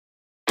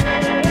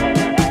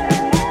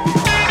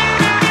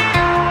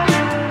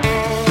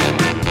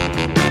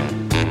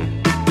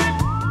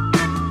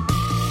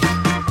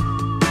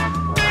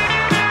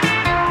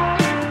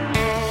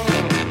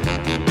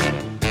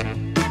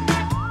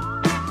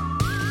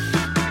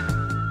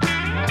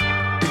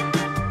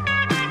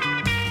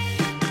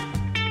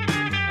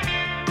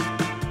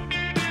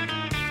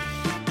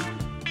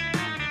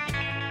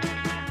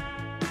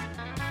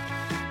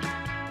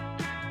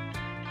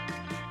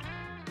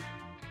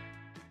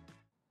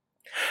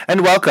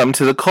and welcome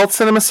to the Cult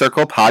Cinema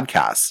Circle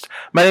podcast.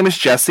 My name is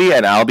Jesse,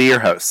 and I'll be your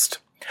host.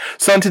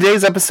 So in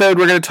today's episode,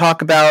 we're going to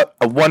talk about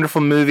a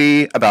wonderful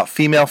movie about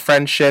female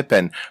friendship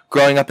and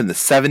growing up in the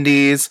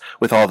 70s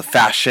with all the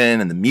fashion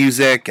and the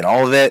music and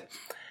all of it.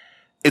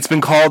 It's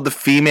been called The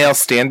Female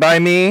Stand By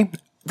Me.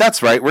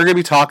 That's right, we're going to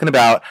be talking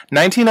about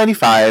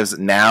 1995's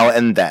Now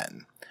and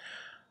Then.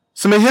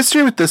 So my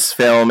history with this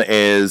film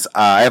is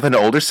I have an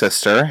older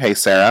sister. Hey,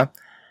 Sarah.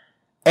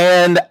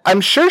 And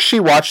I'm sure she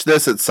watched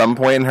this at some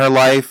point in her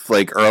life,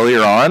 like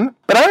earlier on.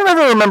 But I don't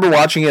ever remember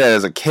watching it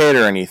as a kid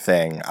or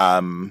anything.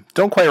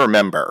 Don't quite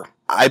remember.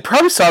 I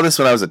probably saw this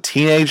when I was a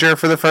teenager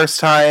for the first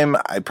time.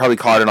 I probably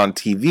caught it on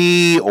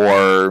TV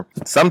or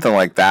something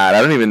like that.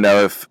 I don't even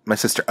know if my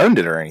sister owned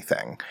it or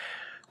anything,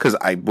 because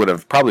I would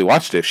have probably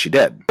watched it if she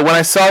did. But when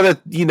I saw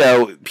that,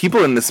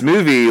 people in this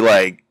movie,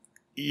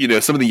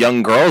 some of the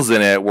young girls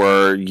in it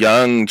were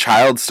young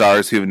child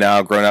stars who've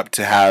now grown up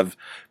to have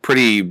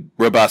pretty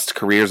robust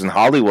careers in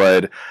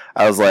Hollywood,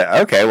 I was like,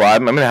 okay, well,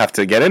 I'm going to have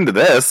to get into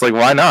this. Like,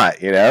 why not,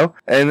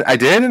 And I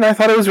did, and I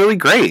thought it was really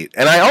great.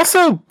 And I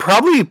also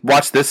probably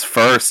watched this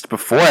first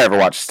before I ever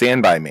watched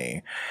Stand By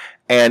Me.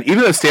 And even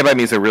though Stand By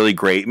Me is a really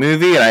great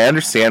movie, and I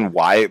understand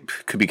why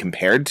it could be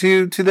compared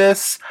to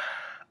this,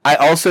 I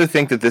also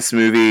think that this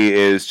movie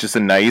is just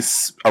a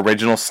nice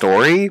original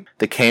story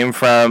that came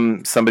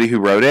from somebody who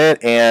wrote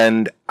it,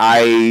 and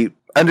I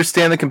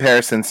understand the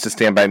comparisons to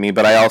Stand By Me,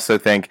 but I also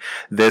think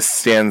this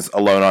stands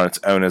alone on its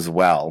own as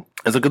well.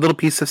 It's a good little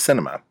piece of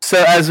cinema.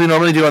 So as we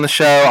normally do on the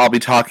show, I'll be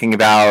talking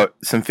about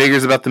some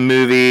figures about the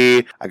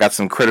movie. I got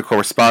some critical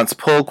response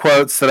pull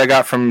quotes that I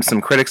got from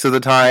some critics of the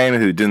time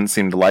who didn't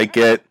seem to like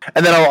it.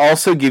 And then I'll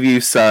also give you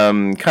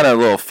some kind of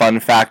little fun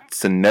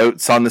facts and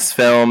notes on this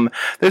film.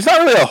 There's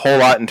not really a whole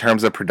lot in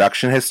terms of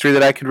production history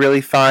that I could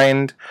really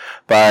find,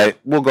 but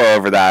we'll go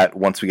over that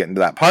once we get into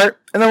that part,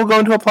 and then we'll go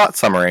into a plot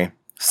summary.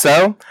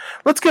 So,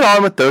 let's get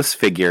on with those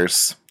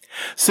figures.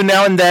 So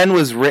Now and Then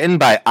was written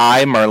by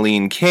I.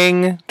 Marlene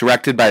King,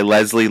 directed by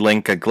Leslie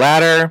Linka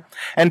Glatter,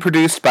 and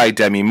produced by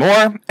Demi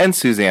Moore and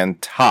Suzanne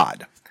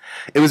Todd.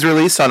 It was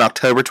released on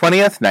October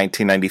 20th,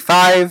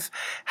 1995,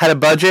 had a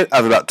budget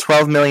of about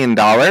 $12 million,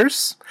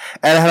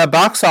 and it had a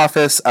box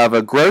office of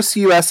a gross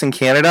US and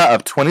Canada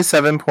of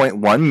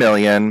 $27.1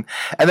 million,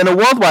 and then a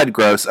worldwide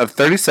gross of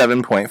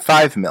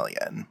 $37.5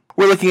 million.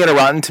 We're looking at a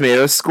Rotten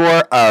Tomatoes score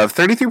of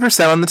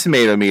 33% on the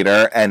tomato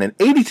meter and an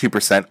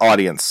 82%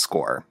 audience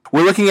score.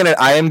 We're looking at an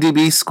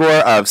IMDb score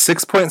of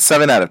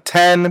 6.7 out of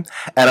 10 and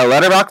a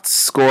Letterboxd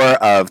score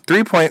of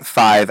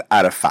 3.5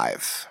 out of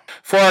 5.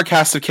 For our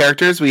cast of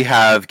characters, we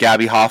have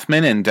Gabby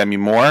Hoffman and Demi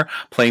Moore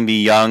playing the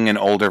young and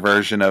older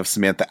version of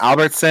Samantha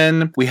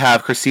Albertson. We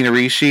have Christina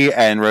Ricci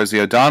and Rosie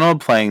O'Donnell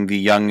playing the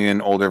young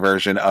and older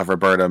version of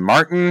Roberta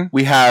Martin.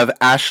 We have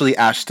Ashley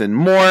Ashton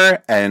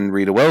Moore and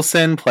Rita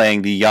Wilson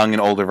playing the young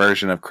and older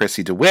version of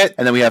Chrissy DeWitt.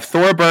 And then we have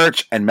Thora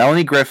Birch and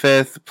Melanie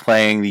Griffith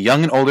playing the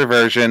young and older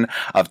version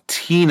of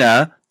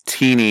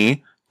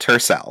Teeny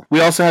Tercel.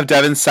 We also have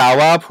Devin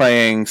Sawa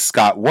playing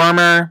Scott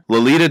Wormer,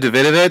 Lolita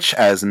Davidovich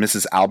as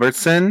Mrs.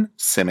 Albertson,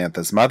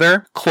 Samantha's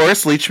mother,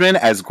 Cloris Leachman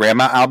as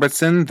Grandma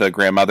Albertson, the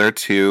grandmother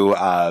to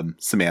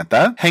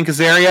Samantha, Hank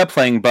Azaria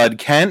playing Bud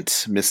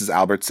Kent, Mrs.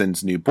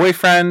 Albertson's new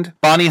boyfriend,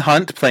 Bonnie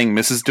Hunt playing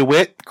Mrs.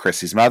 DeWitt,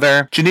 Chrissy's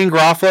mother, Janine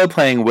Garofalo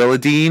playing Willa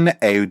Dean,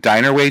 a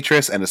diner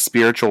waitress and a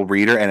spiritual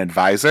reader and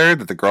advisor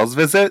that the girls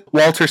visit,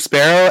 Walter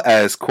Sparrow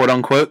as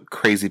quote-unquote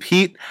Crazy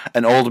Pete,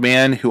 an old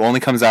man who only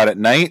comes out at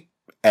night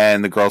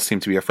and the girls seem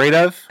to be afraid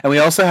of. And we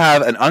also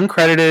have an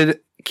uncredited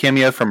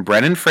cameo from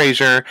Brendan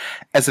Fraser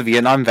as a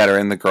Vietnam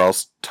veteran the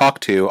girls talk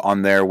to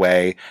on their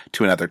way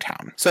to another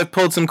town. So I've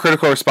pulled some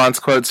critical response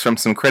quotes from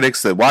some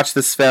critics that watched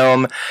this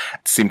film,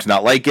 seem to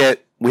not like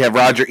it. We have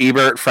Roger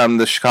Ebert from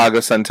the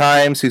Chicago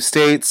Sun-Times who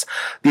states,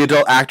 "The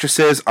adult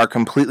actresses are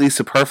completely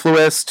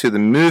superfluous to the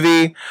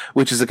movie,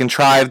 which is a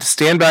contrived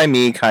Stand By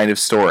Me kind of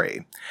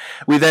story."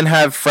 We then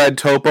have Fred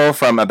Topol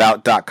from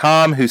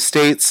About.com who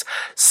states,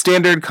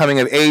 "Standard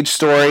coming-of-age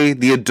story,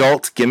 the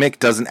adult gimmick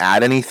doesn't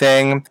add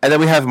anything." And then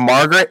we have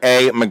Margaret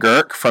A.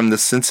 McGurk from the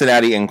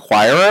Cincinnati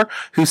Enquirer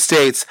who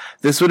states,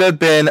 "This would have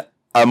been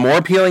a more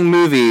appealing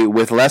movie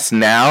with less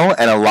now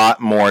and a lot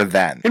more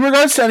then." In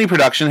regards to any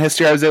production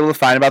history I was able to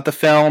find about the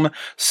film,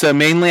 so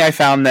mainly I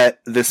found that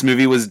this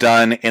movie was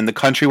done in the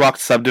Country Walk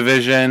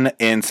subdivision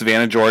in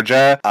Savannah,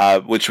 Georgia,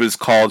 which was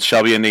called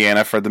Shelby,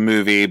 Indiana for the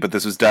movie, but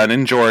this was done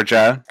in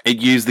Georgia. It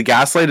used the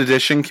Gaslight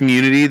Edition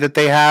community that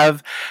they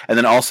have, and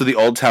then also the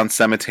Old Town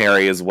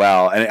Cemetery as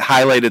well, and it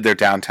highlighted their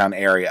downtown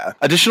area.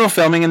 Additional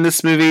filming in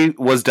this movie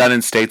was done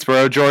in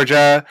Statesboro,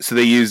 Georgia, so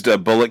they used a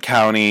Bullitt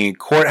County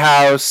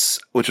courthouse,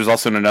 which was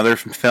also in another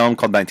film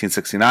called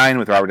 1969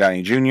 with Robert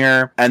Downey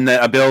Jr. And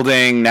then a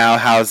building now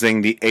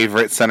housing the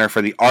Averett Center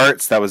for the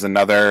Arts. That was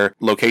another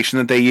location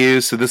that they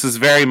used. So this is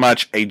very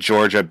much a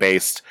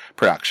Georgia-based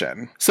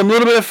production. Some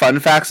little bit of fun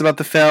facts about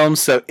the film.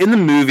 So in the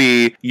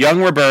movie,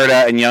 young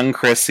Roberta and young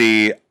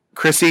Chrissy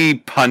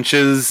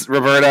punches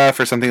Roberta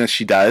for something that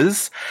she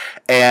does,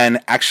 and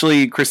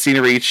actually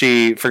Christina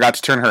Ricci forgot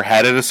to turn her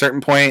head at a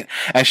certain point,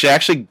 and she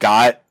actually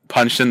got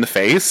punched in the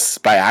face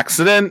by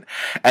accident,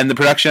 and the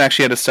production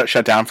actually had to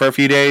shut down for a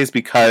few days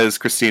because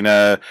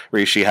Christina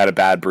Ricci had a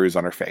bad bruise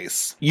on her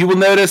face. You will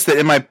notice that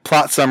in my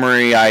plot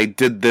summary, I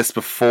did this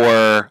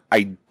before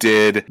I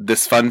did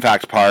this fun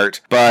fact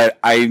part, but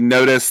I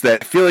noticed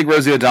that I feel like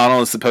Rosie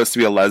O'Donnell is supposed to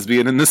be a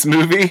lesbian in this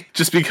movie,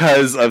 just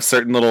because of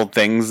certain little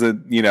things that,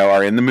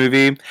 are in the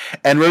movie.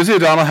 And Rosie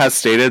O'Donnell has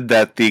stated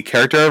that the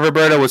character of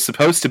Roberta was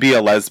supposed to be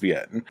a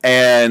lesbian.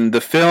 And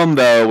the film,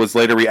 though, was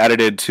later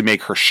re-edited to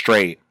make her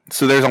straight.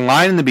 So there's a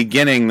line in the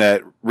beginning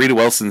that Rita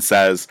Wilson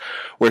says,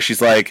 where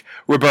she's like,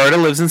 Roberta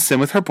lives in sin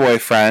with her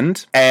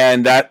boyfriend,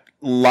 and that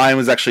line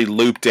was actually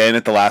looped in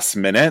at the last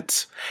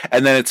minute.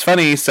 And then it's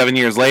funny, 7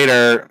 years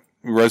later,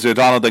 Rosie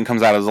O'Donnell then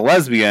comes out as a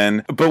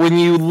lesbian. But when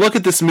you look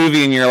at this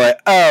movie and you're like,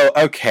 oh,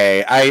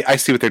 okay, I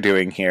see what they're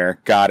doing here.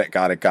 Got it.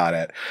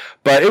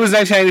 But it was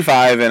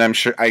 1995, and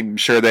I'm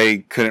sure they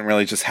couldn't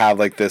really just have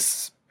like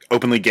this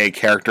openly gay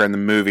character in the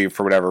movie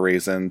for whatever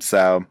reason.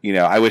 So,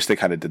 I wish they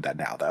kind of did that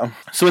now, though.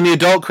 So in the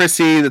adult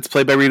Chrissy, that's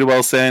played by Rita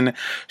Wilson,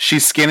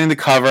 she's scanning the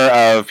cover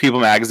of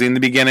People magazine in the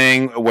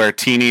beginning, where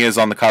Teenie is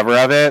on the cover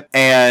of it.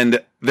 And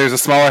there's a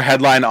smaller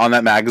headline on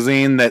that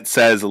magazine that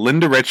says,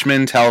 Linda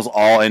Richman tells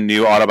all in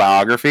new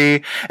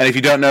autobiography. And if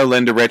you don't know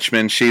Linda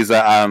Richman, she's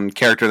a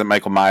character that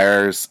Michael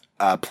Myers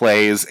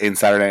plays in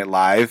Saturday Night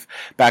Live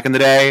back in the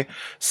day.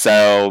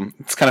 So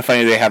it's kind of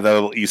funny they have that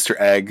little Easter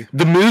egg.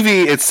 The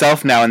movie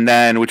itself, Now and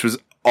Then, which was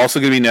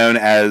also going to be known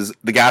as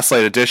the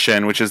Gaslight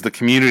Edition, which is the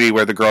community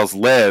where the girls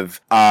live.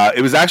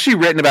 It was actually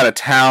written about a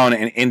town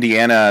in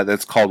Indiana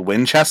that's called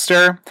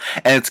Winchester,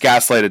 and it's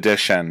Gaslight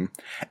Edition.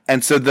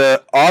 And so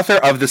the author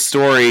of the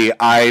story,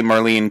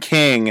 Marlene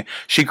King,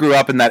 she grew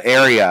up in that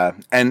area,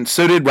 and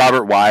so did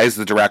Robert Wise,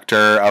 the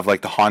director of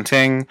The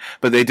Haunting,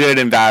 but they did it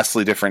in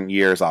vastly different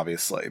years,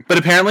 obviously. But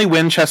apparently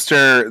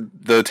Winchester,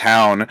 the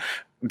town,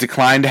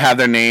 declined to have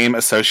their name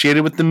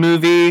associated with the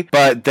movie,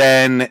 but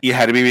then you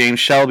had to be named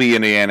Shelby,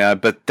 Indiana,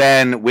 but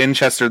then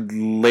Winchester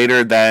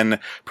later then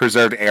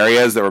preserved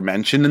areas that were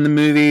mentioned in the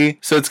movie.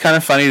 So it's kind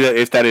of funny that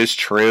if that is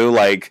true,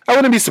 I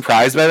wouldn't be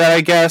surprised by that,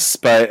 I guess,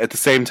 but at the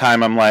same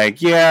time, I'm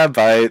like, yeah,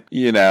 but,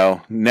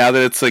 now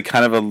that it's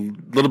kind of a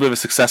little bit of a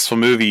successful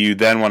movie, you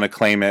then want to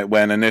claim it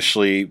when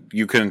initially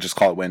you couldn't just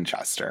call it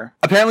Winchester.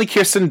 Apparently,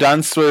 Kirsten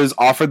Dunst was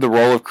offered the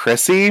role of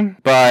Chrissy,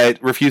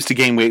 but refused to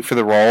gain weight for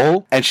the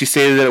role, and she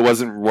stated that it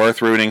wasn't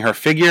worth ruining her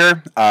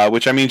figure,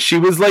 which, she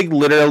was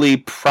literally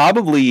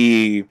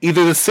probably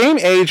either the same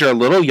age or a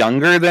little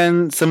younger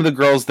than some of the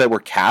girls that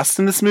were cast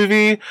in this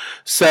movie.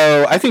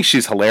 So I think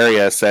she's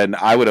hilarious, and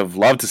I would have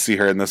loved to see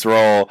her in this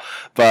role,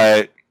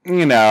 but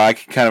I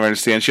can kind of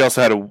understand. She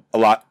also had a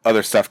lot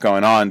other stuff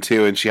going on,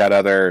 too, and she had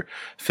other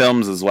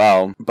films as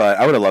well. But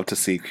I would have loved to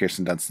see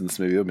Kirsten Dunst in this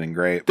movie. It would have been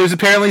great. There's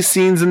apparently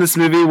scenes in this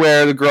movie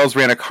where the girls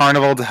ran a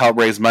carnival to help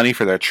raise money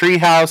for their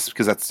treehouse,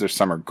 because that's their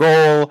summer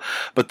goal,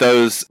 but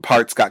those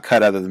parts got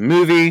cut out of the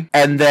movie.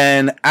 And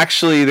then,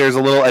 actually, there's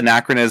a little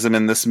anachronism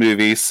in this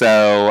movie.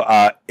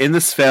 So, in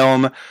this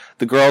film,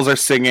 the girls are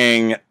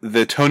singing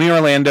the Tony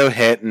Orlando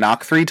hit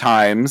Knock 3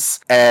 Times,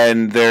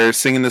 and they're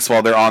singing this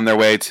while they're on their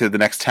way to the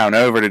next town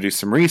over to do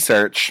some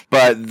research.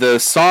 But the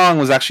song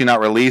was actually not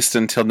released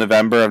until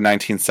November of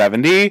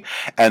 1970,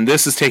 and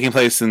this is taking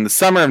place in the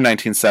summer of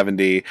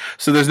 1970,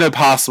 so there's no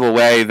possible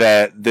way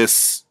that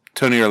this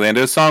Tony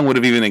Orlando song would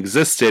have even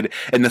existed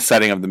in the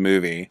setting of the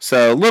movie.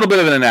 So a little bit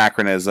of an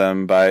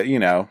anachronism, but,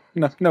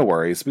 no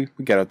worries. We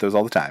get at those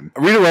all the time.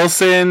 Rita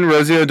Wilson,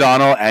 Rosie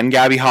O'Donnell, and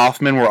Gabby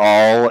Hoffman were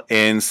all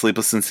in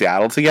Sleepless in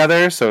Seattle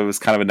together, so it was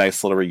kind of a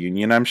nice little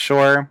reunion, I'm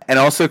sure. And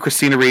also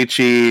Christina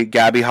Ricci,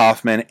 Gabby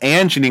Hoffman,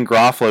 and Janeane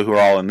Garofalo, who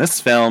are all in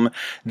this film,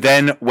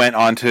 then went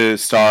on to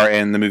star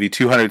in the movie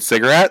 200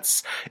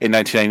 Cigarettes in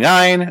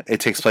 1999.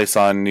 It takes place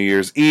on New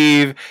Year's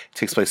Eve. It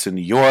takes place in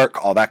New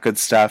York, all that good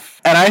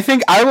stuff. And I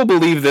think I will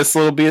believe this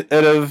little bit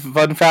of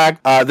fun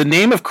fact. The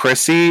name of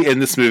Chrissy in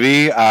this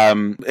movie,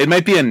 it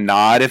might be a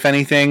nod, if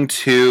anything,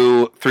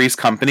 to Three's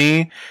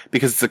Company,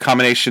 because it's a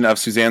combination of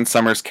Suzanne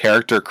Summers'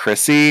 character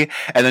Chrissy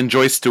and then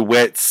Joyce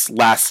DeWitt's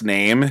last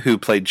name, who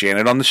played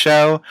Janet on the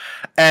show.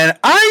 And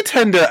I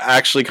tend to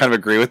actually kind of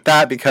agree with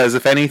that, because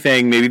if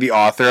anything, maybe the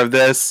author of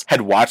this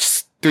had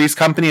watched Three's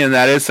Company, and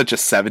that is such a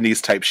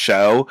 70s type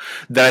show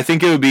that I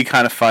think it would be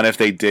kind of fun if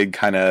they did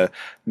kind of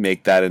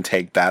make that and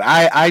take that.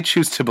 I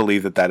choose to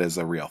believe that that is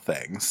a real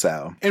thing.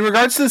 So in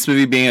regards to this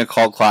movie being a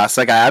cult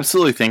classic, I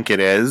absolutely think it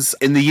is.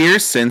 In the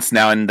years since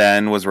Now and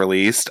Then was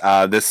released,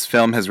 this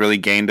film has really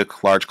gained a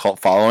large cult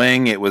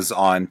following. It was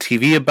on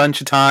TV a bunch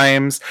of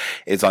times.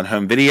 It's on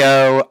home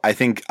video. I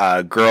think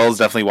girls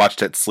definitely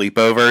watched it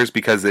sleepovers,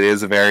 because it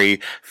is a very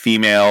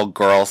female,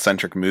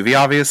 girl-centric movie,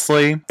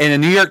 obviously. In a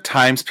New York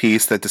Times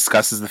piece that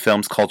discusses the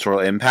film's cultural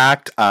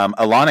impact,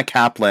 Alana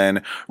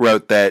Kaplan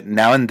wrote that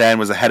Now and Then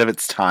was ahead of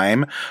its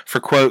time for,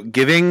 quote,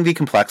 giving the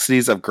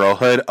complexities of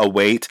girlhood a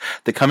weight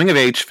that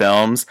coming-of-age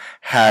films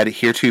had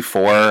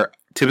heretofore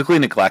typically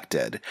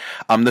neglected.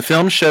 The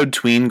film showed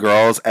tween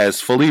girls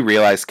as fully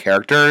realized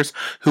characters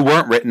who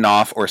weren't written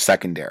off or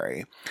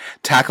secondary.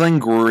 Tackling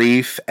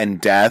grief and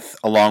death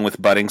along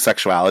with budding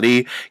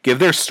sexuality give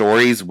their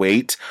stories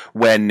weight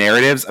when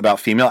narratives about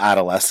female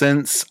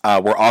adolescence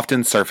were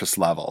often surface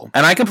level.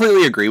 And I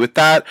completely agree with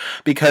that,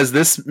 because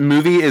this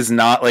movie is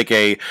not like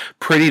a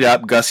prettied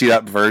up, gussied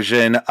up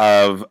version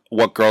of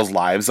what girls'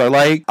 lives are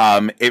like.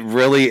 It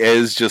really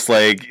is just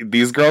like,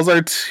 these girls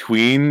are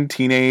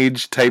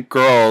teenage type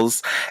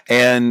girls,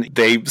 and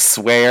they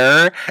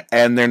swear,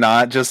 and they're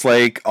not just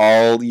like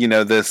all,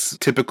 this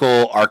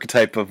typical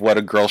archetype of what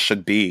a girl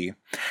should be.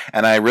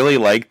 And I really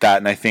like that,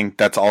 and I think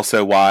that's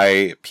also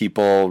why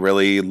people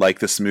really like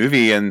this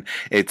movie, and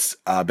it's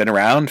been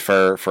around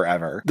for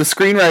forever. The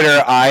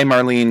screenwriter I.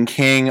 Marlene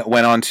King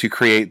went on to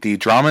create the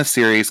drama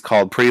series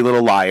called Pretty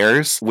Little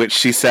Liars, which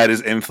she said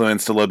is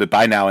influenced a little bit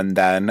by Now and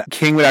Then.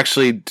 King would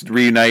actually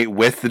reunite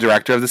with the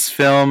director of this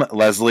film,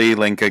 Leslie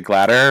Linka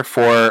Glatter,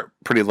 for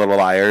Pretty Little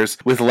Liars,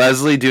 with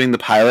Leslie doing the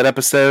pilot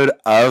episode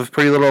of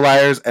Pretty Little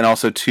Liars and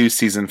also 2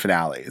 season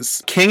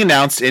finales. King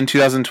announced in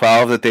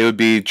 2012 that they would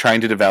be trying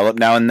to develop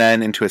Now and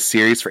Then into a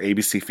series for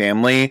ABC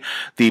Family.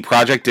 The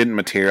project didn't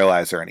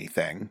materialize or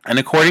anything. And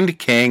according to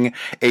King,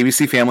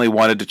 ABC Family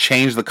wanted to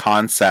change the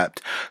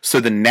concept so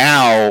the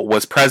now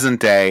was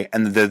present day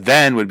and the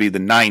then would be the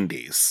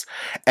 90s.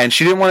 And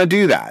she didn't want to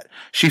do that.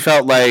 She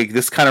felt like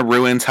this kind of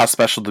ruins how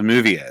special the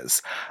movie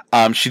is.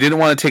 She didn't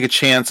want to take a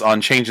chance on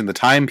changing the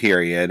time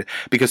period,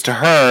 because to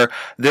her,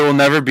 there will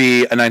never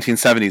be a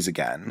 1970s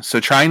again. So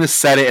trying to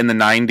set it in the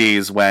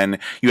 90s when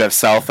you have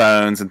cell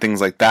phones and things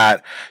like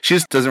that, she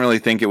just doesn't really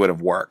think it would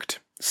have worked.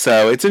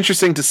 So it's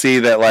interesting to see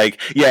that,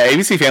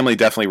 ABC Family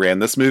definitely ran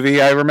this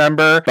movie, I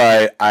remember,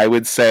 but I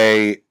would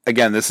say,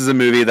 again, this is a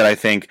movie that I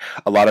think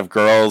a lot of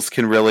girls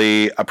can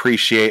really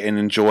appreciate and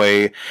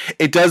enjoy.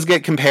 It does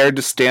get compared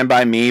to Stand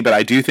By Me, but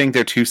I do think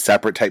they're 2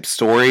 separate type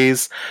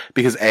stories,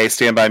 because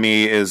Stand By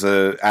Me is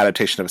an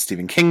adaptation of a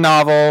Stephen King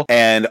novel,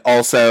 and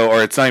also,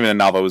 or it's not even a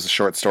novel, it was a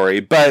short story,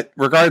 but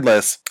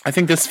regardless, I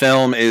think this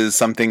film is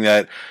something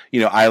that,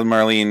 Isla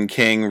Marlene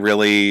King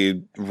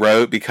really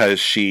wrote because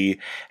she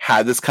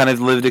had this kind of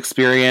lived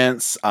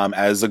experience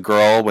as a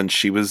girl when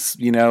she was,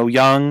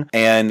 young,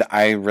 and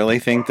I really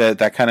think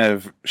that kind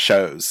of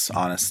shows,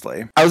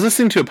 honestly. I was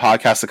listening to a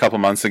podcast a couple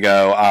months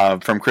ago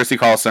from Christy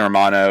Carlson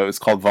Romano. It was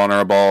called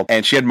Vulnerable,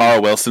 and she had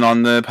Mara Wilson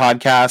on the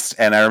podcast,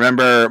 and I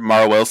remember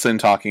Mara Wilson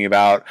talking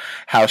about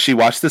how she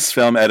watched this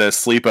film at a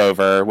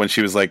sleepover when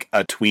she was like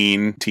a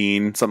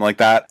teen, something like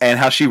that, and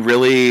how she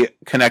really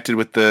connected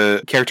with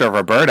the character of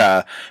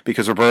Roberta,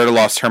 because Roberta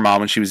lost her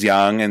mom when she was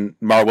young, and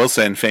Mara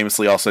Wilson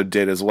famously also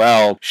did as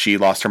well. She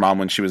lost her mom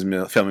when she was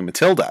filming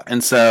Matilda.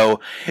 And so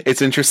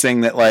it's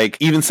interesting that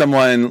even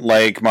someone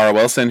like Mara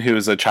Wilson, who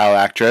is a child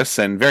actress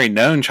and very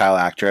known child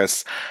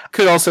actress,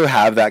 could also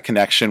have that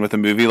connection with a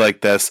movie like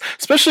this,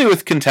 especially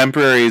with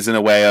contemporaries in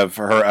a way of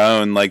her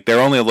own.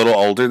 They're only a little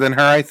older than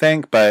her, I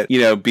think, but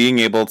being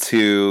able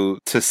to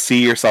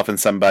see yourself in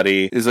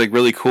somebody is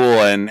really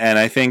cool, and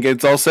I think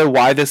it's also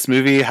why this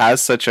movie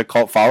has such a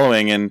cult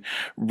following and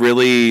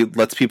really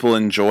lets people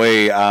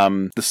enjoy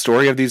the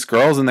story of these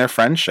girls and their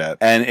friendship,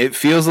 and it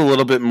feels a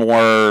little bit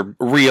more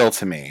real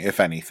to me, if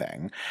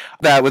anything.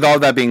 With all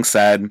that being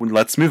said,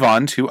 let's move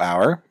on to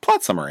our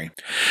plot summary.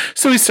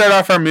 So we start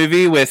off our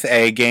movie with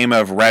a game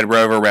of Red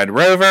Rover,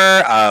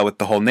 with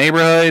the whole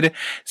neighborhood. It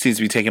seems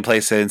to be taking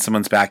place in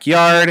someone's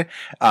backyard.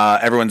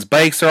 Everyone's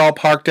bikes are all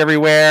parked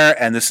everywhere,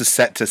 and this is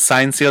set to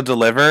Signed, Sealed,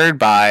 Delivered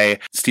by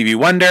Stevie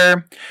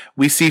Wonder.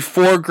 We see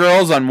 4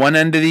 girls on one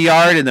end of the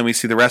yard, and then we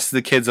see the rest of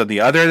the kids on the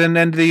other end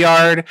of the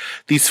yard.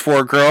 These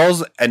 4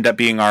 girls end up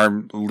being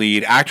our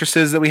lead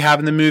actresses that we have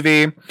in the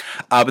movie,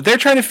 but they're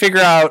trying to figure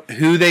out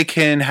who they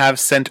can have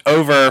sent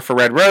over for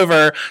Red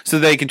Rover so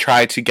they can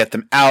try to get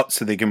them out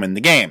so they can win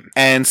the game.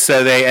 And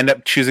so they end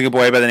up choosing a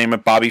boy by the name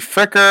of Bobby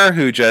Fricker,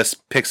 who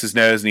just picks his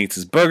nose and eats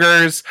his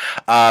boogers,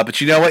 but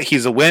you know what?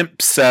 He's a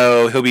wimp,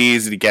 so he'll be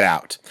easy to get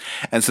out.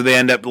 And so they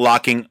end up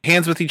locking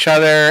hands with each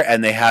other,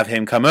 and they have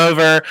him come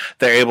over.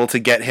 They're able to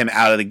get him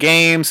out of the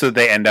game, so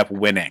they end up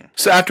winning.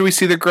 So after we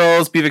see the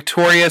girls be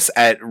victorious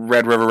at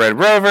Red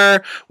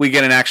Rover, we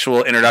get an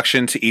actual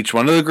introduction to each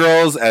one of the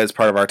girls as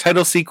part of our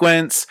title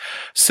sequence.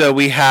 So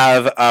we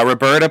have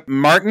Roberta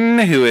Martin,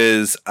 who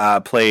is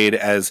played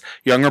as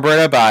young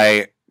Roberta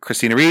by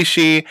Christina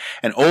Ricci,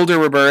 and older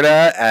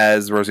Roberta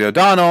as Rosie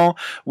O'Donnell.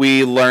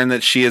 We learn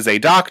that she is a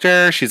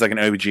doctor. She's like an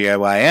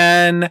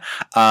OBGYN.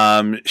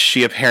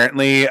 She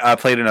apparently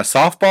played in a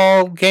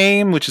softball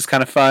game, which is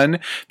kind of fun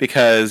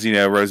because,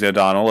 Rosie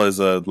O'Donnell is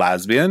a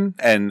lesbian.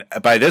 And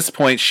by this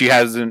point, she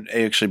hasn't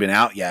actually been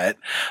out yet.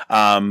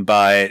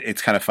 But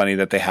it's kind of funny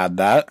that they had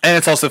that. And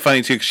it's also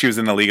funny, too, because she was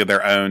in a league of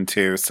their own,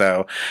 too.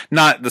 So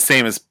not the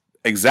same as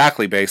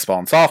exactly baseball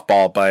and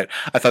softball, but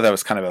I thought that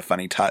was kind of a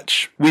funny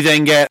touch. We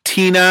then get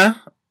Tina/Teenie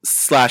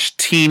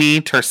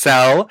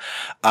Tercel,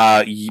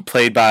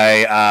 played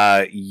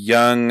by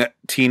young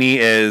Teenie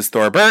is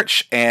Thora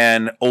Birch,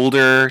 and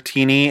older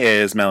Teenie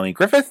is Melanie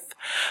Griffith.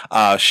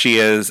 She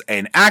is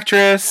an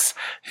actress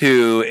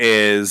who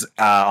is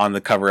on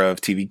the cover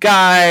of TV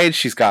Guide.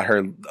 She's got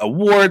her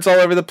awards all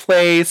over the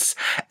place,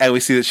 and we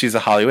see that she's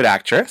a Hollywood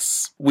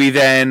actress. We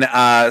then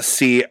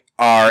see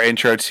our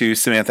intro to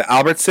Samantha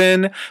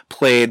Albertson,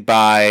 played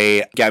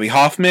by Gabby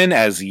Hoffman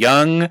as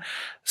young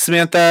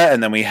Samantha,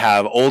 and then we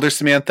have older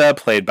Samantha,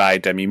 played by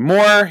Demi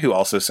Moore, who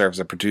also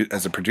serves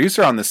as a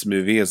producer on this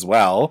movie as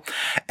well.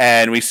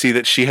 And we see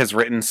that she has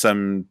written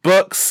some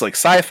books, like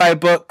sci-fi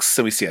books,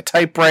 so we see a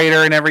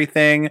typewriter and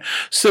everything.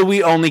 So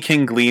we only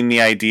can glean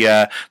the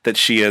idea that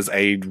she is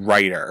a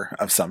writer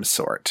of some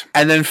sort.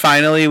 And then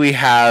finally, we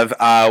have,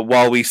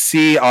 while we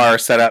see our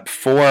setup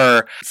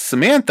for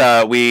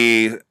Samantha,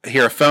 we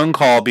hear a phone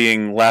call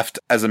being left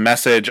as a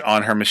message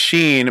on her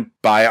machine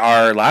by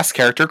our last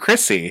character,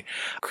 Chrissy.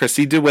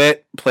 Chrissy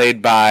DeWitt,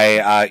 played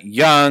by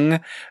Young.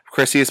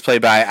 Chrissy is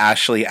played by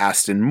Ashley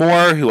Aston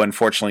Moore, who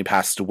unfortunately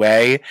passed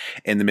away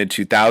in the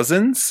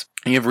mid-2000s.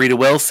 You have Rita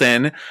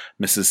Wilson,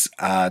 Mrs.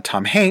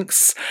 Tom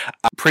Hanks.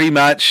 Pretty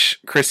much,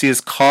 Chrissy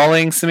is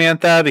calling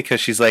Samantha because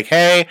she's like,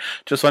 hey,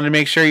 just wanted to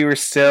make sure you were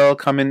still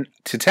coming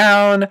to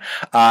town.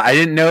 I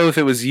didn't know if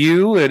it was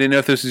you. I didn't know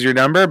if this was your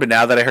number, but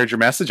now that I heard your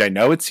message, I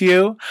know it's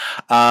you.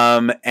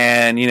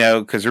 And, you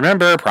know, because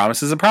remember, a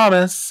promise is a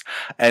promise.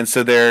 And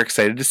so they're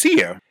excited to see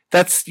you.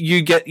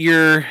 You get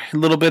your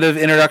little bit of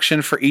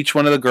introduction for each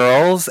one of the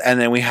girls, and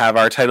then we have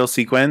our title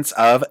sequence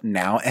of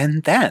Now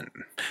and Then.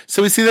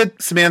 So we see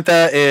that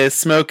Samantha is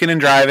smoking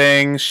and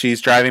driving. She's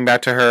driving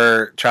back to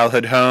her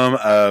childhood home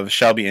of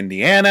Shelby,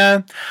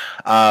 Indiana,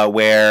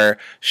 where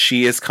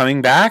she is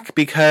coming back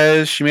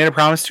because she made a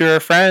promise to her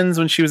friends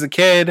when she was a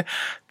kid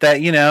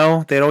that, you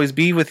know, they'd always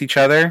be with each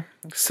other.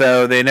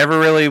 So they never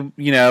really,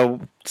 you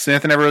know,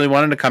 Samantha never really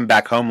wanted to come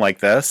back home like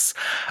this.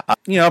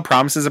 You know, a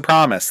promise is a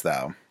promise,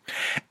 though.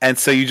 And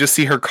so you just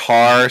see her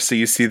car. So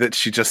you see that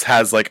she just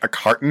has like a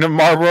carton of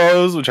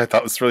Marlboros, which I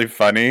thought was really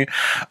funny.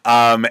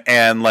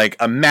 And like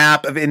a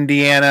map of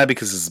Indiana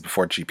because this is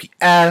before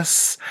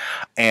GPS.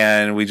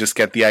 And we just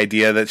get the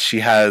idea that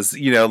she has,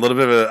 you know, a little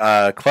bit of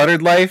a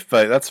cluttered life,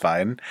 but that's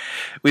fine.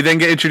 We then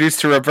get introduced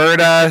to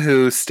Roberta,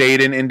 who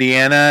stayed in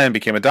Indiana and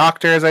became a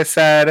doctor, as I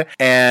said.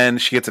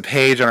 And she gets a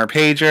page on her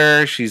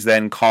pager. She's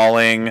then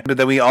calling. But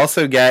then we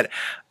also get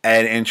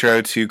an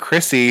intro to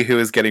Chrissy, who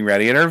is getting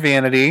ready in her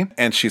vanity,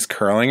 and she's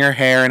curling her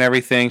hair and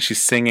everything.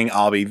 She's singing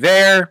I'll Be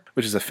There,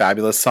 which is a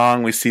fabulous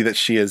song. We see that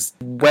she is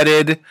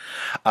wedded,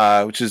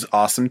 which is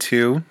awesome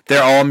too.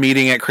 They're all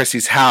meeting at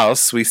Chrissy's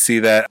house. We see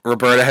that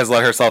Roberta has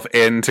let herself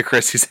into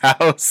Chrissy's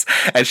house,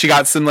 and she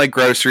got some like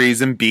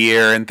groceries and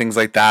beer and things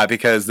like that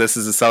because this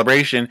is a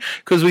celebration.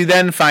 Because we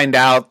then find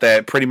out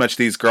that pretty much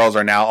these girls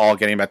are now all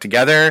getting back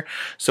together.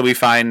 So we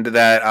find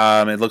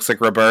that it looks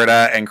like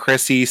Roberta and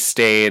Chrissy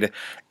stayed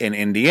in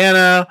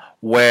Indiana,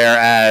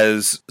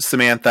 whereas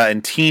Samantha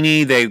and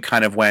Teenie, they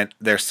kind of went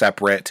their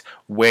separate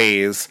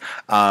ways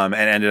and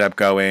ended up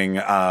going,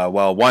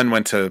 one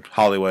went to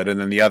Hollywood and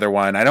then the other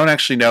one, I don't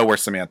actually know where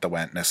Samantha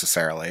went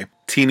necessarily.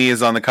 Teenie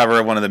is on the cover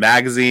of one of the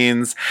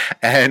magazines,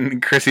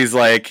 and Chrissy's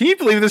like, can you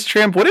believe this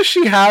tramp? What does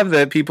she have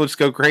that people just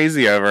go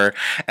crazy over?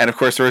 And of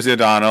course, Rosie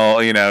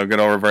O'Donnell, you know, good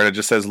old Roberta,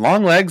 just says,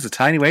 long legs, a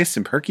tiny waist,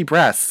 and perky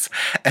breasts.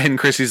 And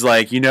Chrissy's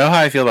like, you know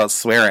how I feel about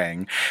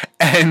swearing.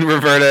 And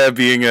Roberta,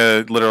 being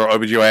a literal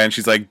OBGYN,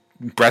 she's like,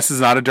 breast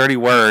is not a dirty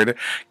word.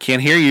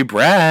 Can't hear you,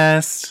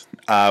 breast.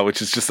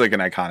 Which is just like an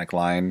iconic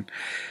line.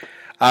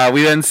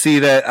 We then see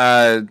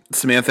that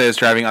Samantha is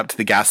driving up to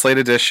the Gaslight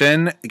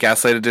Edition.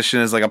 Gaslight Edition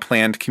is like a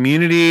planned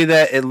community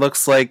that it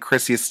looks like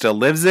Chrissy still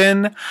lives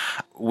in.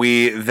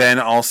 We then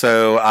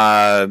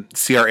also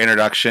see our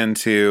introduction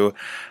to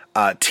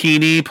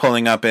Teenie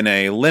pulling up in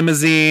a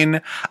limousine.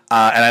 And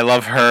I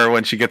love her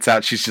when she gets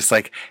out. She's just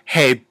like,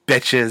 hey,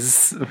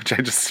 bitches, which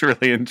I just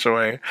really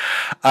enjoy.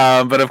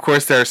 But of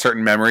course, there are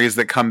certain memories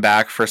that come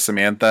back for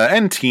Samantha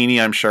and Teenie,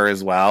 I'm sure,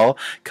 as well,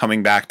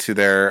 coming back to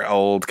their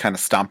old kind of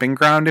stomping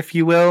ground, if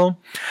you will.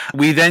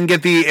 We then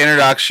get the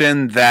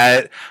introduction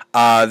that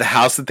the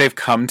house that they've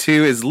come to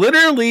is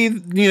literally,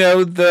 you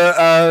know,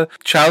 the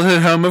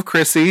childhood home of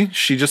Chrissy.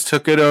 She just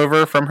took it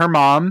over from her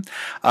mom.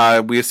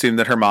 We assume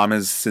that her mom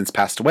has since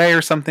passed away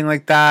or something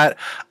like that,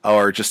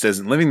 or just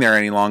isn't living there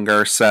any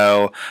longer.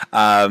 So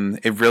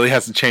it really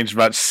hasn't changed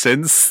much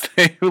since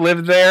they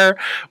lived there,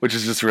 which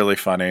is just really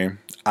funny.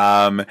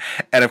 And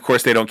of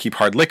course they don't keep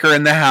hard liquor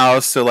in the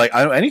house. So like,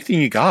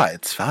 anything you got,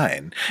 it's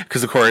fine.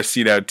 Because of course,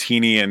 you know,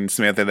 Teenie and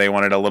Samantha, they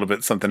wanted a little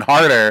bit something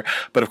harder,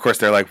 but of course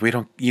they're like, we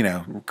don't, you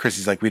know,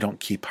 Chrissy's like, we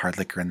don't keep hard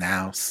liquor in the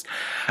house.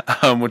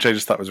 Which I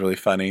just thought was really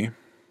funny.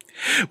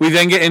 We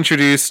then get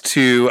introduced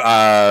to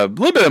a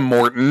little bit of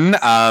Morton,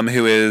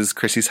 who is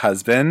Chrissy's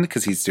husband,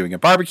 because he's doing a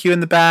barbecue in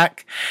the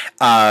back.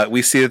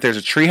 We see that there's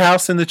a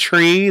treehouse in the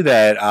tree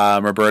that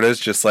Roberta's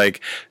just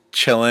like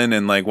chilling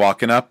and like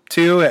walking up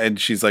to, and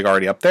she's like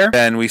already up there.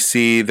 Then we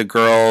see the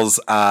girls,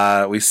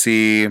 we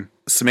see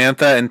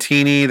Samantha and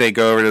Teeny, they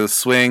go over to the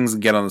swings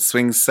and get on the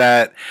swing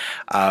set.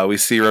 We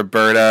see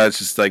Roberta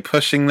just like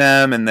pushing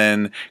them, and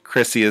then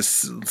Chrissy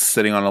is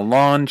sitting on a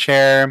lawn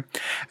chair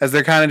as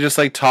they're kind of just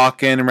like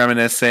talking and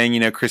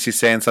reminiscing. Chrissy's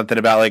saying something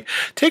about like,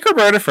 take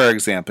Roberta for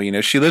example.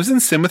 She lives in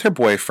sin with her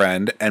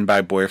boyfriend, and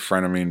by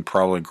boyfriend I mean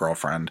probably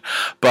girlfriend,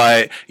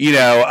 but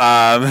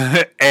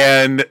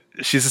and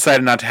she's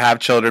decided not to have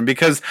children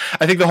because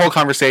I think the whole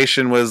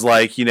conversation was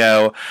like,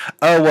 oh,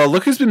 well,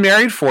 look who's been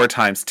married 4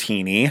 times,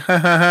 Teeny.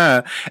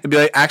 It'd be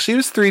like, actually, it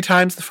was 3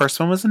 times. The first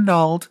one was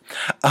annulled,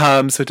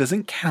 so it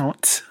doesn't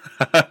count.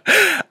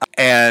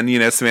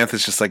 And,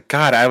 Samantha's just like,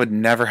 God, I would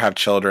never have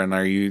children.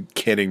 Are you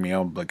kidding me?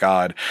 Oh, my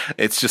God.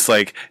 It's just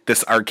like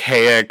this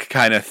archaic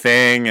kind of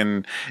thing.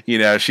 And,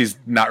 she's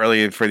not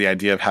really for the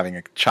idea of having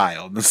a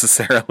child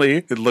necessarily,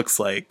 it looks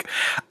like.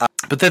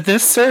 But that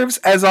this serves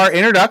as our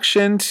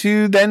introduction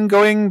to then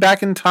going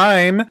back in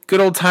time, good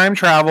old time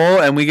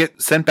travel, and we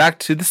get sent back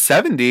to the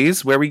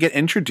 70s where we get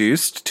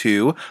introduced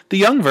to the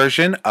young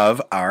version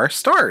of our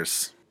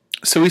stars.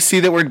 So we see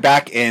that we're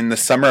back in the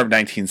summer of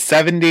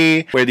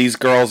 1970, where these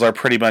girls are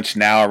pretty much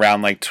now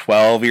around like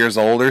 12 years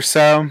old or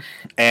so.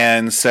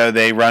 And so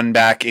they run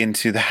back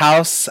into the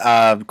house,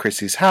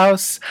 Chrissy's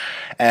house,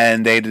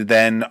 and they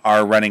then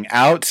are running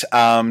out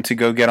to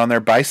go get on their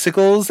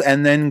bicycles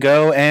and then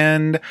go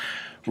and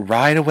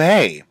ride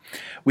away.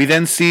 We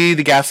then see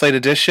the Gaslight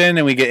Edition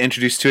and we get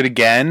introduced to it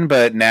again,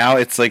 but now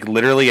it's like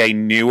literally a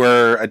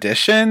newer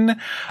edition.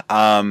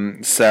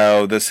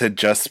 So this had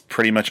just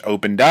pretty much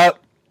opened up.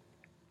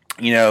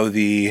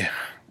 The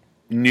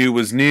new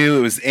was new,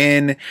 it was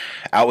in,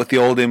 out with the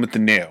old, in with the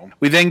new.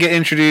 We then get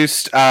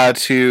introduced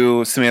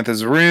to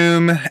Samantha's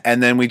room,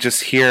 and then we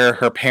just hear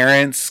her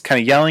parents kind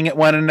of yelling at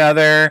one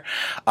another.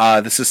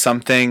 This is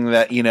something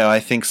that, I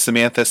think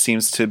Samantha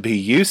seems to be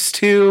used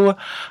to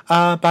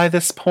by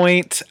this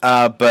point,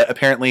 but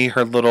apparently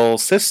her little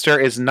sister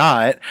is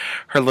not.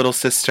 Her little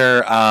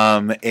sister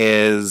her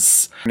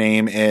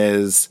name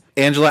is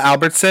Angela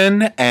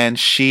Albertson, and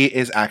she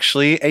is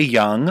actually a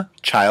young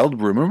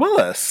child Rumor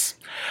Willis.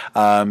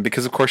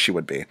 Because of course she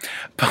would be.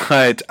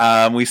 But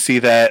we see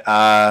that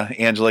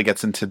Angela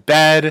gets into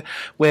bed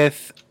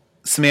with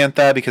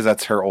Samantha because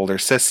that's her older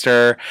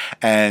sister,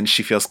 and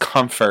she feels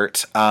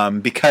comfort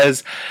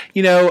because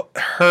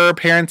her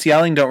parents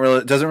yelling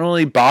doesn't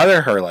really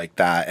bother her like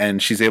that,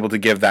 and she's able to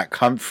give that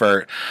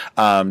comfort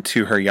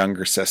to her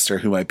younger sister,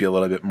 who might be a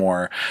little bit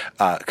more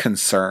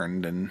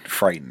concerned and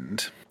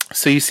frightened.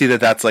 So you see that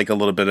that's like a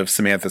little bit of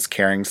Samantha's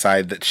caring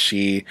side that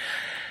she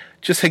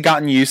just had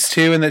gotten used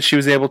to and that she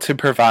was able to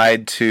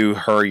provide to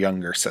her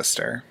younger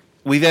sister.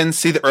 We then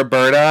see that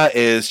Roberta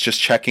is just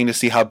checking to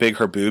see how big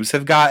her boobs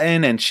have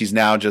gotten, and she's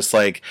now just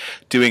like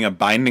doing a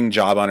binding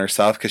job on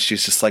herself because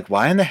she's just like,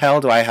 why in the hell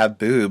do I have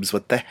boobs?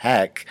 What the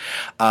heck?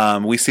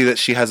 We see that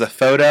she has a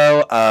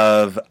photo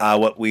of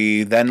what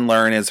we then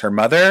learn is her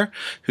mother,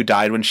 who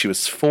died when she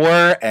was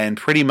 4, and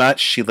pretty much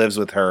she lives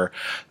with her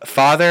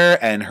father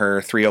and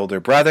her 3 older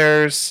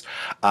brothers.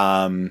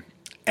 And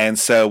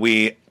so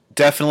we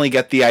definitely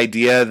get the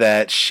idea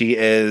that she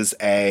is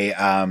a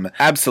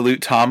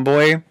absolute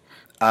tomboy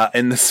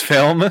in this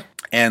film.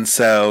 And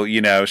so,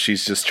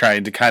 she's just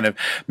trying to kind of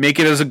make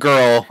it as a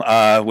girl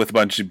with a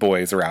bunch of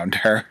boys around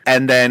her.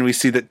 And then we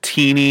see that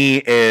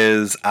Teeny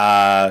is,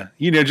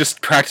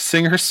 just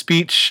practicing her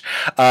speech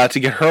to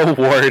get her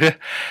award.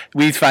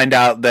 We find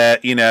out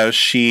that,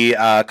 she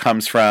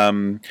comes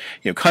from,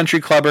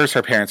 country clubbers.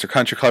 Her parents are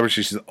country clubbers.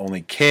 She's the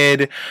only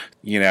kid.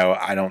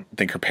 I don't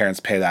think her parents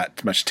pay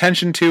that much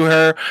attention to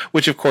her,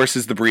 which of course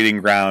is the breeding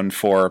ground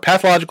for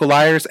pathological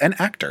liars and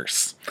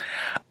actors.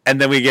 And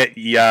then we get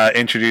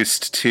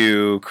introduced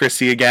to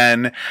Chrissy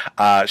again.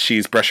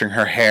 She's brushing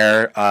her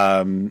hair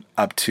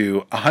up to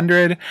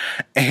 100,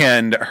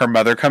 and her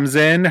mother comes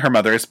in. Her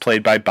mother is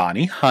played by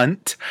Bonnie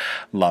Hunt.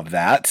 Love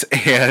that.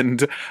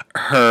 And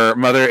her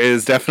mother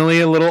is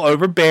definitely a little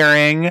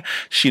overbearing.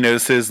 She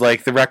notices,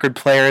 like, the record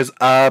player is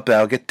up.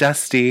 That'll get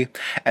dusty.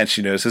 And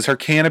she notices her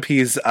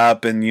canopy's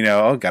up, and,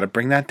 gotta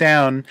bring that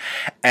down.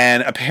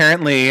 And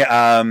apparently,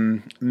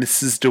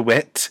 Mrs.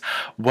 DeWitt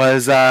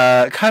was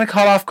kind of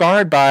caught off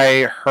guard by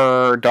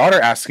her daughter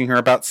asking her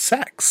about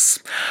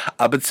sex.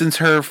 But since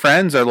her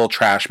friends are little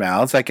trash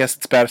mouths, I guess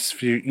it's best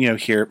if you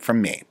hear it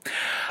from me.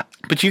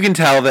 But you can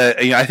tell that,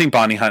 I think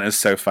Bonnie Hunt is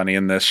so funny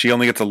in this. She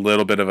only gets a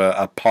little bit of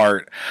a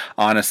part,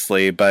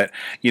 honestly. But,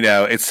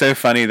 it's so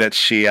funny that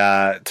she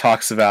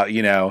talks about,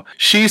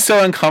 she's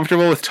so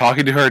uncomfortable with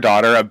talking to her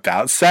daughter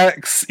about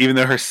sex, even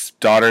though her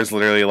daughter is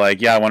literally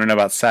like, yeah, I want to know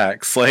about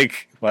sex.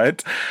 Like,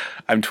 what?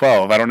 I'm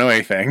 12. I don't know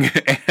anything.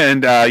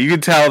 And you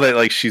can tell that,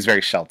 like, she's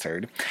very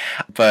sheltered.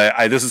 But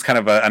this is kind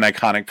of an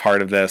iconic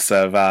part of this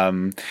of,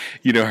 her,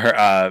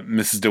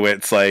 Mrs.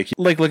 DeWitt's like,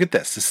 look at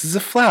this. This is a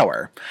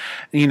flower.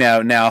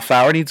 Now a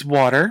flower needs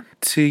water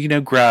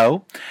to,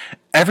 grow.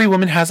 every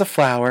woman has a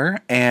flower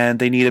and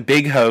they need a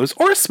big hose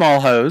or a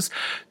small hose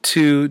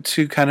to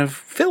kind of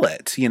fill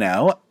it, you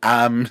know?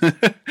 And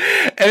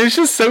it's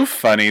just so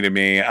funny to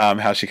me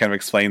how she kind of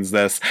explains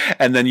this.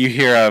 And then you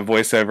hear a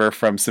voiceover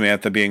from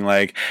Samantha being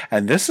like,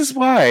 and this is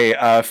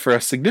why for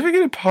a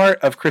significant part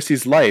of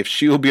Chrissy's life,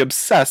 she will be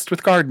obsessed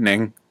with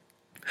gardening,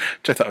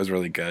 which I thought was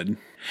really good.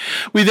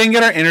 We then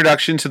get our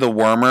introduction to the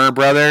Wormer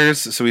brothers.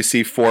 So we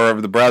see 4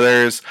 of the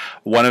brothers,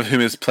 one of whom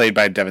is played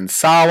by Devon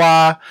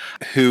Sawa,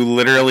 who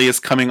literally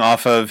is coming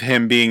off of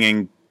him being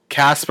in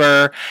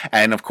Casper,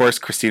 and of course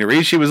Christina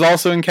Ricci was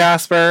also in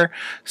Casper,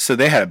 so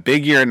they had a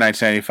big year in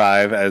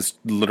 1995 as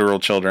literal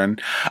children.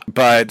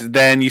 But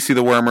then you see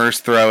the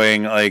Wormers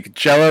throwing like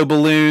Jello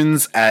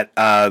balloons at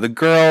the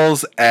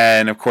girls,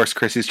 and of course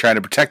Chrissy's trying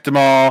to protect them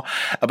all,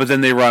 but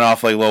then they run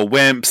off like little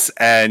wimps,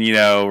 and you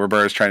know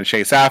Roberta's trying to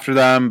chase after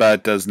them,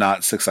 but does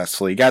not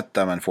successfully get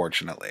them,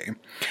 unfortunately.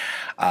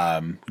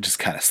 Which is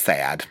kind of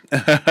sad.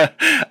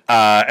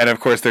 And of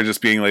course they're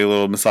just being like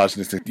little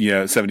misogynistic,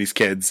 70s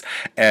kids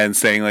and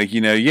saying like,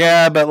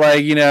 yeah, but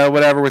like,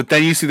 whatever. But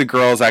then you see the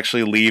girls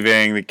actually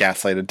leaving the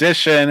Gaslight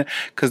Edition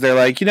because they're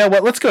like, you know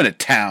what, let's go into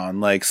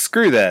town. Like,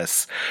 screw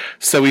this.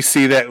 So we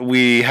see that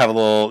we have a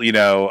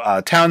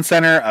little, town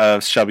center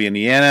of Shelby,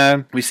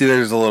 Indiana. We see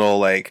there's a little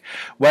like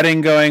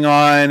wedding going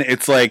on.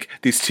 It's like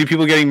these 2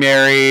 people getting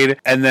married.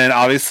 And then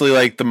obviously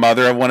like the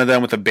mother of one of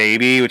them with a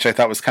baby, which I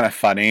thought was kind of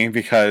funny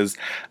because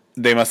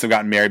they must have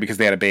gotten married because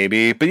they had a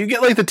baby. But you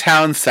get like the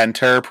town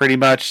center pretty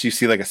much. You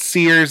see like a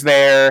Sears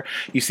there.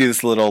 You see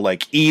this little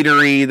like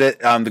eatery that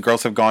the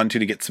girls have gone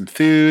to get some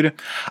food.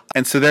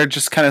 And so they're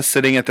just kind of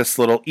sitting at this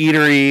little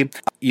eatery,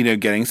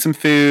 getting some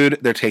food.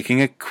 They're taking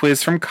a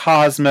quiz from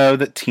Cosmo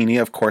that Teenie,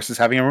 of course, is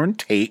having everyone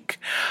take.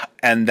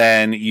 And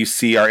then you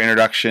see our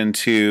introduction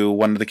to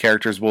one of the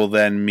characters we'll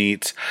then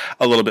meet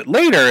a little bit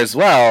later as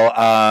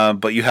well.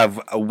 But you have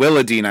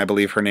Willadine, I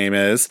believe her name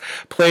is,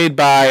 played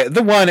by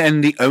the one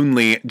and the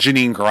only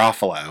Janine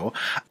Garofalo.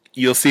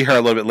 You'll see her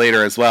a little bit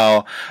later as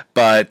well,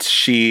 but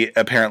she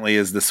apparently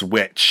is this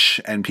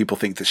witch, and people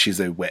think that she's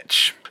a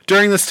witch.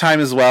 During this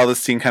time as well,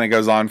 this scene kind of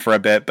goes on for a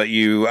bit, but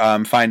you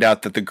find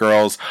out that the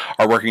girls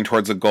are working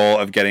towards a goal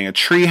of getting a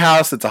tree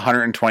house. It's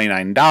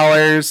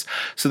 $129.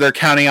 So they're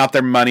counting out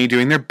their money,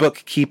 doing their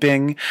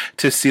bookkeeping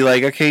to see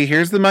like, okay,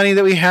 here's the money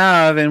that we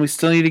have, and we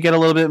still need to get a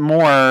little bit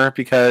more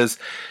because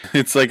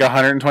it's like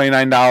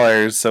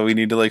 $129. So we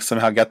need to like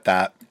somehow get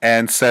that.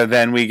 And so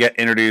then we get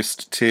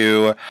introduced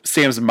to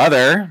Sam's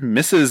mother,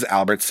 Mrs.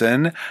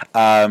 Albertson,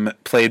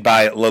 played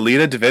by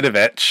Lolita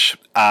Davidovich.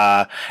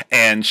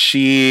 And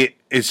she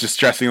is just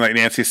dressing like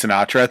Nancy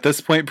Sinatra at this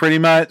point, pretty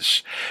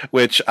much.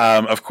 Which,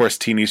 of course,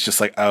 Teeny's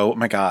just like, oh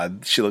my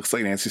God, she looks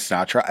like Nancy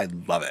Sinatra. I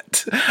love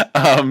it.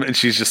 And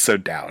she's just so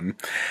down.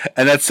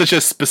 And that's such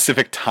a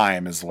specific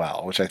time as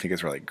well, which I think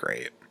is really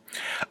great.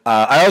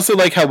 I also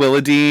like how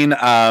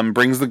Willadine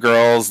brings the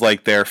girls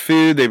like their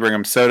food. They bring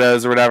them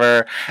sodas or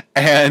whatever,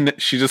 and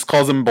she just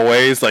calls them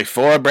boys, like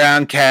 4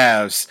 brown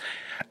calves.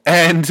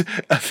 And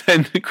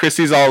then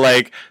Chrissy's all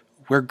like,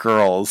 "We're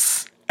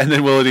girls," and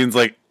then Willadine's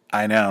like,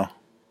 "I know,"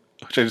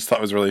 which I just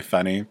thought was really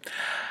funny.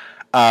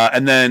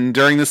 And then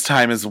during this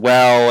time as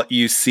well,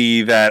 you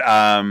see that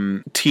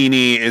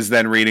Teenie is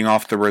then reading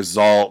off the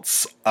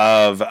results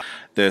of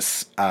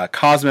this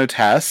Cosmo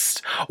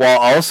test, while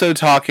also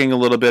talking a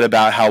little bit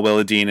about how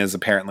Willadine is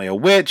apparently a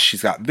witch.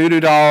 She's got voodoo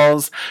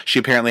dolls. She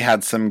apparently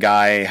had some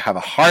guy have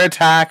a heart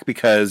attack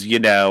because,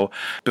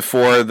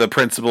 before the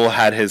principal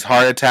had his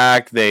heart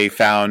attack, they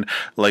found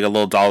like a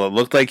little doll that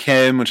looked like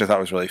him, which I thought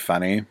was really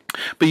funny.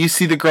 But you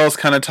see the girls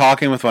kind of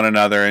talking with one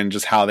another and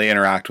just how they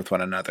interact with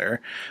one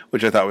another,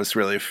 which I thought was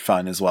really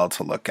fun as well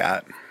to look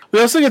at. We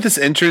also get this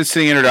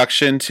interesting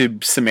introduction to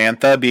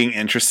Samantha being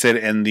interested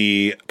in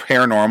the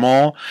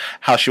paranormal,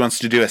 how she wants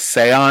to do a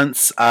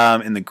seance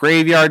in the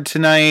graveyard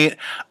tonight.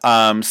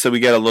 So we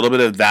get a little bit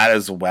of that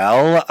as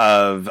well,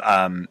 of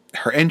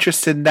her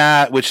interest in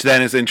that, which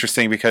then is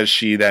interesting because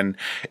she then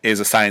is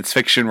a science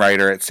fiction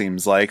writer, it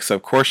seems like. So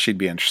of course she'd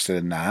be interested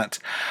in that.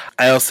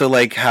 I also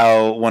like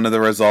how one of the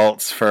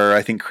results for,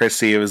 I think,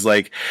 Chrissy, it was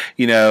like,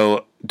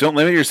 don't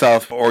limit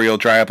yourself or you'll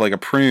dry up like a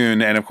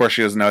prune. And of course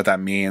she doesn't know what that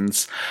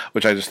means,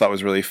 which I just thought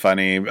was really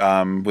funny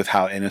with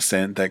how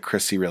innocent that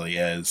Chrissy really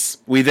is.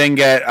 We then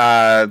get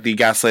the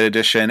Gaslight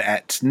Edition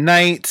at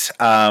night,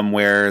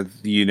 where,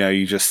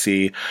 you just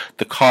see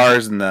the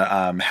cars and the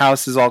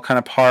houses all kind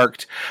of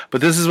parked. But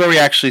this is where we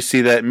actually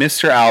see that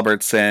Mr.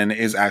 Albertson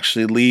is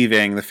actually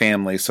leaving the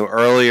family. So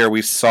earlier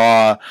we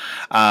saw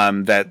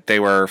that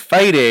they were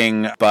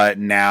fighting, but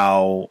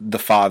now the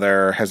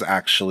father has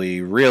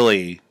actually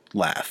really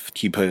left.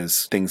 He put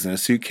his things in a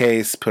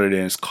suitcase, put it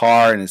in his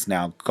car, and is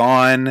now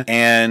gone.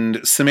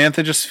 And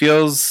Samantha just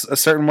feels a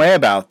certain way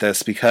about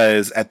this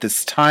because at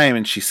this time,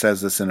 and she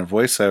says this in a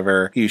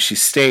voiceover, she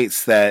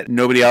states that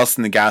nobody else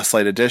in the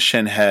Gaslight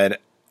Edition had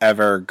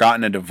ever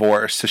gotten a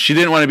divorce, so she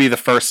didn't want to be the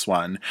first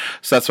one.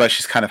 So that's why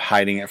she's kind of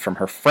hiding it from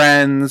her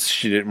friends.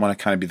 She didn't want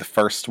to kind of be the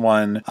first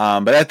one.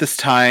 But at this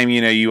time,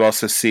 you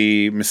also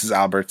see Mrs.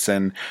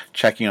 Albertson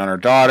checking on her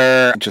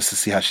daughter just to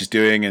see how she's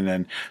doing, and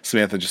then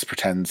Samantha just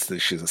pretends that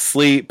she's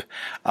asleep.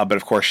 But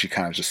of course, she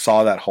kind of just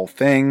saw that whole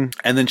thing.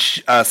 And then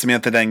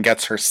Samantha then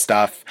gets her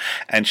stuff,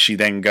 and she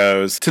then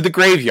goes to the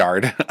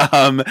graveyard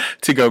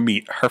to go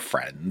meet her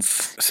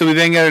friends. So we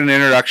then get an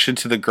introduction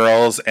to the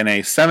girls in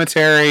a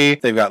cemetery.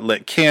 They've got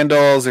lit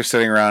candles. They're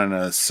sitting around in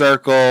a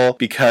circle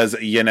because,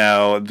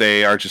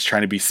 they are just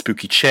trying to be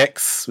spooky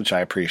chicks, which I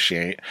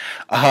appreciate.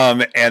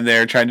 And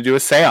they're trying to do a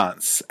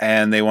seance,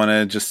 and they want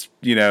to just,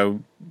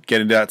 get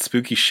into that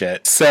spooky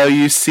shit. So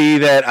you see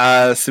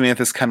that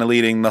Samantha's kind of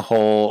leading the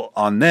whole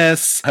on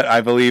this. I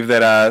believe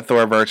that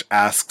Thora Birch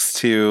asks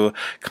to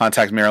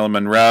contact Marilyn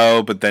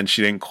Monroe, but then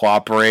she didn't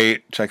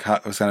cooperate, which I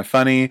thought was kind of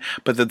funny.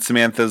 But then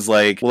Samantha's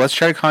like, well, let's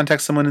try to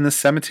contact someone in the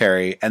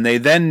cemetery. And they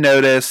then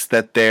notice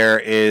that there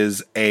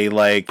is a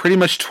pretty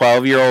much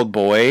 12-year-old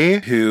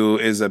boy who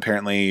is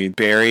apparently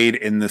buried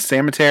in the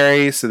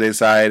cemetery. So they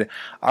decide,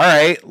 all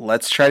right,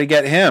 let's try to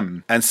get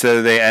him. And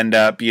so they end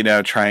up,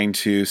 trying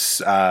to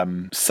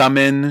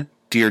summon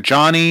Dear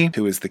Johnny,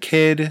 who is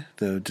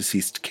the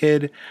deceased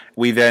kid.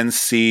 We then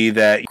see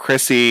that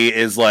Chrissy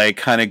is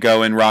kind of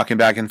going rocking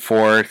back and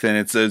forth, and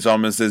it's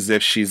almost as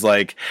if she's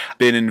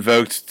been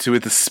invoked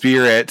with the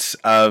spirit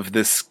of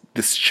this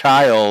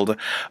child.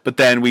 But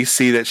then we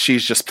see that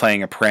she's just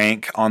playing a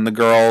prank on the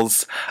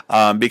girls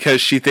because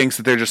she thinks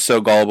that they're just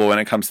so gullible when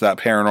it comes to that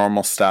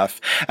paranormal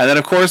stuff. And then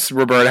of course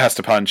Roberta has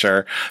to punch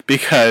her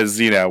because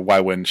why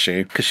wouldn't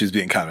she? Because she's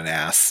being kind of an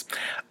ass.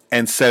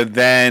 And so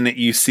then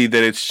you see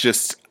that it's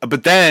just...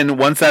 But then,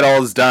 once that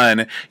all is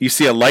done, you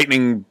see a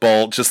lightning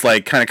bolt just,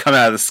 kind of come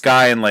out of the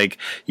sky and,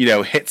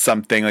 hit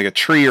something, like a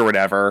tree or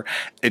whatever.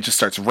 It just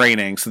starts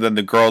raining. So then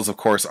the girls, of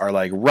course, are,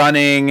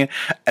 running,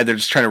 and they're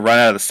just trying to run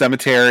out of the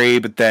cemetery.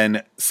 But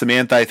then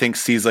Samantha, I think,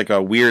 sees,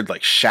 a weird,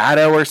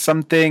 shadow or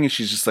something, and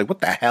she's just like, what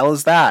the hell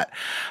is that?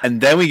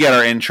 And then we get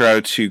our intro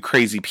to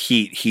Crazy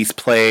Pete. He's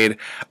played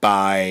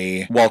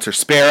by Walter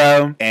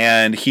Sparrow,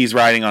 and he's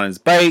riding on his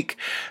bike.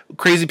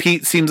 Crazy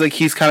Pete seems like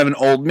he's kind of an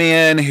old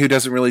man who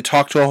doesn't really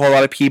talk to a whole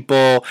lot of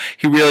people.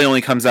 He really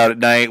only comes out at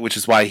night, which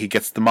is why he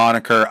gets the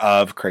moniker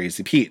of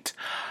Crazy Pete.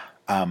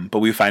 But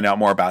we find out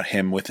more about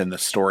him within the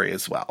story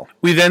as well.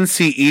 We then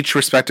see each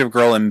respective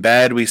girl in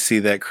bed. We see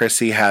that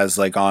Chrissy has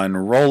on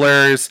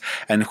rollers,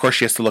 and of course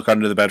she has to look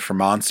under the bed for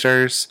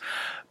monsters.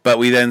 But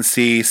we then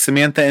see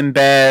Samantha in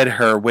bed.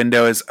 Her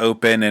window is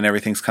open and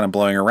everything's kind of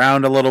blowing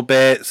around a little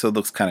bit, so it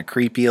looks kind of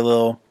creepy a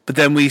little. But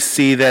then we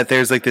see that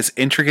there's this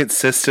intricate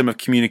system of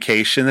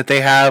communication that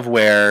they have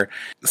where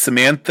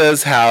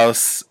Samantha's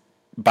house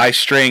by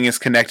string is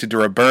connected to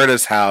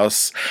Roberta's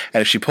house,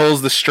 and if she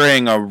pulls the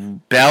string, a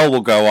bell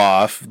will go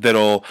off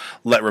that'll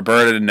let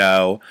Roberta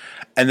know.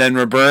 And then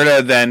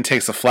Roberta then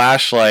takes a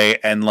flashlight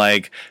and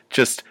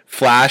just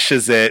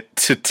flashes it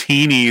to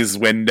Teeny's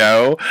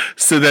window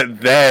so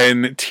that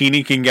then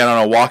Teeny can get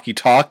on a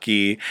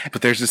walkie-talkie.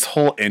 But there's this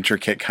whole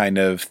intricate kind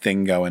of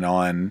thing going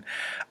on.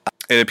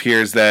 It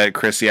appears that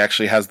Chrissy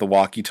actually has the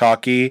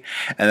walkie-talkie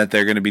and that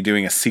they're going to be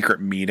doing a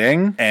secret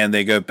meeting, and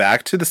they go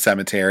back to the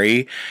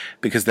cemetery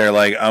because they're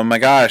like, oh my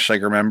gosh,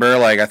 remember,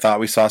 I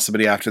thought we saw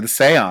somebody after the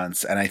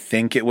seance, and I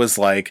think it was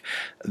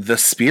the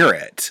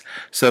spirit.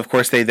 So of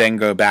course they then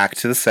go back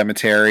to the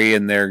cemetery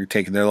and they're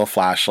taking their little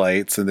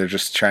flashlights and they're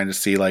just trying to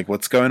see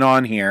what's going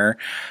on here,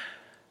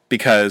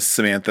 because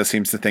Samantha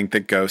seems to think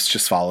that ghosts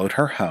just followed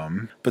her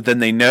home. But then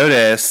they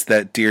notice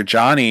that Dear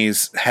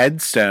Johnny's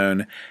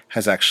headstone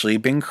has actually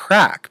been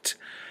cracked.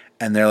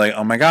 And they're like,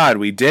 oh my God,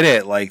 we did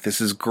it.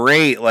 This is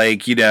great.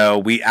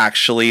 We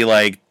actually,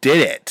 did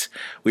it.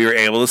 We were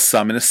able to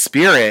summon a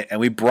spirit and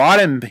we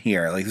brought him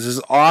here. This is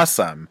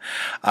awesome.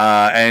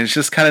 And it's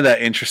just kind of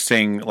that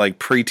interesting,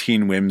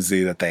 preteen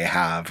whimsy that they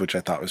have, which I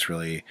thought was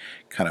really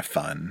kind of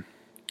fun.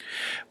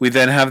 We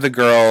then have the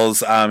girls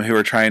who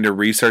are trying to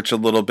research a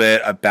little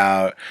bit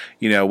about,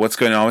 what's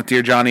going on with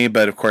Dear Johnny.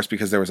 But of course,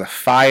 because there was a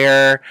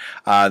fire,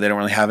 they don't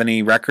really have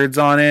any records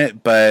on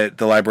it. But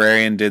the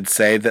librarian did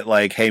say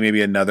that, hey,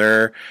 maybe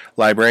another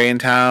library in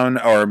town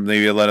or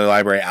maybe another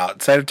library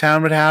outside of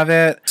town would have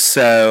it.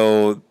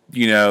 So,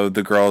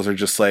 the girls are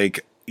just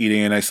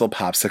eating a nice little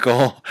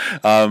popsicle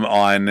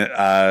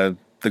on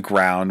the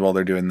ground while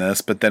they're doing this.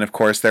 But then of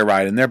course they're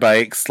riding their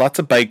bikes. Lots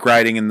of bike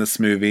riding in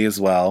this movie as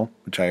well,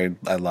 which I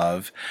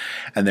love.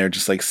 And they're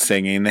just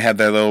singing. They have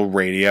their little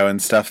radio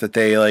and stuff that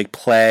they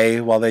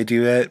play while they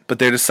do it. But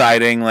they're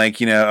deciding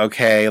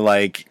okay,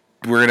 we're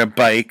gonna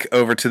bike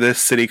over to this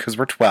city because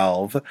we're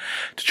 12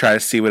 to try to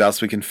see what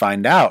else we can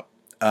find out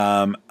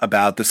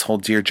about this whole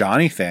Dear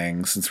Johnny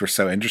thing, since we're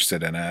so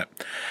interested in it.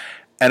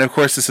 And of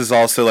course this is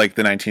also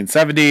the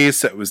 1970s,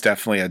 so it was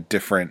definitely a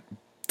different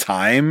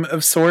time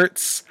of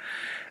sorts.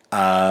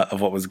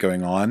 Of what was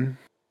going on.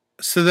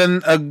 So then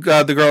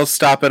the girls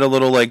stop at a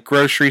little like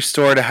grocery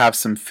store to have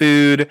some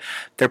food.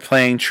 They're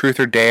playing Truth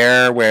or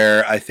Dare,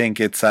 where I think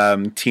it's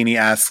Teenie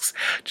asks,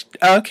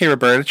 "Okay,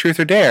 Roberta, Truth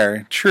or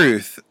Dare?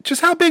 Truth.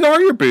 Just how big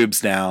are your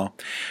boobs now?"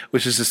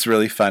 Which is just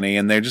really funny.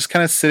 And they're just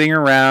kind of sitting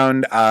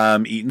around,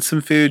 eating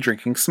some food,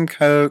 drinking some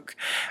Coke,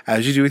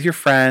 as you do with your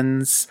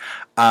friends.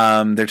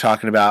 They're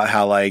talking about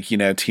how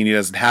Teenie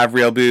doesn't have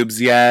real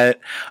boobs yet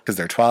because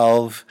they're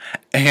 12,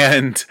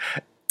 and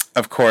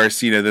of course,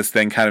 this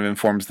thing kind of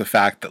informs the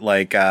fact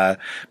that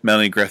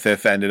Melanie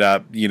Griffith ended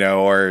up,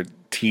 or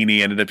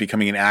Teenie ended up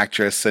becoming an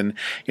actress and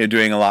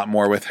doing a lot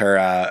more with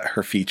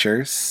her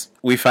features.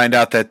 We find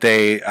out that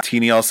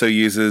Teenie also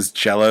uses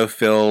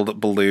Jello-filled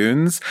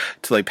balloons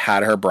to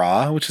pad her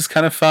bra, which is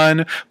kind of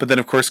fun. But then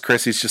of course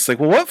Chrissy's just like,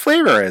 "Well, what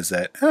flavor is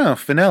it?" "Oh,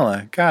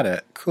 vanilla. Got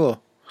it.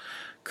 Cool."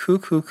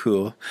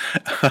 Cool.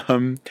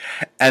 And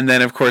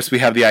then, of course, we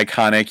have the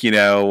iconic,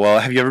 "Well,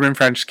 have you ever been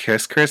French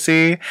kissed,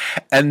 Chrissy?"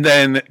 And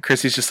then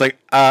Chrissy's just like,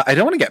 "I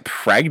don't want to get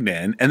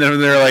pregnant." And then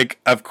they're like,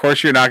 "Of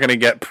course you're not going to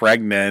get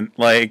pregnant."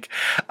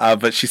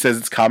 But she says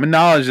it's common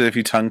knowledge that if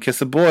you tongue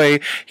kiss a boy,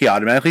 he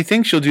automatically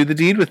thinks you'll do the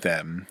deed with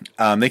him.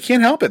 They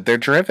can't help it. They're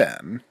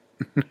driven.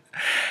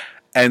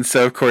 And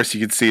so, of course, you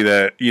could see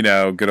that,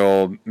 good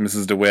old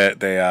Mrs. DeWitt,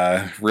 they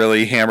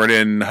really hammered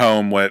in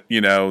home what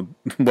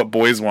what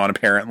boys want,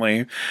 apparently,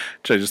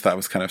 which I just thought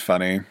was kind of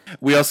funny.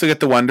 We also get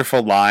the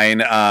wonderful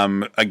line,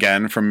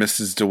 again, from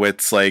Mrs.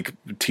 DeWitt's,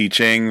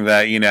 teaching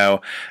that,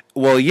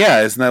 "Well,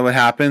 yeah, isn't that what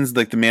happens?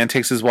 The man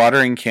takes his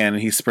watering can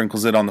and he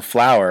sprinkles it on the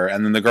flower."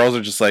 And then the girls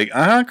are just like,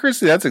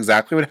 Chrissy, that's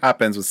exactly what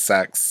happens with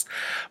sex.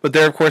 But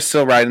they're, of course,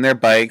 still riding their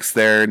bikes.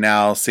 They're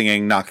now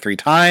singing Knock 3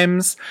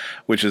 Times,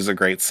 which is a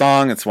great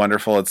song. It's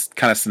wonderful. It's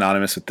kind of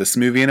synonymous with this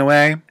movie in a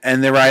way.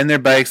 And they're riding their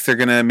bikes. They're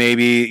going to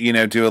maybe,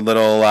 do a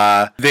little,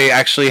 they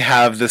actually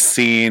have this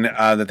scene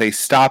that they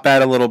stop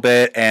at a little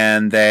bit,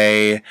 and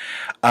they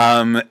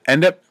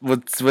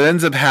what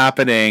ends up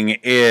happening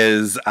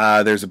is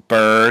there's a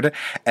bird,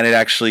 and it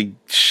actually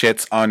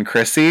shits on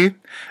Chrissy,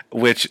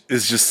 which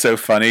is just so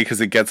funny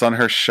because it gets on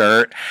her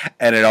shirt,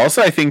 and it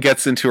also, I think,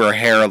 gets into her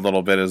hair a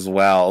little bit as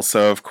well.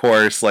 So of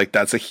course,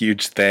 that's a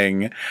huge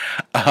thing.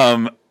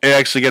 It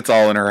actually gets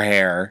all in her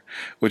hair,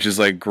 which is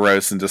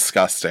gross and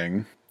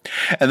disgusting.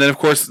 And then, of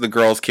course, the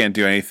girls can't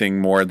do anything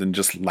more than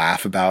just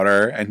laugh about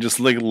her and just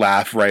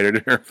laugh right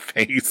in her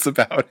face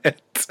about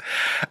it.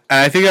 And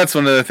I think that's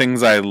one of the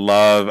things I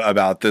love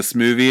about this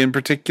movie in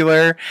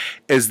particular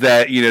is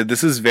that,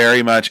 this is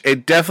very much,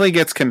 it definitely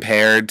gets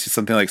compared to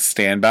something like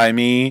Stand By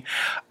Me,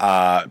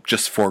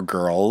 just for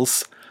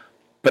girls.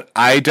 But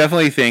I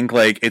definitely think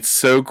it's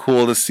so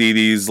cool to see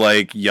these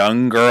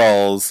young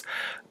girls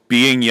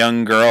being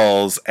young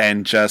girls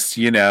and just,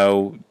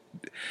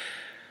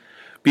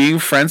 being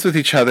friends with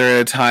each other at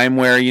a time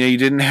where, you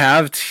didn't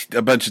have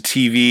a bunch of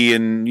TV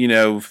and,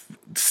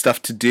 stuff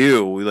to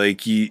do.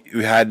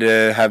 You had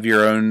to have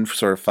your own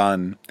sort of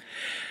fun.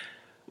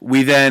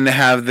 We then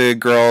have the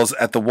girls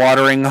at the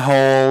watering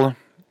hole,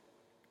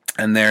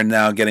 and they're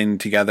now getting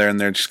together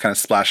and they're just kind of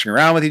splashing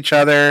around with each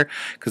other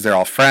because they're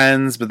all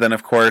friends. But then,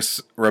 of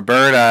course,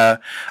 Roberta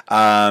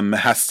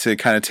has to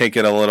kind of take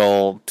it a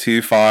little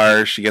too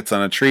far. She gets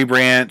on a tree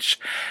branch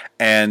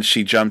and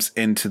she jumps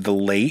into the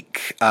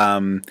lake.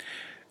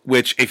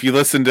 Which, if you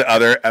listen to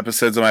other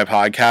episodes of my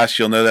podcast,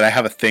 you'll know that I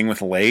have a thing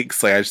with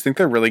lakes. I just think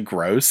they're really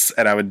gross,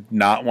 and I would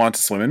not want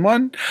to swim in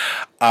one.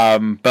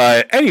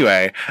 But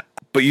anyway,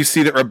 but you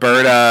see that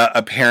Roberta,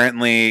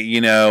 apparently,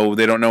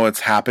 they don't know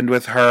what's happened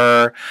with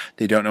her.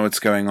 They don't know what's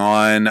going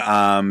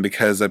on,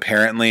 because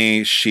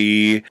apparently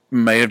she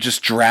might have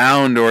just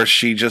drowned, or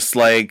she just,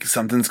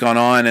 something's gone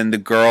on, and the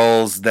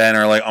girls then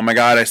are like, "Oh my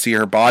god, I see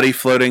her body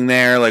floating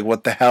there.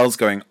 What the hell's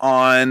going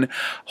on?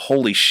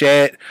 Holy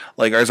shit.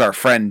 Is our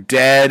friend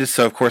dead?"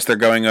 So, of course, they're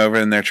going over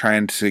and they're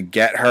trying to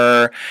get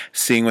her,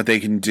 seeing what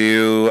they can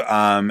do.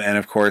 And,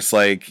 of course,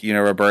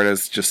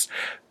 Roberta's just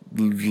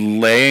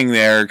laying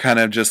there kind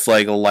of just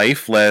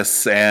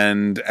lifeless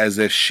and as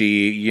if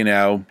she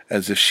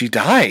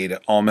died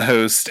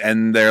almost.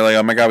 And they're like,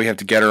 "Oh my god, we have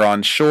to get her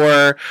on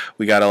shore.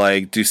 We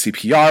gotta do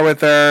CPR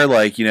with her.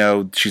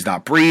 She's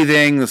not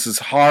breathing. This is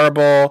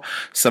horrible.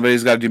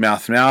 Somebody's got to do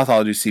mouth to mouth.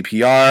 I'll do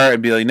CPR."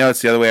 And be like, "No,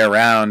 it's the other way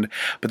around."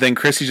 But then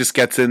Chrissy just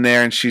gets in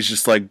there and she's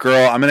just like,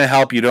 "Girl, I'm going to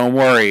help you. Don't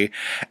worry."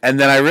 And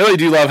then I really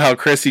do love how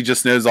Chrissy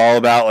just knows all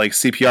about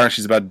CPR and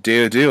she's about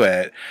to do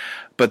it.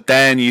 But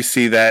then you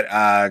see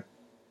that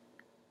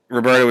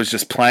Roberta was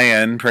just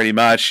playing, pretty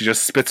much. She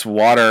just spits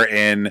water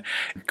in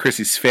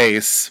Chrissy's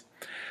face.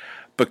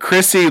 But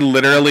Chrissy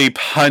literally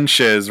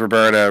punches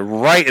Roberta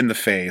right in the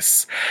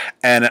face.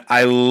 And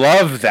I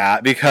love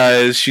that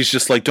because she's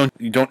just like, don't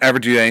ever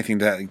do anything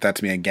like that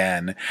to me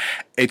again.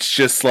 It's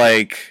just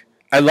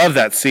I love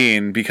that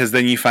scene because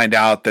then you find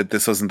out that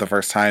this wasn't the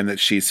first time that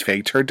she's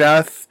faked her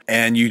death.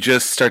 And you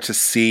just start to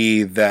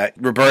see that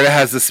Roberta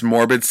has this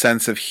morbid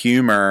sense of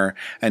humor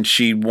and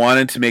she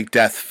wanted to make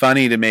death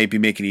funny to maybe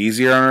make it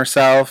easier on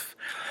herself.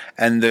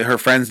 And her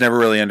friends never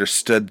really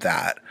understood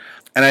that.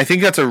 And I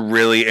think that's a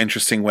really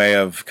interesting way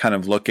of kind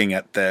of looking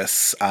at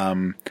this.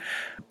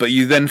 But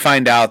you then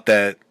find out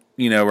that,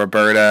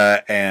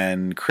 Roberta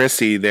and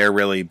Chrissy, they're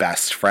really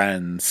best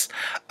friends.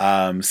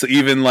 So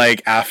even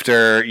like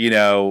after,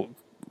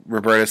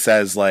 Roberta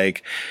says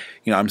like,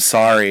 I'm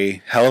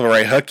sorry, hell of a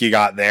right hook you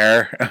got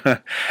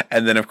there.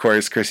 And then of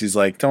course Chrissy's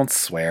like, don't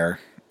swear.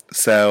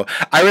 So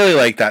I really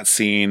like that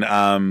scene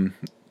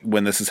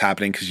when this is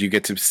happening, because you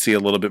get to see a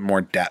little bit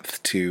more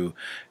depth to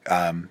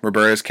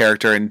Roberta's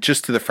character and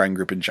just to the friend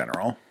group in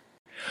general.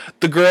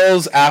 The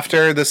girls,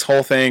 after this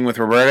whole thing with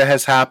Roberta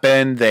has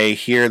happened, they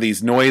hear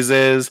these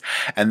noises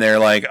and they're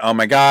like, oh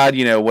my God,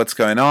 what's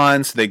going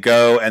on? So they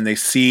go and they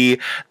see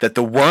that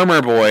the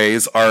Wormer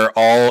boys are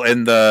all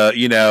in the,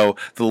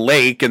 the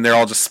lake, and they're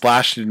all just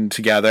splashing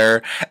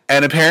together.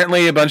 And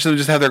apparently a bunch of them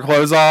just have their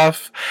clothes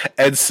off.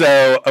 And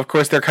so, of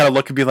course, they're kind of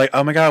looking, be like,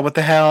 oh my God, what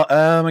the hell?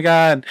 Oh my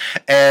God.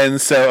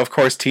 And so, of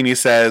course, Teeny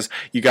says,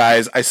 you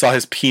guys, I saw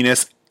his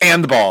penis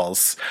and the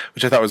balls,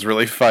 which I thought was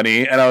really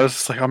funny. And I was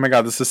just like, oh my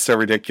God, this is so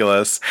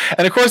ridiculous.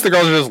 And of course the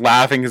girls are just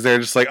laughing because they're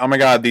just like, oh my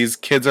God, these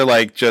kids are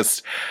like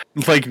just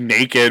like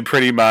naked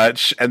pretty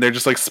much. And they're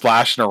just like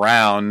splashing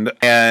around.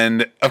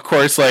 And of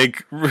course,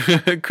 like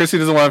Chrissy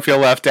doesn't want to feel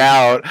left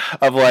out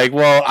of like,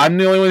 well, I'm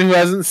the only one who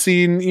hasn't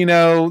seen,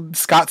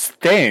 Scott's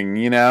thing,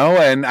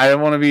 and I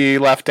don't want to be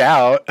left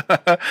out.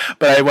 But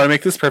I want to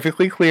make this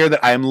perfectly clear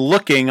that I'm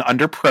looking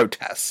under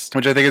protest,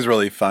 which I think is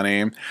really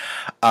funny.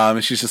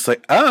 She's just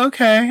like, oh,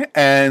 okay.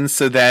 And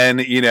so then,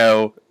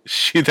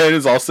 she then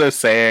is also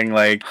saying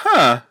like,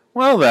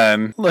 well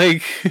then,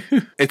 like,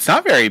 it's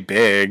not very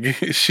big.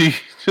 She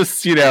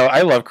just,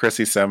 I love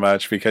Chrissy so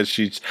much because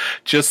she's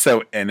just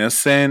so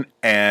innocent.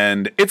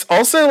 And it's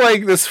also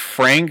like this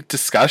frank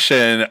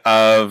discussion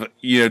of,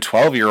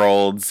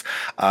 12-year-olds,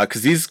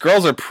 because these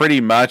girls are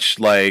pretty much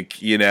like,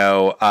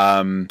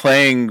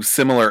 playing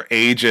similar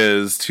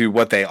ages to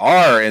what they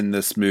are in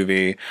this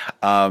movie.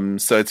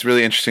 So it's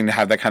really interesting to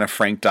have that kind of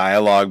frank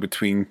dialogue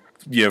between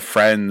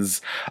friends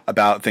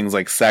about things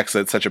like sex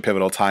at such a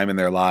pivotal time in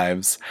their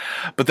lives.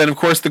 But then of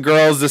course the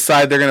girls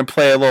decide they're going to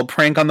play a little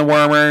prank on the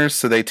Wormers,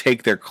 so they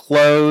take their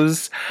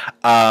clothes,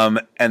 and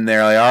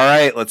they're like, all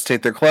right, let's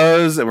take their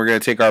clothes and we're going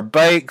to take our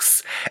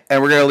bikes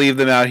and we're going to leave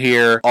them out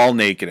here all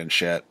naked and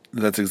shit.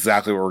 That's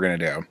exactly what we're going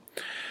to do.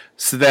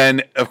 So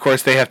then, of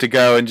course, they have to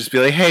go and just be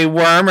like, hey,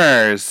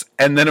 Wormers.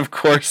 And then, of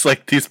course,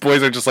 like, these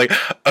boys are just like,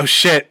 oh,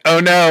 shit. Oh,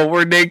 no.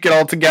 We're naked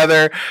all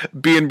together,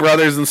 being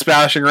brothers and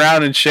splashing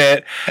around and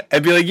shit.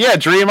 And be like, yeah,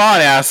 dream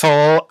on,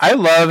 asshole. I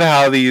love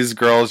how these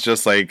girls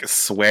just, like,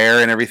 swear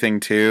and everything,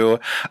 too.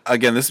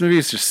 Again, this movie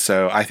is just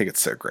I think it's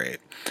so great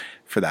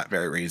for that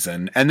very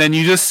reason. And then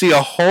you just see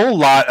a whole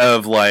lot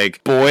of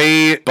like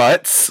boy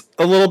butts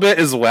a little bit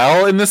as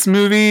well in this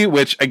movie,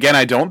 which again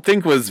I don't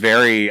think was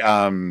very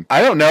I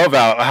don't know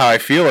about how I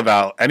feel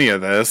about any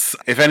of this.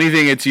 If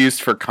anything, it's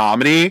used for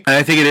comedy, and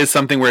I think it is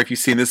something where if you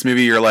see this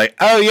movie you're like,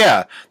 oh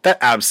yeah, that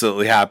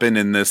absolutely happened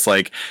in this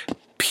like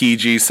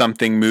PG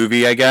something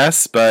movie, I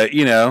guess, but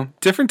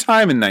different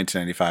time in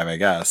 1995, I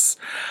guess.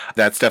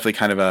 That's definitely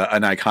kind of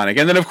an iconic.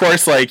 And then of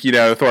course, like,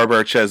 Thora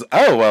Birch says,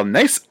 oh, well,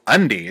 nice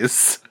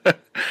undies.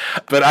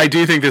 But I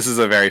do think this is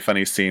a very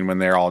funny scene when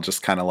they're all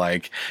just kind of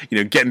like,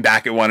 getting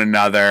back at one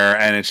another,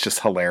 and it's just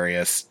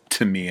hilarious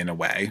to me in a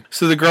way.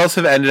 So the girls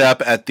have ended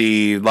up at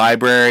the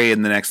library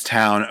in the next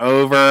town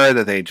over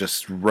that they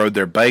just rode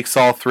their bikes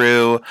all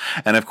through.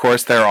 And of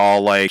course they're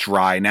all like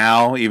dry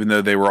now, even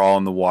though they were all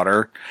in the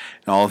water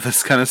and all of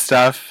this kind of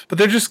stuff. But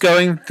they're just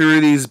going through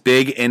these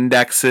big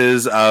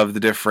indexes of the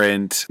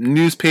different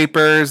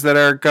newspapers that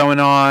are going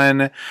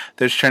on.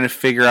 They're just trying to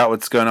figure out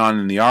what's going on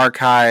in the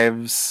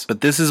archives.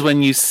 But this is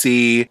when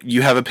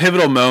you have a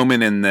pivotal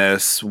moment in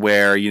this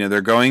where,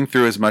 they're going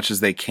through as much as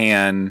they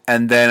can.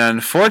 And then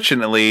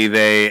unfortunately,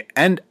 they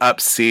end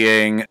up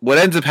seeing what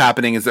ends up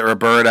happening is that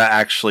Roberta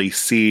actually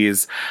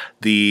sees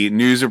the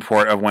news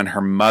report of when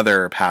her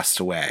mother passed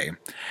away.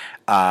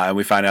 And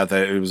we find out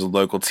that it was a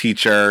local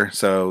teacher,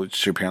 so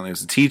she apparently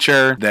was a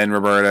teacher. Then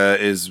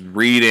Roberta is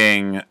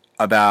reading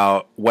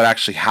about what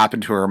actually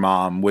happened to her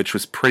mom, which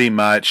was pretty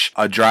much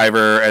a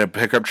driver at a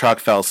pickup truck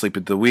fell asleep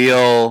at the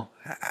wheel,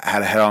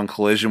 had a head-on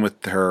collision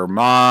with her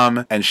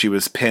mom, and she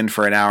was pinned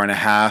for an hour and a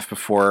half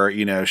before,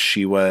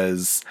 she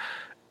was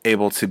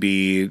able to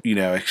be,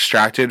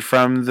 extracted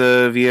from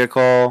the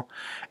vehicle.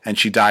 And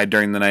she died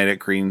during the night at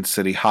Green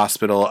City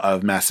Hospital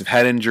of massive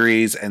head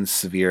injuries and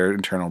severe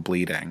internal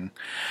bleeding.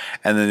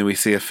 And then we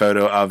see a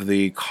photo of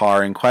the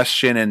car in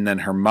question and then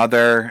her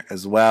mother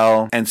as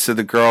well. And so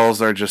the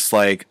girls are just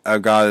like, oh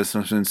God, this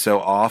must have been so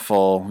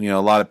awful. A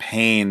lot of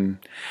pain.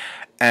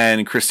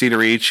 And Christina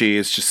Ricci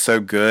is just so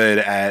good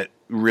at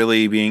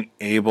really being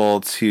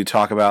able to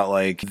talk about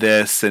like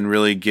this and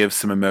really give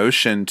some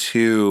emotion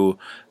to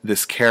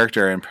this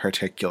character in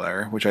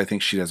particular, which I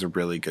think she does a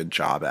really good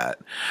job at.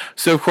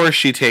 So of course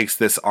she takes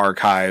this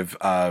archive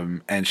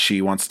and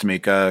she wants to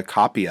make a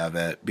copy of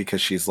it because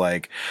she's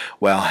like,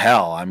 well,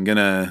 hell, I'm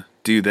gonna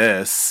do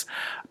this,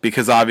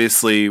 because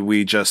obviously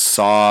we just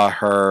saw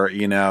her,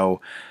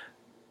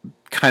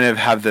 kind of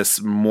have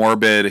this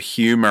morbid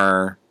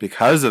humor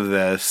because of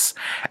this.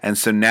 And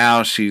so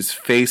now she's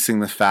facing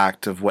the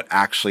fact of what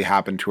actually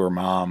happened to her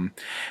mom.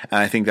 And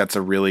I think that's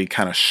a really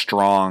kind of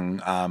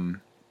strong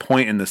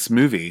point in this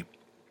movie,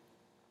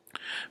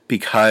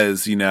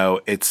 because, you know,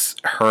 it's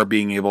her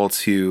being able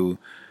to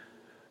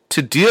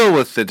deal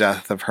with the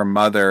death of her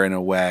mother in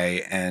a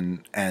way,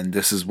 and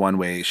this is one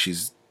way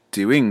she's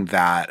doing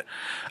that.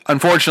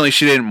 Unfortunately,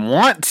 she didn't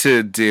want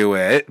to do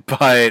it,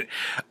 but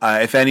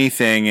if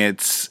anything,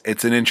 it's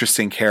an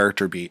interesting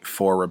character beat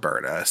for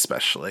Roberta,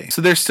 especially.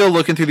 So they're still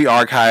looking through the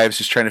archives,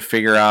 just trying to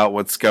figure out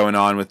what's going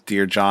on with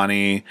Dear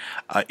Johnny,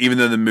 even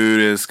though the mood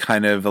is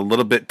kind of a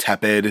little bit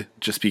tepid,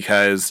 just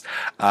because,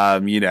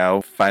 you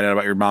know, find out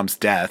about your mom's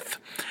death.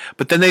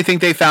 But then they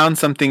think they found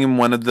something in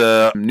one of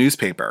the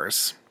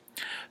newspapers.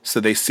 So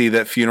they see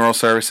that funeral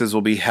services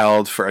will be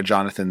held for a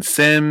Jonathan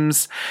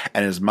Sims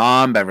and his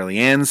mom, Beverly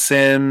Ann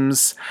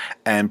Sims.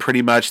 And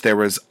pretty much there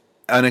was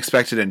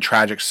unexpected and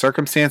tragic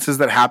circumstances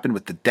that happened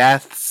with the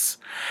deaths,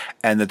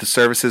 and that the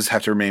services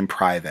have to remain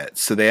private.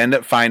 So they end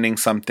up finding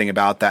something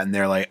about that, and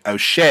they're like, oh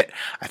shit,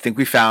 I think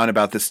we found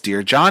about this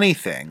Dear Johnny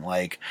thing.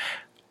 Like,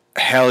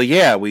 hell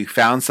yeah, we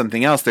found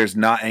something else. There's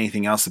not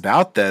anything else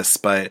about this,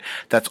 but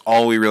that's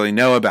all we really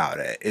know about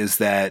it, is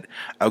that,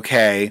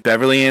 okay,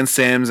 Beverly Ann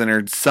Sims and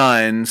her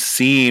son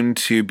seem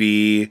to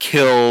be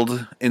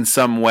killed in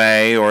some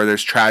way, or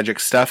there's tragic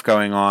stuff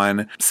going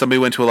on. Somebody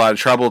went to a lot of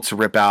trouble to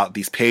rip out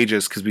these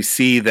pages, because we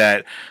see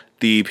that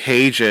the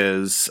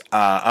pages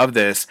of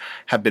this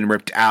have been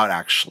ripped out,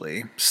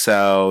 actually.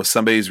 So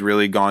somebody's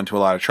really gone to a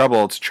lot of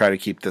trouble to try to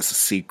keep this a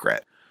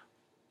secret.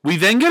 We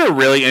then get a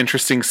really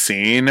interesting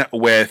scene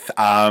with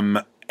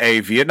a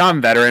Vietnam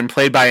veteran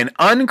played by an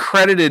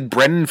uncredited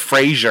Brendan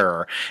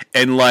Fraser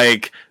in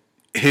like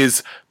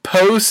his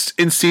post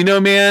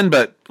Encino Man,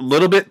 but a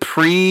little bit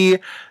pre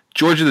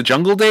George of the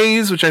Jungle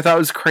days, which I thought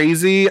was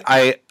crazy.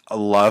 I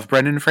love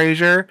Brendan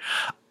Fraser.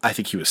 I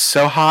think he was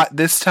so hot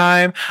this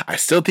time. I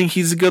still think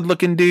he's a good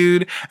looking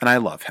dude, and I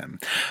love him.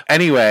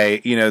 Anyway,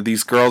 you know,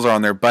 these girls are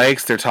on their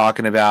bikes. They're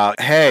talking about,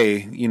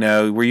 hey, you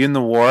know, were you in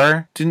the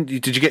war? Did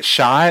you get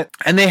shot?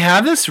 And they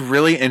have this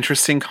really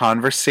interesting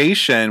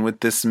conversation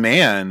with this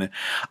man.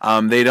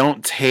 They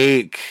don't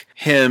take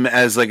him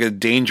as like a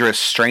dangerous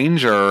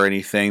stranger or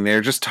anything.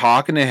 They're just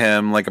talking to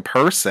him like a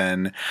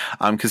person,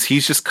 because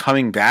he's just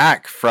coming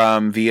back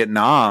from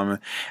Vietnam.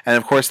 And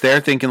of course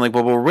they're thinking like,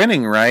 well, we're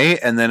winning, right?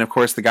 And then of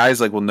course the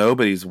guy's like, well,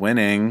 nobody's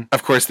winning.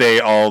 Of course they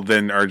all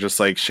then are just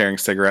like sharing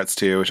cigarettes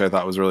too, which I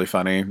thought was really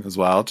funny as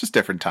well. Just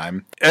different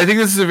time. I think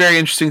this is a very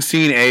interesting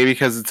scene,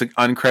 because it's an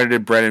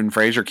uncredited Brendan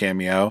Fraser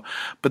cameo,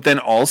 but then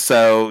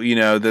also, you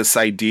know, this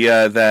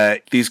idea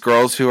that these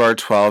girls who are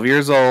 12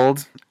 years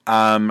old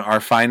are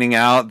finding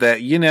out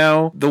that, you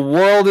know, the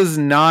world is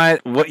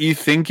not what you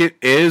think it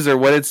is or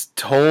what it's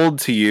told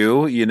to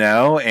you, you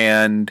know,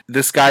 and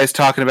this guy's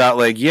talking about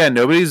like, yeah,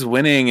 nobody's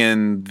winning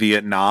in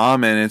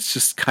Vietnam, and it's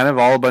just kind of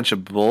all a bunch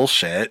of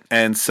bullshit.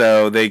 And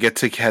so they get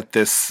to get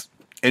this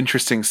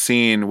interesting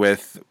scene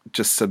with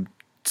just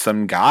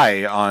some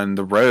guy on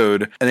the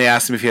road, and they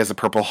ask him if he has a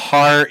Purple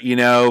Heart, you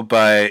know,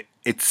 but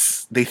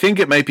they think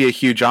it might be a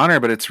huge honor,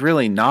 but it's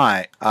really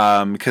not.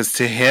 Because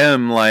to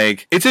him,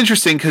 like, it's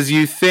interesting because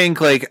you think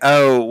like,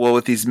 oh, well,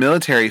 with these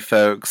military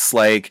folks,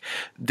 like,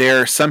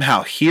 they're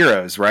somehow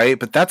heroes, right?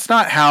 But that's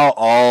not how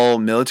all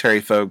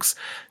military folks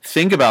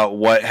think about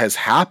what has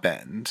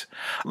happened.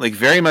 Like,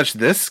 very much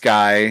this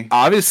guy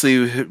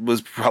obviously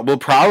will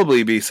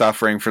probably be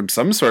suffering from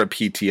some sort of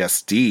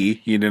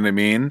PTSD, you know what I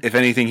mean? If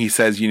anything, he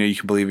says, you know, you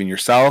can believe in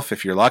yourself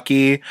if you're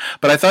lucky.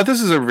 But I thought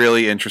this is a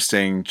really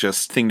interesting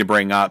just thing to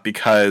bring up,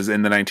 because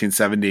in the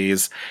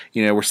 1970s,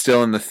 you know, we're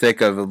still in the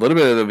thick of a little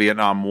bit of the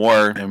Vietnam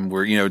War, and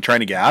we're, you know, trying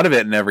to get out of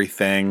it and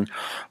everything.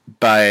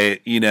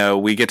 But, you know,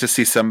 we get to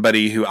see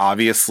somebody who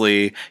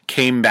obviously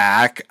came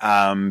back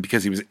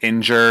because he was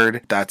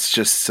injured. That's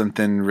just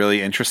something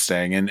really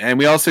interesting. And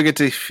we also get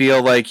to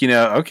feel like, you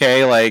know,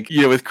 okay, like,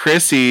 you know, with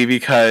Chrissy,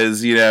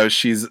 because, you know,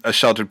 she's a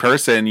sheltered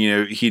person,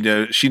 you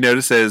know, she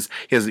notices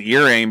he has an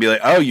earring and be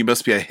like, oh, you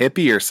must be a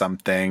hippie or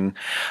something.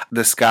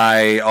 This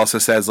guy also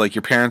says, like,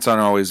 your parents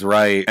aren't always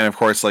right. And of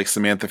course, like,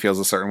 Samantha feels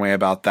a certain way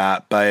about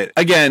that. But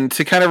again,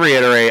 to kind of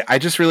reiterate, I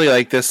just really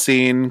like this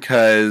scene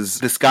because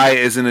this guy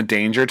isn't a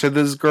danger to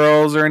these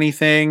girls or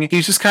anything.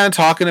 He's just kind of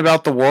talking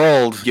about the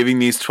world, giving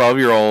these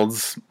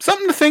 12-year-olds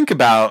something to think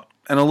about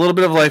and a little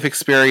bit of life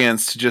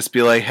experience to just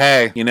be like,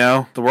 hey, you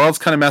know, the world's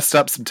kind of messed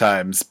up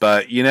sometimes,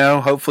 but, you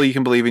know, hopefully you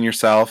can believe in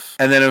yourself.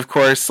 And then, of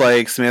course,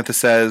 like, Samantha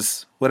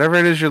says, whatever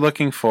it is you're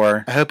looking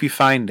for, I hope you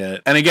find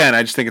it. And again,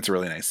 I just think it's a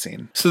really nice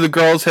scene. So the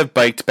girls have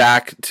biked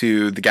back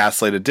to the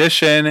Gaslight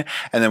Edition,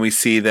 and then we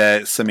see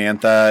that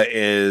Samantha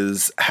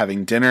is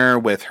having dinner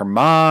with her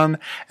mom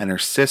and her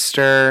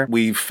sister.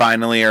 We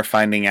finally are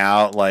finding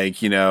out,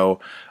 like, you know,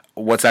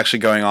 what's actually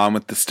going on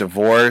with this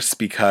divorce,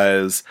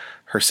 because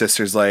her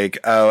sister's like,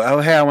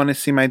 oh, hey, I want to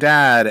see my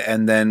dad.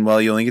 And then, well,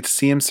 you only get to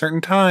see him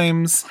certain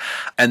times.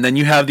 And then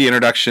you have the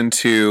introduction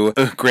to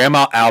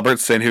Grandma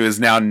Albertson, who is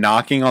now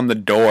knocking on the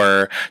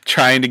door,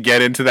 trying to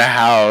get into the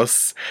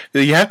house.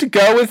 You have to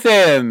go with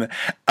him.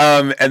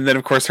 And then,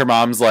 of course, her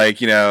mom's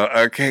like,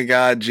 okay,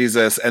 God,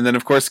 Jesus. And then,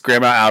 of course,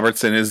 Grandma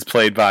Albertson is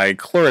played by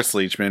Cloris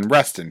Leachman.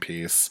 Rest in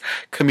peace.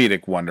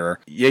 Comedic wonder.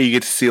 Yeah, you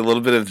get to see a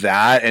little bit of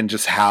that and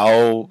just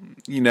how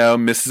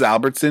Mrs.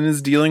 Albertson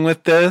is dealing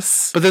with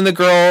this. But then the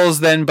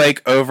girls then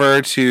bike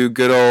over to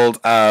good old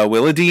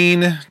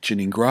Willowdean,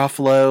 Janeane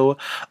Garofalo,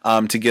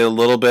 to get a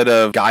little bit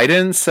of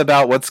guidance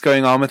about what's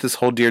going on with this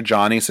whole Dear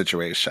Johnny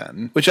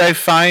situation, which I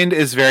find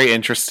is very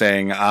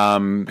interesting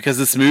because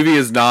this movie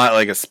is not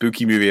like a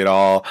spooky movie at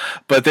all,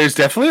 but there's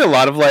definitely a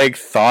lot of like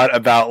thought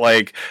about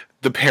like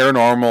the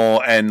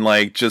paranormal and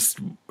like just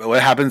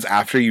what happens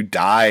after you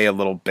die a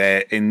little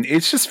bit. And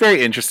it's just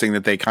very interesting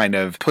that they kind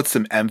of put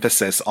some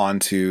emphasis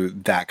onto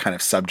that kind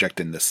of subject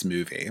in this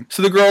movie.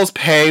 So the girls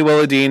pay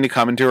Willowdean to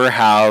come into her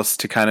house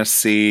to kind of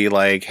see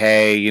like,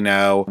 hey,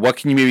 what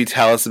can you maybe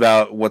tell us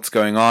about what's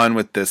going on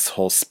with this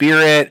whole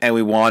spirit? And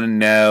we want to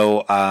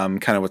know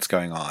kind of what's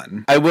going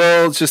on. I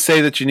will just say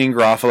that Janeane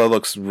Garofalo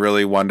looks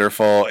really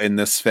wonderful in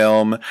this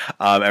film.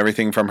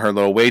 Everything from her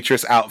little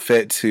waitress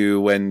outfit to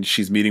when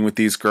she's meeting with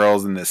these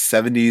girls in the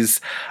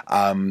 70s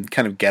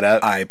kind of get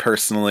up. I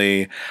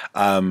personally,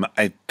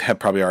 I have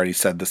probably already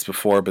said this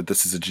before, but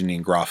this is a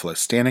Janeane Garofalo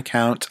stan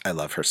account. I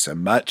love her so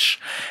much,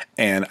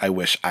 and I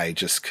wish I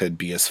just could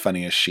be as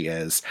funny as she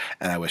is,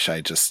 and I wish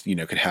I just,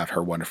 could have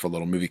her wonderful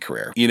little movie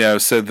career.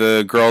 So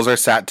the girls are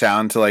sat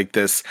down to like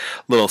this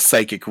little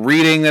psychic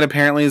reading that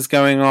apparently is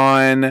going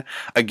on.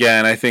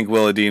 Again, I think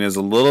Willowdean is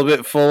a little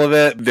bit full of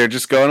it. They're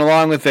just going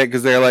along with it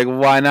because they're like,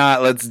 why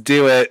not? Let's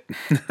do it.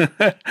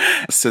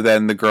 So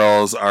then the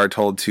girls are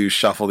told to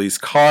shuffle these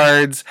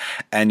cards,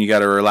 and you got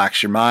to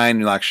relax your mind,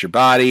 relax your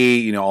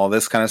body, all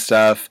this kind of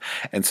stuff.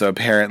 And so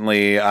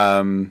apparently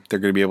they're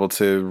going to be able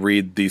to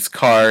read these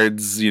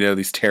cards,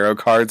 these tarot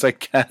cards, I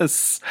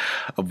guess,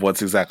 of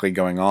what's exactly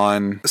going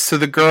on. So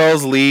the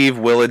girls leave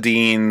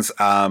Willowdean's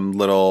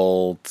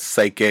little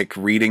psychic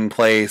reading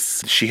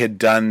place. She had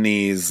done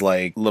these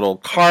like little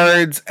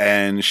cards,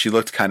 and she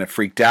looked kind of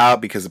freaked out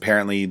because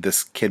apparently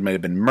this kid might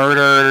have been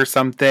murdered or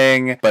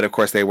something. But of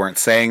course they weren't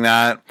saying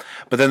that.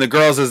 But then the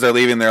girls, as they're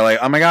leaving, they're like,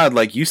 oh my God,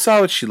 like you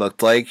saw what she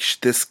looked like.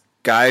 This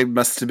guy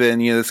must have been,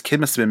 this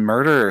kid must have been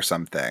murdered or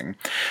something.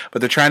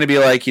 But they're trying to be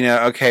like,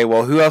 okay,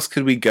 well, who else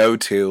could we go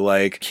to?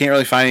 Like, can't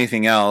really find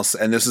anything else.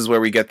 And this is where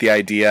we get the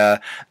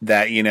idea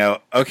that,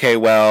 okay,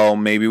 well,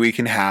 maybe I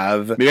can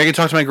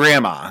talk to my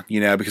grandma,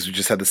 because we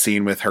just had the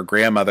scene with her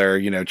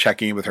grandmother,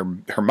 checking with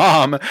her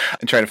mom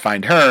and trying to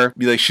find her.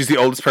 Be like, she's the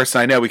oldest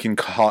person I know. We can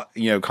call,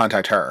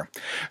 contact her.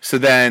 So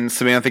then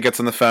Samantha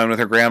gets on the phone with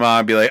her grandma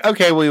and be like,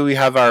 okay, well, we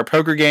have our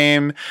poker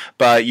game,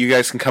 but you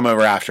guys can come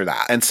over after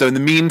that. And so in the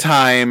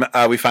meantime,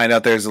 we find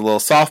out there's a little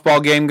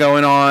softball game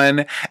going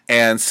on,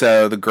 and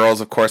so the girls,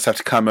 of course, have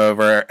to come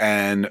over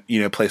and,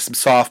 play some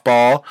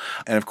softball.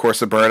 And, of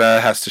course,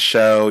 Roberta has to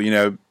show,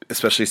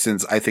 especially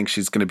since I think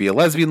she's going to be a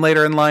lesbian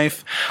later in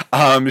life.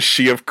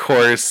 She, of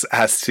course,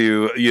 has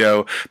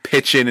to,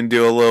 pitch in and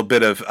do a little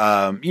bit of,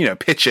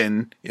 pitch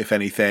in, if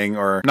anything,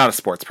 or not a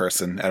sports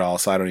person at all,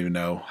 so I don't even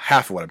know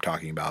half of what I'm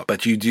talking about.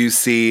 But you do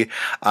see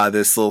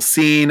this little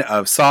scene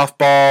of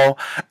softball,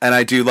 and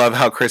I do love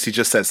how Chrissy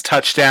just says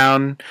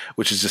touchdown,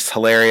 which is just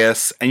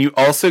hilarious. And you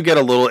also get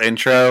a little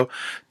intro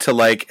to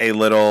like a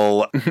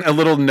little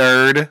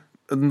nerd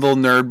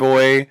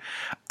boy.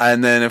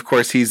 And then, of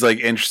course, he's, like,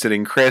 interested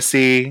in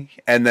Chrissy.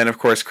 And then, of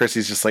course,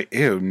 Chrissy's just like,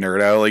 ew,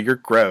 nerdo, like, you're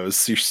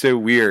gross. You're so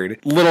weird.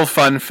 Little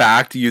fun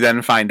fact, you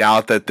then find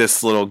out that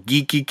this little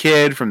geeky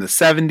kid from the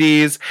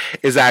 70s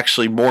is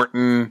actually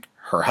Morton,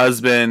 her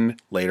husband,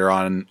 later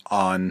on,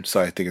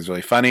 so I think it's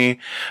really funny.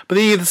 But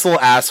then you get this little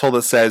asshole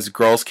that says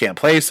girls can't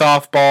play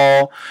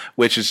softball,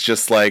 which is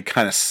just, like,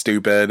 kind of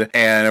stupid.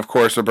 And, of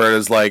course,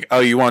 Roberta's like, oh,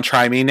 you want to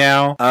try me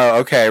now? Oh,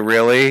 okay,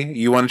 really?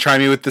 You want to try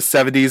me with the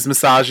 70s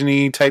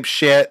misogyny type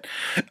shit?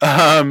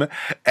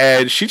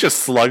 And she just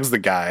slugs the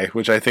guy,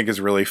 which I think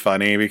is really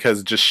funny because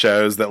it just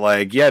shows that,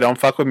 like, yeah, don't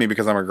fuck with me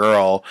because I'm a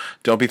girl.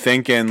 Don't be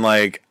thinking,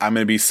 like, I'm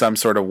going to be some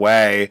sort of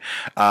way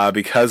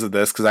because of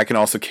this, because I can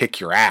also kick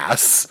your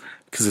ass.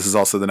 Because this is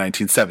also the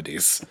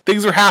 1970s.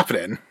 Things were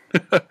happening.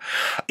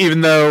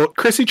 Even though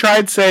Chrissy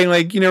tried saying,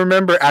 like,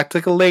 remember, act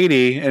like a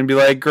lady, and be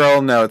like,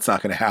 girl, no, it's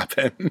not going to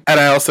happen. And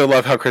I also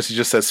love how Chrissy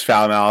just says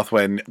foul mouth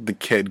when the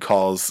kid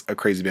calls a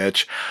crazy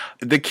bitch.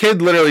 The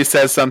kid literally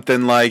says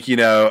something like,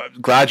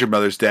 glad your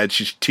mother's dead.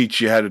 She should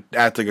teach you how to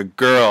act like a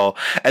girl.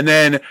 And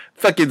then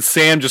fucking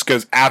Sam just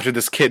goes after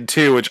this kid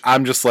too, which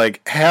I'm just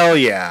like, hell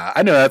yeah.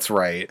 I know that's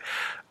right.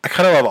 I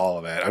kind of love all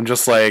of it. I'm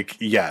just like,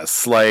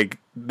 yes, like,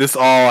 this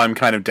all I'm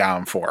kind of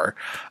down for.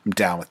 I'm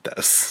down with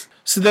this.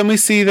 So then we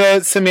see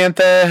that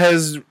Samantha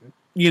has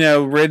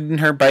ridden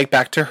her bike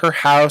back to her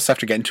house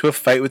after getting into a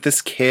fight with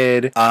this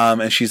kid.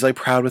 And she's like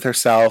proud with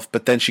herself.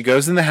 But then she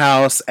goes in the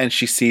house and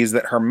she sees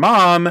that her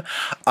mom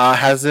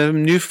has a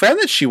new friend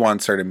that she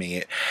wants her to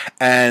meet.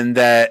 And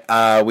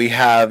that we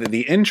have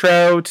the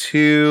intro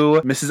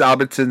to Mrs.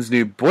 Albertson's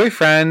new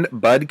boyfriend,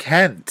 Bud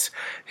Kent,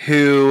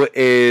 who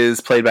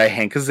is played by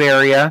Hank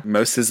Azaria,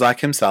 Mo Sizlak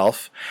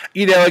himself.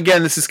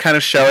 Again, this is kind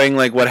of showing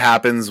like what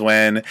happens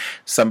when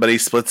somebody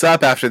splits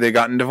up after they've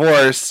gotten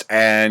divorced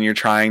and you're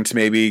trying to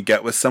maybe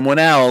get with someone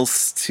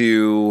else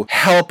to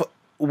help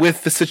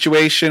with the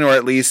situation, or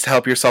at least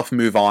help yourself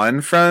move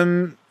on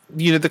from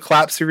the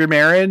collapse of your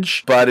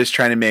marriage. Bud is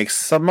trying to make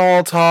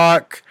small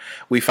talk.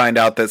 We find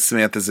out that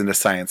Samantha's into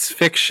science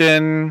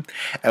fiction,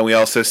 and we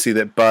also see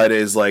that Bud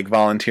is like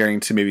volunteering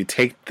to maybe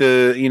take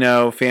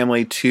the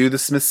family to the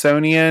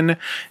Smithsonian.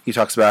 He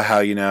talks about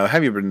how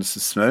have you been to the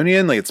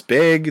Smithsonian? Like, it's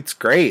big, it's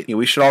great.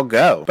 We should all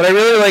go. But I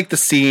really like the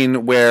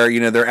scene where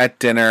they're at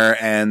dinner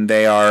and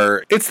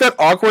it's that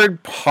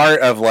awkward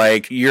part of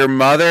like your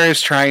mother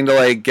is trying to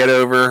like get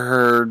over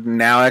her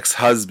now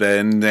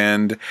ex-husband,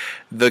 and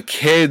the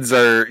kids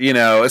are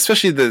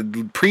especially the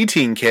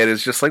preteen kid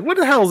is just like, what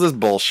the hell is this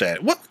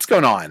bullshit? What's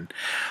going on?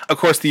 Of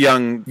course, the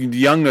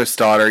youngest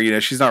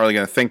daughter, she's not really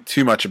going to think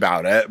too much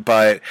about it.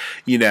 But,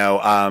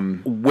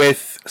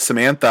 with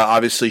Samantha,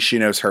 obviously she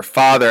knows her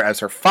father as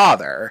her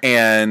father,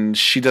 and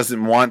she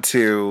doesn't want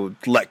to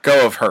let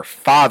go of her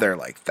father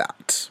like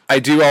that. I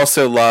do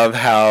also love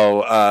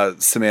how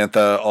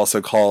Samantha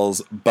also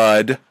calls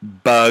Bud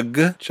Bug,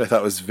 which I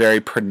thought was very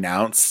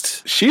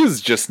pronounced.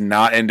 She's just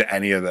not into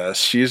any of this.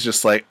 She's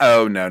just like,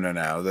 oh,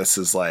 no. This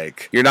is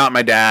like, you're not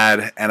my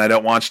dad, and I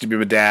don't want you to be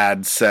my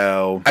dad.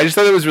 So I just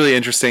thought it was really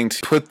interesting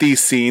to put these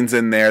scenes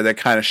in there that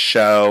kind of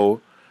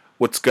show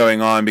what's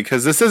going on,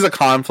 because this is a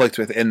conflict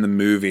within the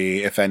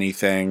movie, if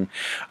anything.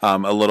 A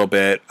little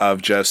bit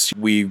of just,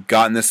 we've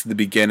gotten this at the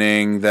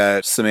beginning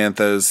that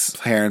Samantha's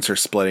parents are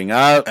splitting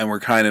up, and we're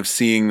kind of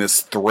seeing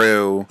this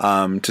through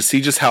to see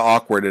just how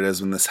awkward it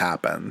is when this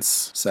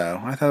happens.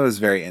 So I thought it was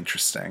very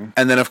interesting.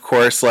 And then of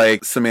course,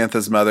 like,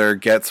 Samantha's mother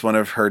gets one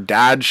of her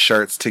dad's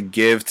shirts to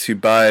give to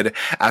Bud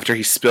after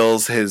he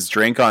spills his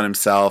drink on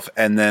himself,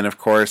 and then of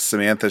course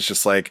Samantha's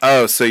just like,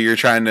 oh, so you're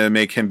trying to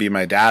make him be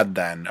my dad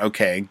then?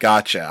 Okay,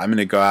 gotcha. I'm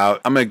gonna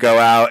go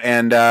out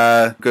and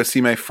go see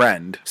my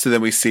friend. So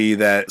then we see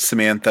that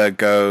Samantha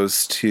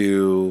goes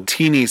to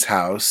Teeny's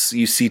house.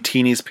 You see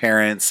Teeny's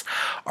parents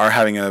are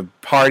having a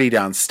party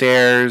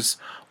downstairs,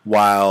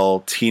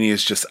 while Teeny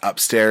is just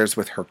upstairs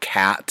with her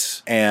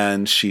cat,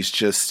 and she's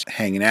just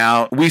hanging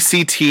out. We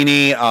see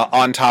Teeny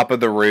on top of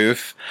the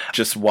roof,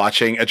 just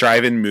watching a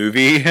drive-in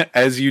movie,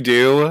 as you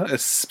do,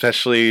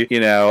 especially,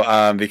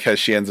 because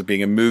she ends up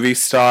being a movie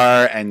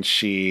star, and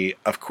she,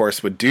 of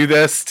course, would do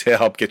this to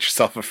help get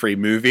yourself a free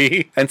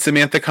movie. And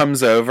Samantha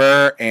comes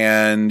over,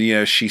 and,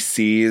 she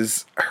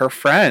sees her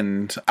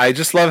friend. I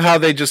just love how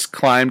they just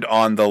climbed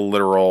on the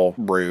literal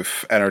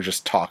roof and are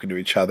just talking to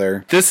each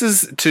other. This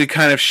is to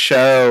kind of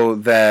show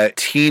that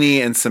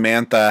Teeny and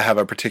Samantha have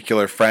a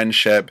particular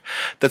friendship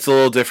that's a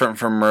little different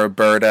from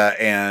Roberta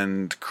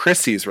and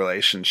Chrissy's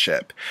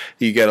relationship.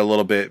 You get a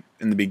little bit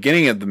in the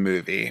beginning of the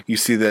movie. You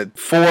see that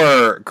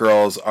 4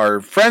 girls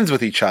are friends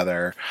with each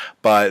other,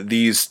 but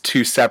these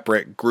 2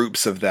 separate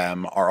groups of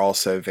them are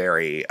also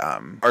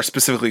are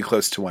specifically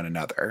close to one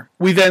another.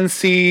 We then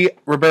see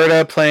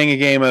Roberta playing a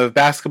game of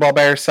basketball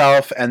by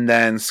herself, and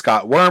then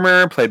Scott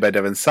Wormer, played by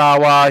Devon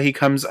Sawa, he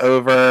comes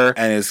over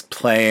and is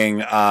playing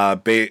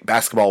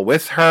basketball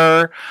with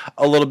her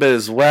a little bit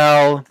as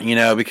well,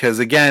 because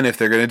again, if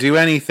they're going to do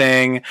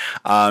anything,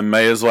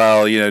 might as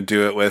well,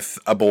 do it with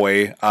a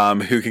boy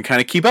who can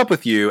kind of keep up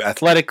with you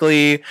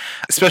athletically,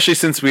 especially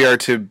since we are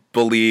to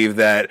believe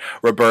that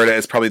Roberta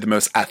is probably the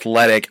most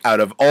athletic out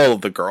of all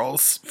of the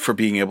girls for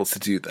being able to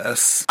do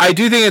this. I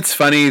do think it's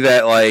funny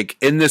that, like,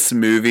 in this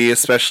movie,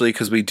 especially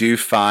because we do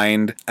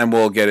find, and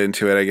we'll get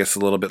into it, I guess, a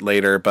little bit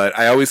later, but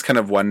I always kind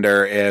of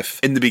wonder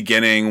if in the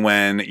beginning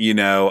when,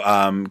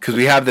 because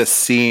we have this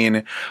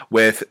scene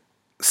with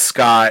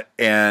Scott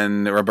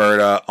and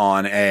Roberta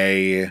on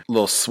a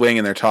little swing,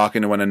 and they're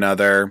talking to one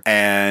another,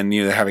 and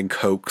they're having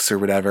cokes or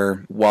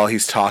whatever while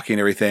he's talking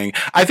and everything.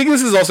 I think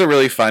this is also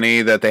really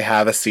funny that they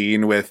have a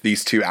scene with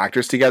these 2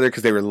 actors together,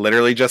 because they were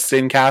literally just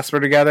in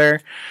Casper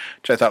together,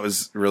 which I thought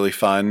was really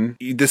fun.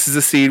 This is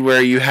a scene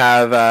where you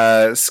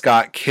have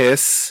Scott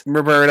kiss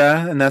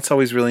Roberta, and that's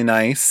always really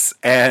nice.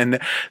 And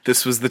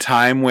this was the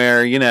time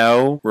where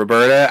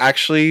Roberta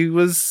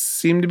actually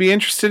seemed to be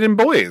interested in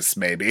boys,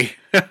 maybe.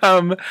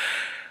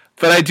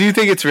 But I do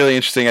think it's really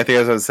interesting. I think,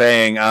 as I was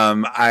saying,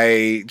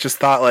 I just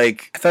thought, I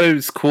thought it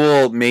was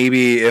cool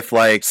maybe if,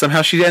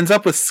 somehow she ends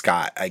up with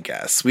Scott, I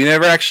guess. We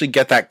never actually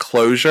get that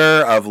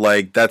closure of,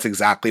 that's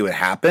exactly what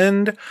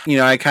happened.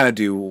 I kind of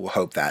do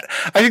hope that.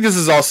 I think this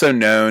is also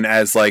known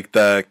as,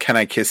 the "Can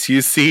I kiss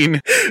you"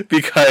 scene,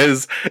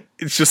 because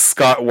it's just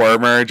Scott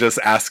Wormer just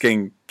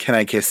asking, can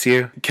I kiss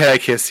you? Can I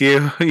kiss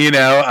you?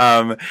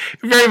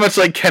 Very much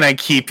like, can I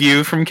keep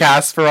you from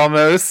Casper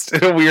almost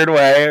in a weird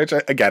way, which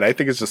again, I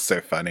think is just so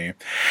funny.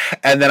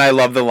 And then I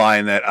love the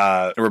line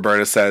that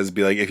Roberta says,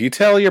 be like, if you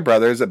tell your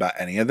brothers about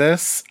any of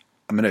this,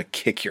 I'm going to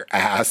kick your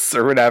ass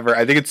or whatever.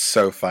 I think it's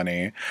so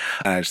funny.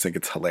 And I just think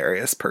it's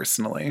hilarious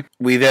personally.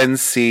 We then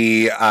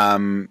see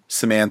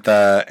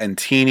Samantha and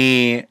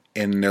Teenie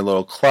in their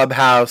little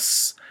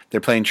clubhouse. They're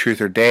playing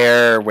Truth or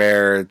Dare,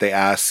 where they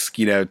ask,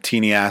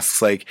 Teenie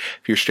asks, like,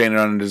 if you're stranded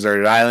on a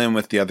deserted island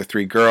with the other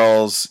three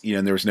girls,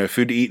 and there was no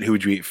food to eat, who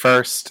would you eat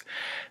first?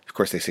 Of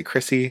course, they say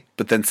Chrissy.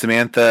 But then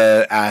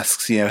Samantha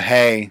asks,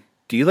 hey,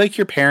 do you like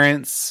your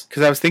parents?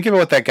 Because I was thinking about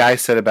what that guy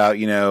said about,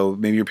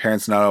 maybe your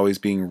parents not always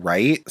being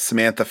right.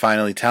 Samantha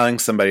finally telling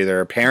somebody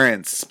their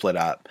parents split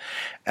up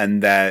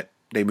and that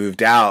they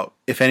moved out.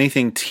 If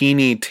anything,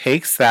 Teenie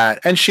takes that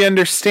and she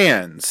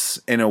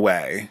understands in a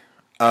way.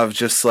 Of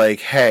just like,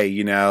 hey,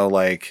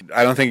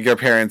 I don't think your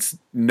parents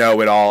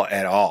know it all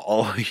at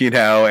all,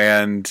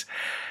 and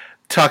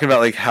talking about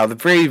like how the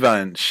Brady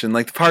Bunch and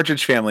like the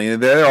Partridge Family,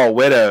 they're all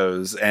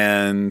widows,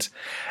 and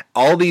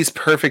all these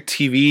perfect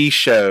TV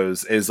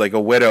shows is like a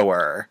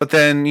widower. But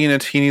then,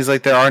 Teenie's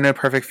like, there are no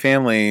perfect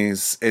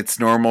families. It's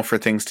normal for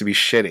things to be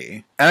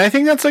shitty. And I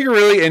think that's like a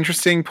really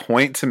interesting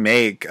point to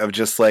make of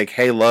just like,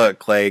 hey,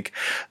 look, like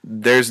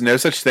there's no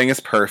such thing as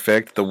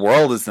perfect. The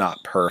world is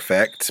not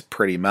perfect,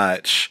 pretty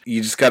much.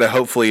 You just got to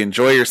hopefully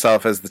enjoy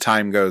yourself as the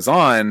time goes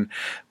on.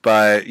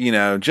 But,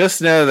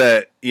 just know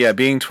that,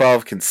 being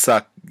 12 can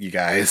suck, you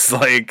guys. So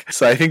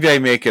I think they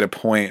make it a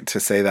point to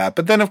say that.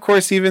 But then, of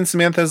course, even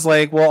Samantha's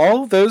like, well,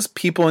 all of those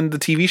people in the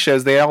TV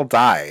shows, they all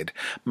died.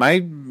 My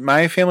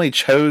family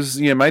chose,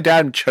 my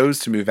dad chose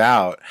to move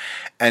out.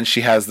 And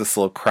she has this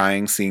little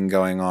crying scene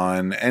going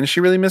on. And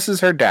she really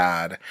misses her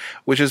dad,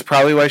 which is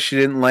probably why she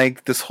didn't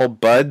like this whole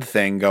Bud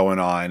thing going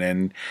on.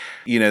 And,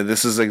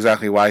 this is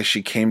exactly why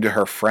she came to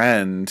her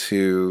friend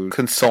to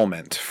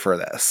consolement for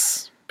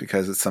this.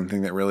 Because it's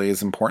something that really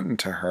is important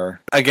to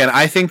her. Again,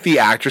 I think the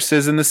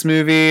actresses in this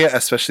movie,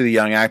 especially the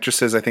young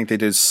actresses, I think they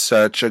did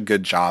such a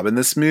good job in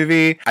this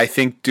movie. I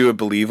think do a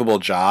believable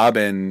job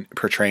in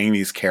portraying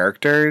these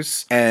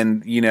characters.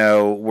 And,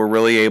 we're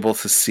really able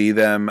to see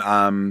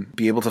them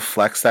be able to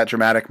flex that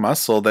dramatic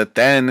muscle that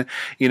then,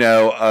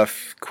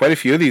 quite a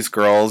few of these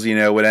girls,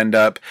 would end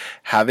up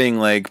having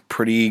like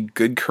pretty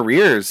good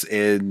careers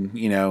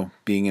in,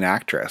 being an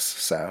actress.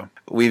 So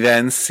we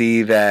then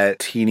see that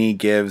Teenie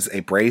gives a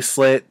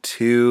bracelet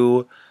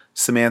to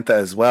Samantha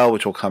as well,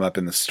 which will come up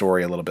in the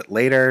story a little bit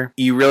later.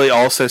 You really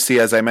also see,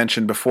 as I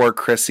mentioned before,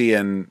 Chrissy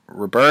and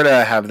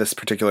Roberta have this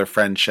particular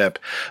friendship,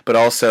 but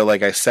also,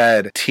 like I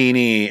said,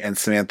 Teenie and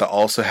Samantha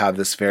also have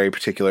this very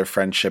particular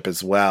friendship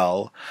as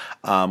well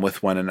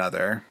with one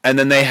another. And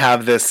then they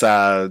have this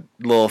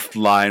little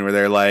line where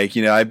they're like,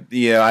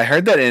 I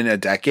heard that in a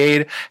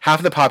decade,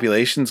 half the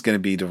population is going to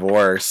be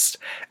divorced.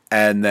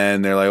 And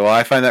then they're like, well,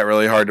 I find that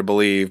really hard to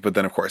believe. But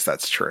then, of course,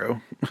 that's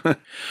true.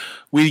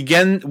 We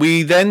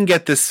then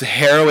get this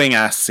harrowing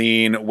ass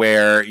scene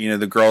where,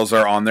 the girls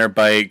are on their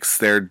bikes.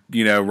 They're,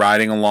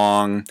 riding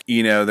along.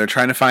 They're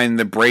trying to find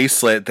the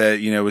bracelet that,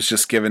 was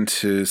just given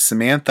to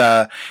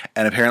Samantha.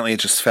 And apparently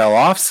it just fell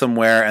off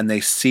somewhere. And they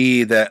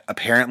see that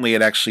apparently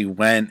it actually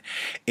went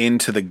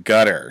into the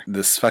gutter,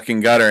 this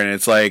fucking gutter. And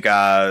it's like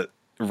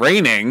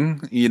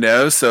raining,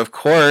 So, of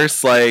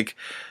course, like,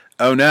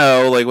 oh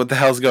no, like what the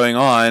hell's going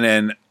on?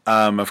 And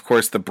of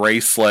course the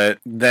bracelet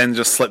then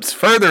just slips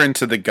further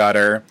into the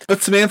gutter.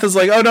 But Samantha's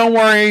like, oh, don't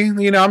worry,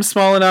 I'm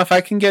small enough, I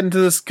can get into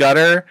this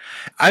gutter.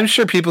 I'm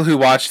sure people who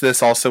watched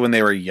this also when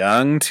they were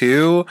young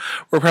too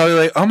were probably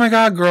like, oh my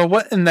god, girl,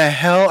 what in the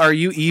hell are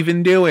you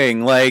even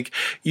doing? Like,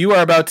 you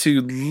are about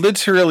to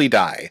literally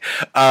die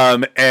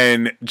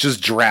and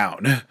just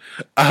drown.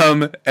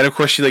 And of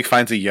course she like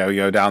finds a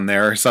yo-yo down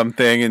there or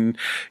something, and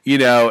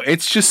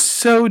it's just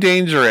so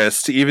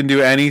dangerous to even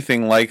do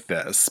anything like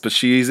this. But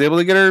she's able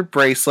to get her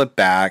bracelet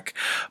back,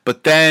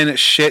 but then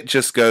shit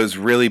just goes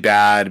really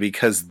bad,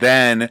 because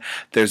then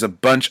there's a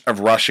bunch of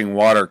rushing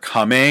water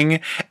coming,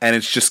 and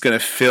it's just going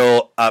to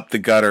fill up the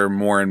gutter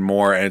more and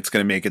more, and it's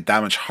going to make it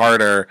that much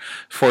harder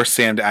for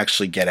Sam to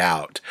actually get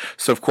out.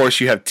 So of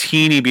course you have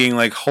Teenie being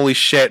like, holy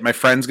shit, my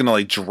friend's going to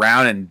like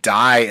drown and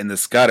die in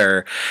this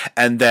gutter.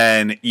 And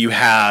then you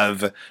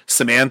have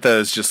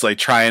Samantha's just like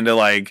trying to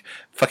like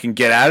fucking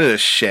get out of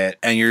this shit,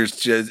 and you're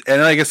just,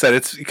 and like I said,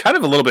 it's kind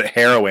of a little bit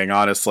harrowing,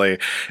 honestly.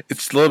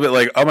 It's a little bit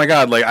like, oh my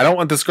god, like I don't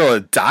want this girl to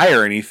die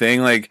or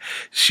anything. Like,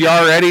 she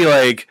already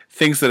like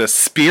thinks that a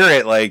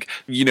spirit like,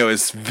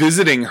 is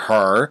visiting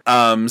her.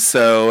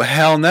 So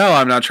hell no,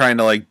 I'm not trying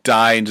to like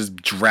die and just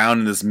drown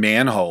in this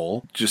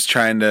manhole. Just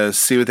trying to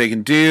see what they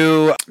can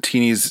do.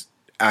 Teenie's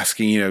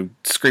asking,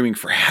 screaming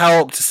for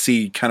help to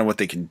see kind of what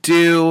they can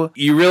do.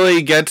 You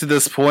really get to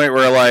this point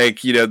where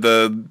like,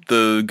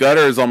 the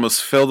gutter is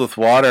almost filled with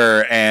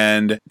water,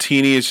 and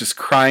Teenie is just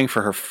crying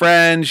for her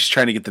friend. She's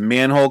trying to get the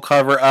manhole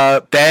cover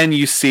up. Then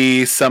you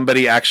see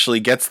somebody actually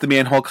gets the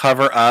manhole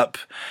cover up,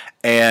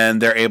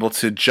 and they're able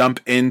to jump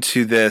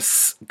into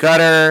this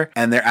gutter,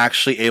 and they're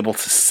actually able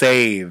to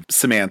save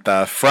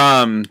Samantha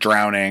from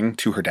drowning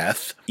to her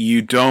death.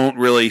 You don't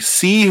really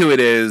see who it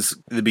is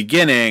at the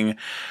beginning,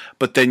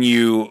 but then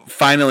you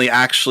finally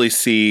actually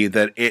see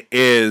that it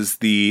is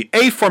the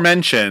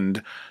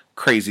aforementioned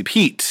Crazy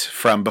Pete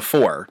from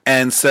before.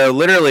 And so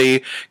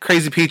literally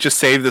Crazy Pete just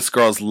saved this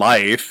girl's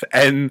life,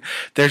 and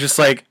they're just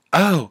like,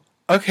 oh,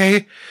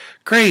 okay,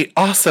 great,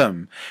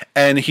 awesome.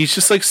 And he's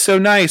just like so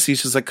nice.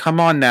 He's just like, come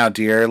on now,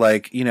 dear,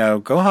 like, you know,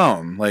 go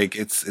home. Like,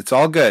 it's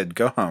all good.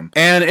 Go home.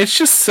 And it's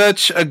just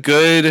such a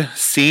good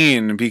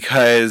scene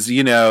because,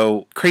 you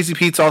know, Crazy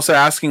Pete's also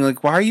asking,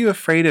 like, why are you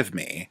afraid of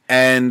me?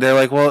 And they're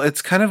like, well,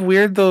 it's kind of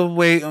weird the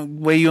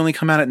way you only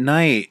come out at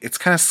night. It's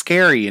kind of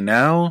scary, you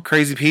know?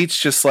 Crazy Pete's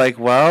just like,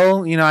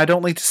 well, you know, I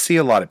don't like to see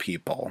a lot of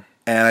people.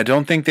 And I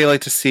don't think they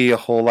like to see a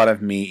whole lot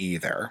of me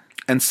either.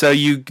 And so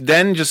you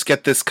then just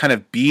get this kind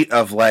of beat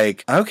of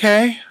like,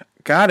 okay,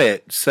 got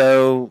it.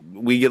 So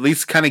we at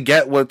least kind of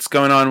get what's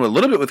going on a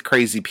little bit with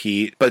Crazy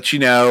Pete. But, you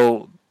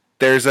know,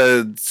 there's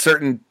a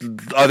certain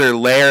other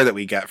layer that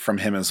we get from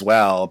him as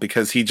well,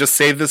 because he just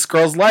saved this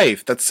girl's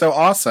life. That's so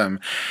awesome.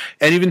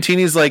 And even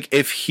Teeny's like,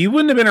 if he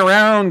wouldn't have been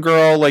around,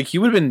 girl, like,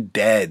 you would have been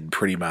dead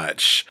pretty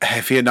much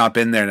if he had not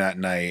been there that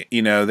night.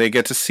 You know, they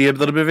get to see a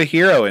little bit of a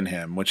hero in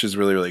him, which is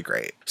really, really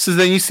great. So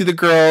then you see the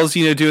girls,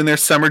 you know, doing their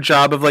summer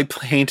job of like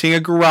painting a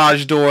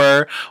garage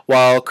door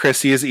while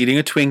Chrissy is eating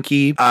a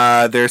Twinkie.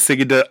 They're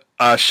singing to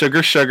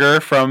Sugar Sugar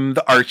from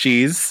the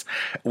Archies,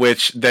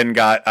 which then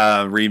got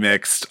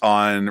remixed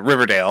on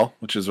Riverdale,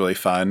 which is really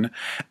fun.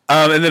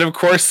 And then, of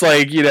course,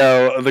 like, you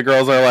know, the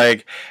girls are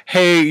like,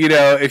 hey, you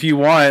know, if you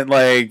want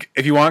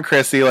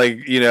Chrissy,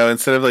 like, you know,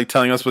 instead of like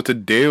telling us what to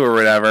do or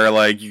whatever,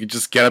 like, you could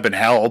just get up and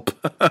help.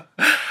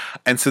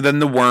 And so then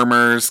the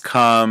Wormers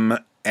come,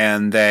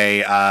 and they,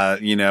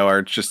 you know,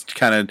 are just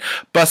kind of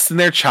busting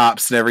their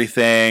chops and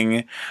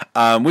everything,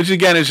 which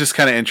again is just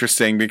kind of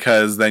interesting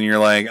because then you're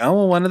like, oh,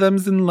 well, one of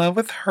them's in love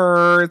with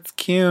her. It's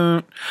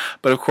cute.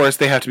 But of course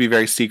they have to be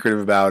very secretive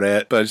about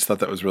it. But I just thought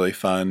that was really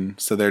fun.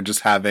 So they're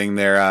just having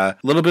their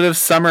little bit of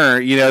summer.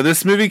 You know,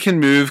 this movie can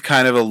move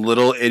kind of a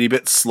little itty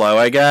bit slow,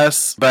 I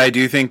guess. But I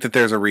do think that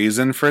there's a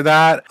reason for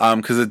that,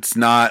 because it's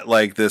not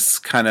like this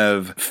kind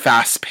of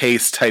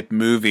fast-paced type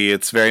movie.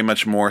 It's very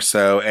much more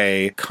so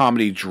a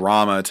comedy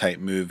drama type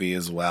movie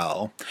as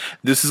well.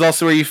 This is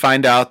also where you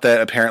find out that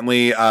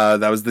apparently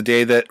that was the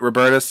day that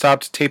Roberta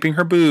stopped taping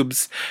her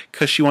boobs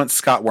because she wants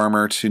Scott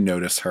Wormer to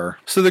notice her.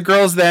 So the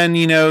girls then,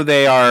 you know,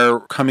 they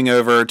are coming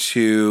over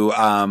to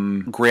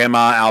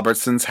Grandma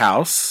Albertson's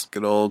house.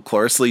 Good old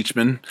Cloris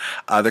Leachman.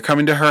 They're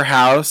coming to her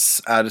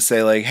house to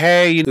say like,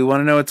 hey, we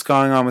want to know what's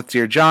going on with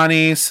Dear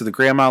Johnny. So the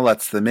grandma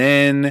lets them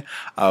in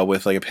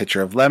with like a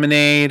pitcher of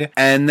lemonade.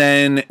 And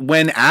then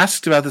when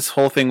asked about this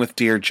whole thing with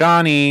Dear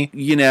Johnny,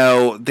 you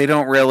know, they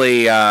don't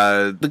really,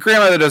 the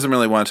grandmother doesn't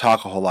really want to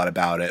talk a whole lot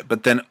about it.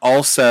 But then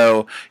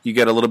also you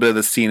get a little bit of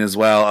the scene as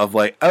well of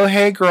like, oh,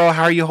 hey girl,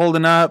 how are you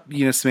holding up?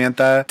 You know,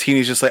 Samantha.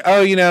 Teeny's just like,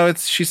 oh, you know,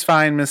 she's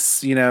fine,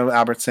 Miss, you know,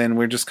 Albertson.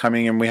 We're just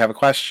coming and we have a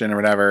question or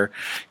whatever.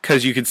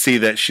 Cause you could see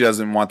that she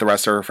doesn't want the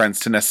rest of her friends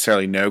to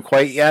necessarily know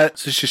quite yet.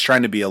 So she's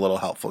trying to be a little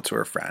helpful to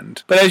her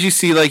friend. But as you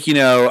see, like, you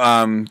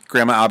know,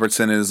 Grandma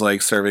Albertson is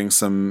like serving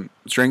some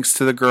drinks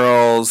to the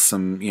girls,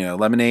 some, you know,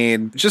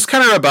 lemonade. Just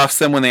kind of rebuffs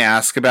them when they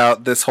ask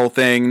about this whole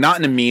thing, not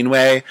in a mean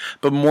way,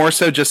 but more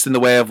so just in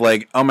the way of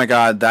like, oh my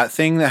god, that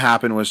thing that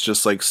happened was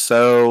just like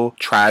so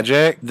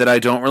tragic that I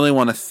don't really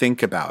want to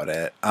think about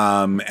it,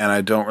 and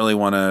I don't really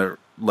want to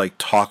like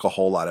talk a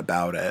whole lot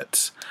about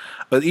it.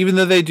 But even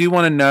though they do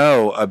want to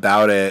know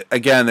about it,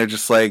 again, they're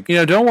just like, you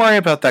know, don't worry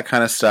about that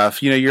kind of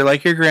stuff. You know, you're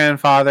like your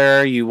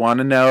grandfather. You want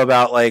to know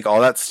about like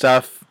all that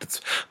stuff that's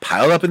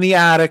piled up in the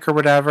attic or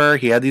whatever.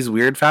 He had these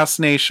weird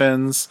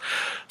fascinations.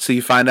 So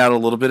you find out a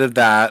little bit of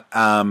that.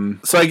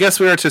 So I guess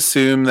we are to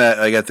assume that,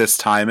 like, at this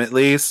time at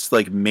least,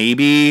 like,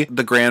 maybe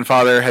the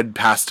grandfather had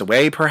passed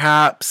away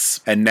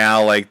perhaps, and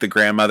now like the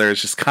grandmother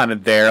is just kind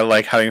of there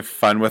like having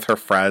fun with her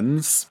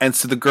friends. And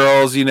so the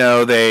girls, you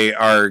know, they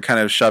are kind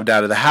of shoved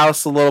out of the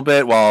house a little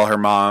bit while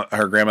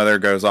her grandmother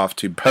goes off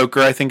to poker,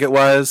 I think it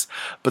was.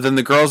 But then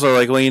the girls are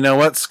like, well, you know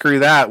what, screw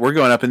that, we're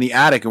going up in the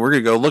attic and we're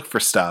gonna go look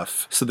for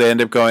stuff. So they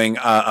end up going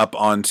up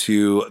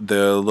onto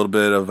the little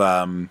bit of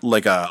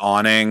like a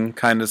awning,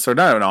 kind of, sort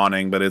of, not an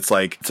awning, but it's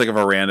like a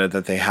veranda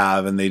that they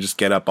have, and they just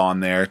get up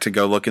on there to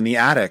go look in the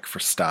attic for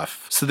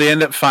stuff. So they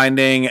end up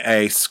finding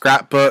a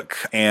scrapbook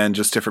and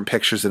just different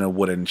pictures in a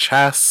wooden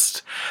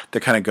chest. They're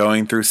kind of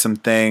going through some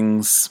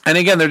things, and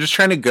again, they're just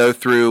trying to go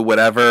through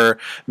whatever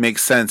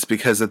makes sense,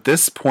 because at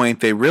this point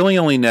they really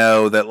only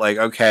know that, like,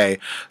 okay,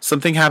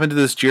 something happened to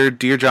this dear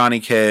Johnny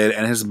kid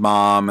and his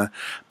mom,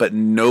 but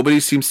nobody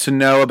seems to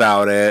know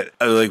about it.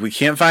 like, we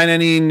can't find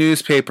any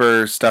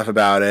newspaper stuff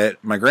about it.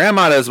 My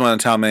grandma doesn't want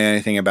to tell me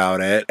anything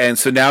about it. And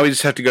so now we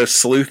just have to go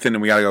sleuthing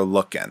and we got to go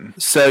looking.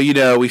 So,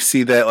 we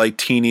see that like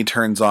Teeny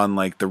turns on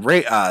like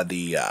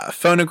the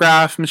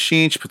phonograph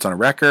machine. She puts on a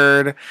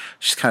record.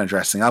 She's kind of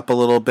dressing up a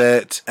little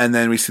bit. And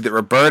then we see that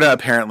Roberta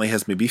apparently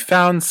has maybe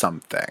found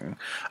something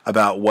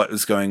about what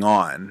is going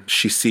on.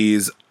 She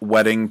sees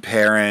wedding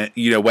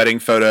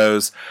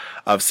photos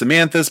of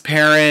Samantha's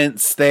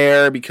parents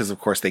there because, of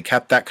course, they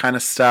kept that kind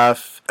of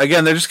stuff.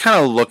 Again, they're just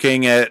kind of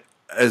looking at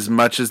as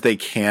much as they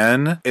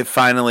can. It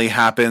finally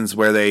happens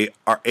where they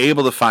are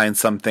able to find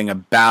something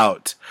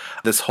about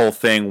this whole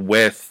thing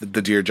with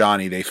the Dear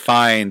Johnny. They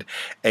find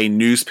a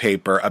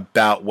newspaper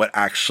about what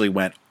actually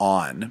went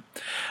on.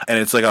 And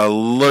it's like a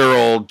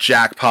literal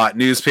jackpot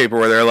newspaper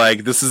where they're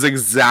like, this is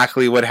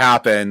exactly what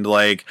happened.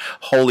 Like,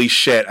 holy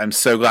shit, I'm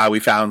so glad we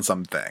found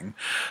something.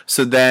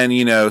 So then,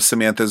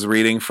 Samantha's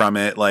reading from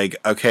it like,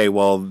 okay,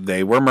 well,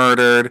 they were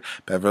murdered.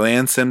 Beverly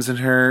Ann Sims and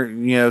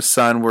her,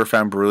 son were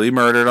found brutally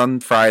murdered on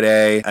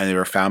Friday. And they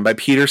were found by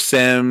Peter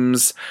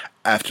Sims.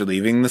 After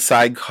leaving the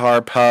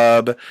sidecar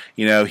pub,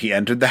 he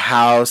entered the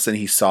house and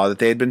he saw that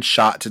they had been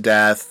shot to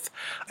death.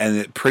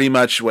 And pretty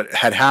much what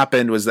had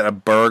happened was that a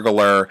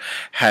burglar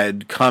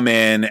had come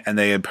in and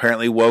they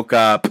apparently woke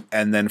up.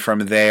 And then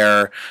from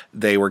there,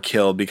 they were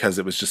killed because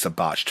it was just a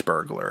botched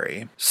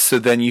burglary. So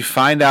then you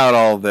find out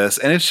all this.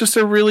 And it's just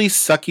a really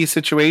sucky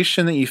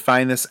situation that you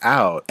find this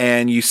out.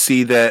 And you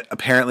see that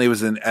apparently it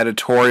was an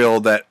editorial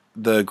that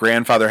the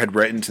grandfather had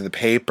written to the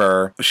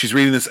paper. She's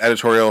reading this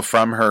editorial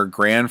from her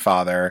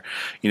grandfather,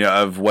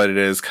 of what it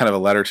is, kind of a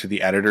letter to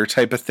the editor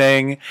type of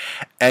thing.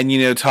 And,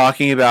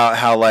 talking about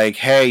how like,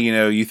 hey,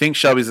 you think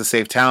Shelby's a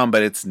safe town,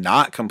 but it's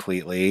not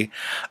completely.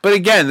 But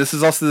again, this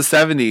is also the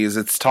 70s.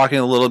 It's talking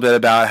a little bit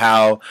about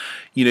how,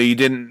 you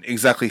didn't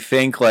exactly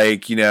think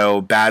like,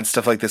 bad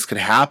stuff like this could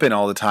happen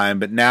all the time.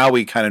 But now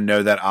we kind of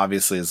know that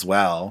obviously as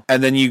well.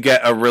 And then you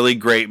get a really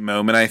great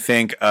moment, I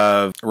think,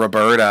 of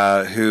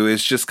Roberta, who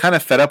is just kind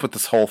of fed up with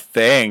this whole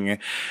thing.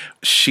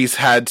 She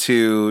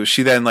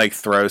then like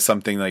throws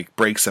something, like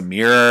breaks a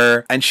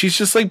mirror, and she's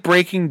just like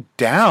breaking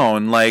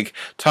down, like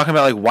talking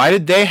about like, why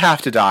did they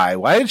have to die?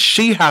 Why did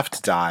she have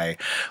to die?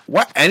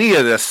 What, any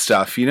of this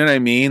stuff, you know what I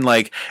mean?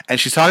 Like, and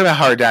she's talking about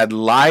how her dad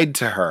lied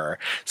to her,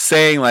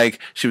 saying like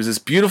she was this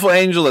beautiful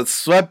angel that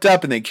swept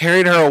up and they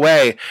carried her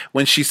away,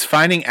 when she's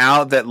finding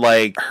out that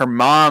like her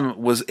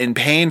mom was in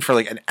pain for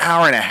like an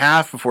hour and a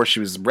half before she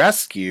was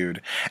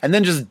rescued and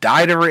then just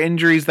died of her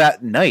injuries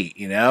that night,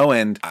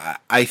 and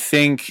I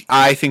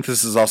think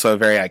this is also a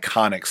very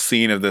iconic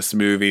scene of this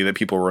movie that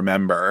people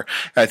remember.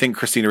 I think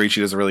Christina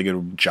Ricci does a really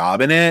good job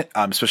in it,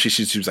 especially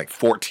she was like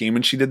 14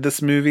 when she did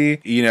this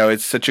movie.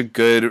 It's such a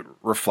good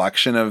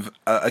reflection of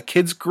a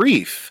kid's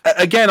grief.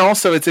 Again,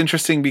 also, it's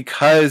interesting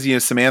because,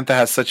 Samantha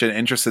has such an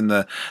interest in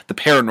the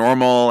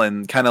paranormal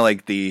and kind of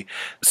like the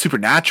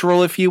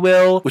supernatural, if you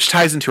will, which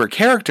ties into her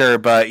character.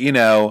 But,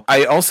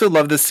 I also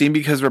love this scene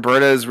because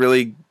Roberta is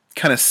really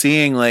kind of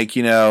seeing like,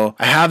 I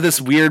have this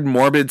weird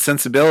morbid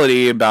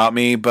sensibility about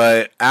me,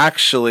 but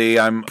actually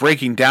I'm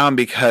breaking down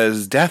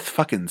because death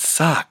fucking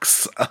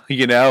sucks,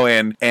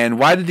 and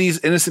why did these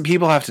innocent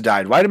people have to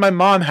die? Why did my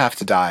mom have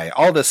to die?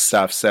 All this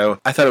stuff. So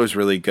I thought it was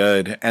really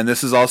good. And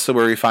this is also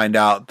where we find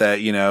out that,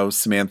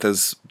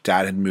 Samantha's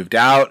dad had moved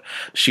out.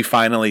 She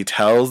finally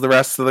tells the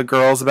rest of the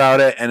girls about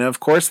it. And of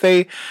course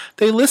they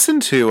listen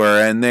to her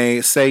and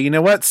they say, you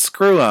know what,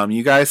 screw them.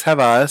 You guys have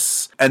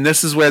us. And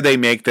this is where they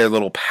make their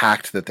little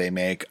pact that they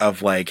make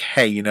of like,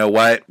 hey, you know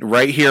what,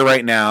 right here,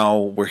 right now,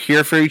 we're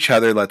here for each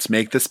other. Let's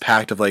make this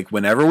pact of like,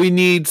 whenever we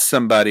need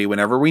somebody,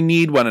 whenever we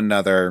need one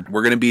another,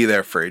 we're going to be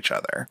there for each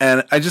other.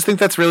 And I just think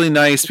that's really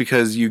nice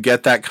because you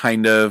get that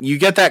kind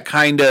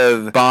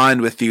of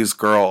bond with these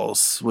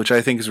girls, which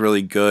I think is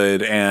really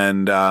good.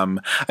 And,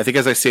 I think,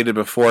 as I stated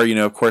before,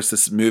 of course,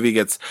 this movie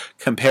gets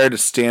compared to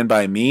Stand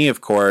By Me,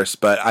 of course,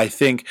 but I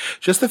think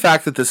just the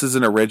fact that this is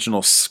an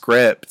original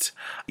script,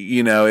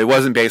 it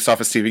wasn't based off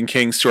of Stephen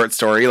King's short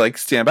story like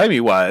Stand By Me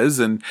was,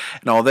 and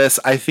all this,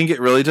 I think it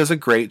really does a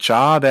great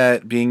job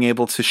at being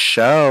able to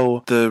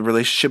show the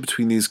relationship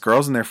between these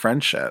girls and their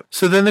friendship.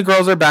 So then the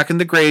girls are back in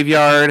the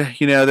graveyard,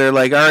 they're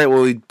like, all right,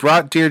 well, we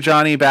brought Dear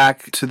Johnny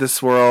back to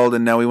this world,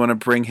 and now we want to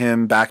bring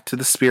him back to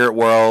the spirit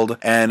world.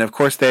 And of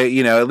course they,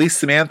 at least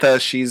Samantha,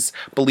 she's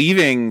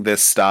believing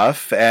this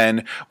stuff,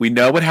 and we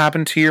know what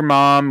happened to your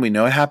mom, we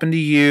know what happened to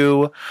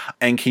you,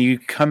 and can you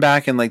come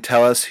back and like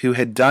tell us who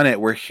had done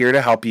it? We're here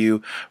to help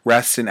you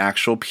rest in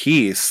actual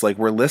peace. Like,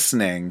 we're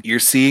listening. You're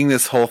seeing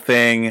this whole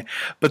thing,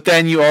 but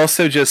then you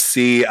also just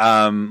see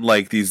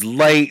like these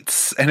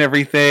lights and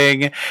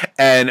everything,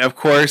 And of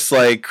course,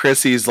 like,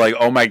 Chrissy's like,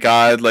 oh my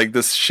God, like,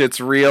 this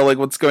shit's real. Like,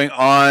 what's going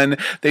on?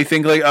 They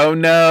think like, oh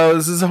no,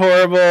 this is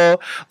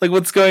horrible. Like,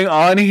 what's going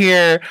on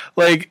here?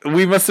 Like,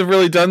 we must have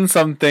really done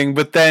something.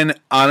 But then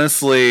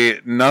honestly,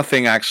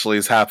 nothing actually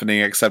is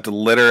happening except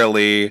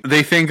literally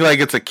they think like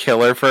it's a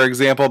killer, for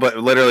example, but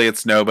literally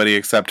it's nobody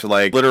except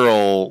like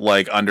literal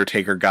like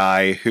Undertaker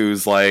guy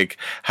who's like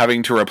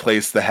having to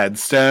replace the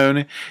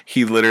headstone.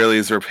 He literally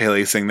is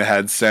replacing the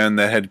headstone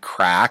that had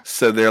cracked.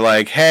 So they're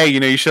like, hey, you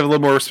know, you should have a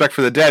little more respect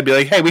for the dead. Be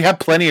like, hey, we have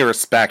plenty of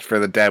respect for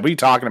the dead. What are you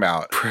talking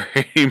about?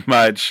 Pretty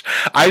much.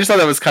 I just thought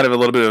that was kind of a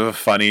little bit of a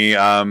funny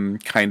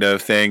kind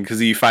of thing,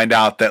 because you find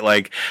out that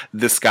like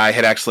this guy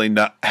had actually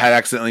had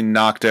accidentally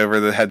knocked over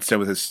the headstone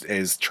with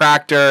his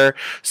tractor.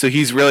 So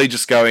he's really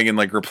just going and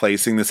like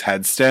replacing this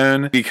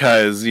headstone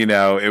because, you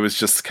know, it was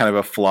just kind of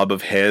a flub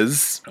of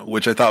his,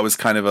 which I thought was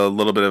kind of a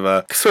little bit of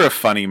a sort of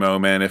funny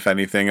moment, if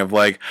anything, of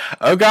like,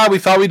 oh God, we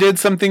thought we did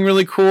something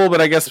really cool,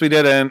 but I guess we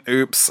didn't.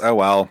 Oops. Oh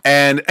well.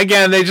 And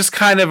again, they just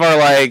kind of are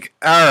like,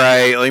 all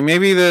right, like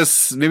maybe this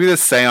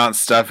seance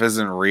stuff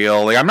isn't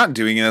real. Like, I'm not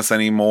doing this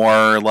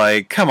anymore.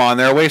 Like, come on,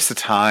 they're a waste of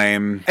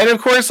time. And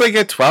of course, like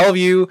at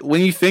 12,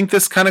 when you think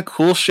this kind of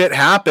cool shit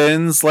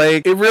happens,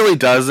 like it really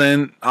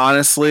doesn't,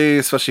 honestly,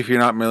 especially if you're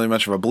not really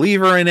much of a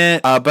believer in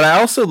it. But I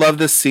also love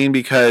this scene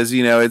because,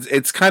 you know,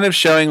 it's kind of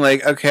showing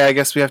like, okay, I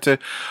guess we have to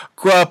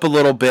grow up a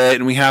little bit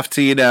and we have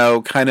to, you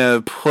know, kind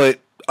of put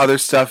other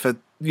stuff at,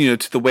 you know,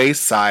 to the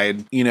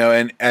wayside, you know,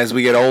 and as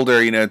we get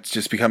older, you know, it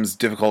just becomes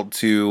difficult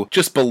to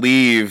just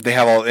believe they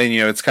have all, and,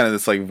 you know, it's kind of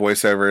this like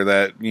voiceover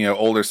that, you know,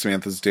 older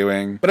Samantha's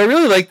doing. But I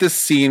really like this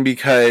scene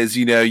because,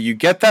 you know, you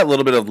get that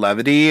little bit of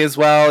levity as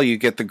well. You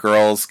get the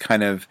girls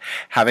kind of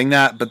having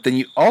that, but then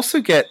you also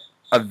get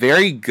a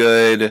very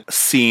good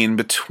scene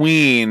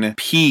between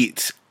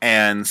Pete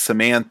and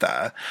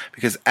Samantha,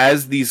 because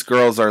as these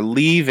girls are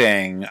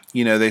leaving,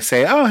 you know, they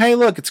say, oh, hey,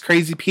 look, it's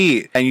Crazy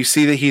Pete. And you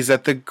see that he's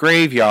at the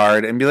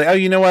graveyard and be like, oh,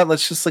 you know what?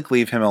 Let's just like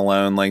leave him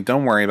alone. Like,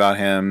 don't worry about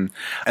him.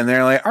 And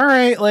they're like, all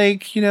right,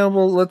 like, you know,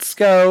 well, let's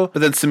go.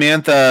 But then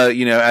Samantha,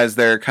 you know, as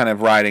they're kind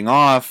of riding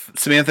off,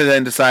 Samantha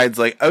then decides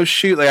like, oh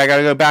shoot, like I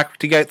gotta go back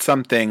to get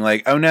something.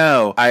 Like, oh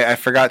no, I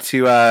forgot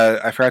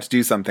to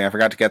do something. I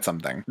forgot to get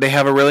something. They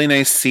have a really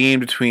nice scene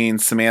between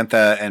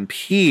Samantha and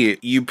Pete.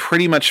 You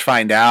pretty much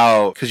find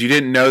out, because you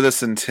didn't know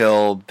this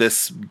until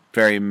this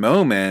very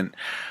moment,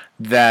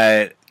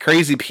 that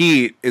Crazy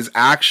Pete is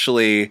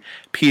actually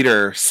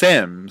Peter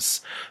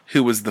Sims,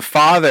 who was the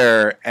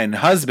father and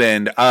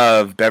husband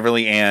of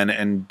Beverly Ann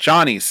and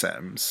Johnny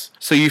Sims.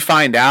 So you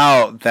find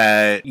out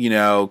that, you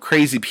know,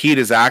 Crazy Pete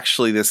is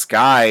actually this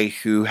guy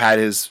who had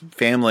his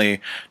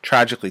family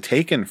tragically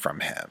taken from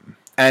him.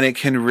 And it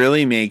can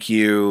really make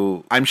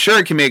you, I'm sure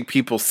it can make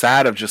people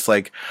sad of just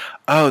like,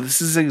 oh,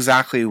 this is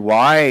exactly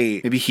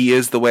why maybe he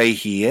is the way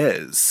he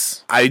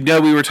is. I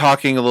know we were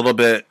talking a little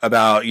bit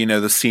about, you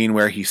know, the scene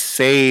where he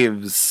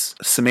saves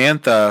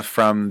Samantha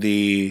from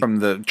the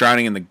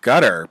drowning in the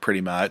gutter,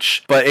 pretty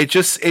much. But it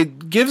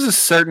gives a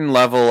certain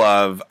level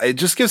of, it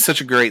just gives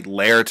such a great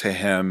layer to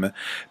him,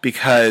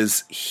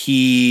 because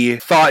he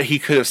thought he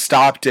could have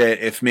stopped it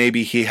if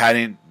maybe he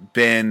hadn't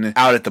been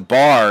out at the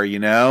bar, you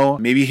know?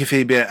 Maybe if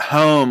he'd been at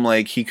home,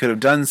 like, he could have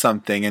done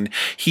something. And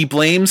he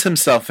blames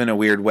himself in a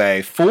weird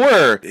way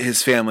for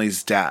his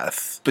family's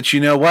death. But you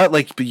know what?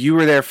 Like, but you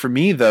were there for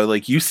me, though.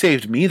 Like, you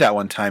saved me that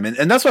one time.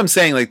 And that's what I'm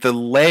saying, like, the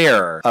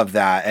layer of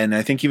that. And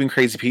I think even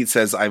Crazy Pete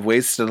says, I've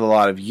wasted a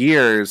lot of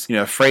years, you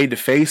know, afraid to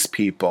face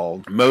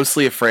people,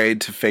 mostly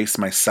afraid to face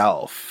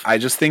myself. I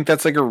just think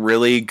that's like a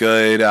really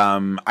good,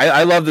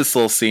 I love this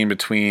little scene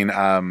between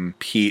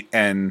Pete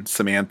and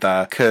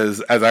Samantha,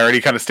 because as I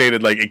already kind of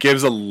stated, like, it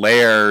gives a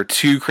layer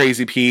to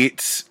Crazy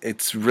Pete.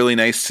 It's really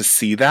nice to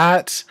see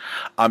that,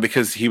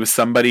 because he was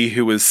somebody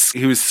who was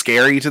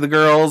scary to the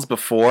girls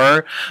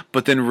before,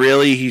 but then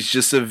really he's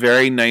just a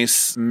very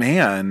nice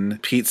man.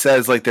 Pete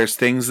says, like, there's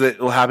things that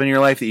will happen in your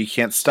life that you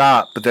can't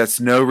stop, but that's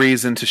no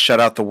reason to shut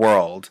out the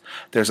world.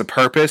 There's a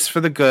purpose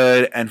for the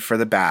good and for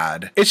the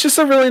bad. It's just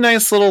a really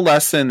nice little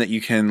lesson that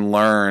you can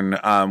learn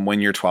when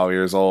you're 12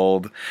 years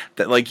old,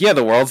 that, like, yeah,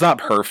 the world's not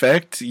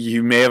perfect.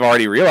 You may have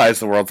already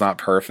realized the world's not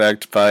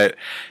perfect, but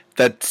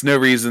that's no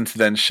reason to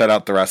then shut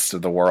out the rest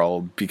of the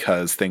world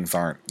because things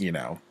aren't, you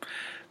know,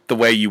 the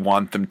way you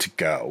want them to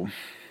go.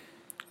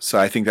 So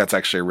I think that's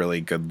actually a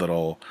really good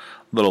little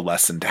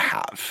lesson to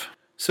have.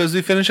 So as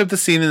we finish up the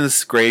scene in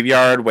this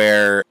graveyard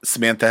where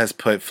Samantha has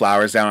put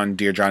flowers down on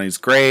Dear Johnny's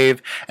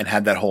grave and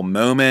had that whole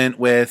moment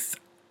with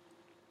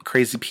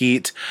Crazy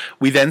Pete,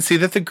 we then see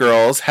that the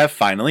girls have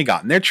finally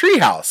gotten their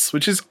treehouse,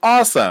 which is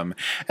awesome.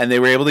 And they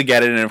were able to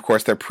get it, and of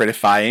course they're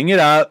prettifying it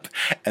up,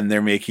 and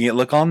they're making it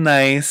look all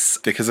nice,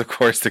 because of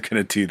course they're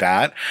going to do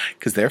that,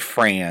 because they're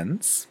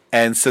friends.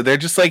 And so they're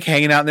just like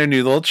hanging out in their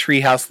new little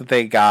treehouse that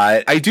they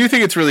got. I do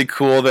think it's really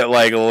cool that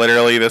like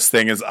literally this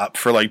thing is up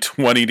for like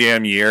 20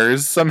 damn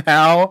years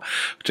somehow,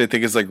 which I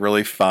think is like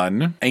really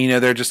fun. And, you know,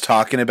 they're just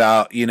talking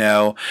about, you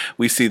know,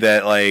 we see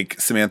that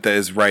like Samantha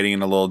is writing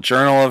in a little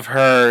journal of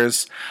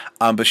hers.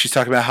 But she's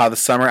talking about how the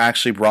summer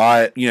actually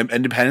brought,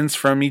 independence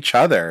from each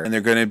other, and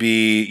they're going to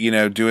be,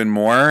 doing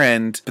more.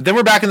 But then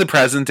we're back in the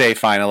present day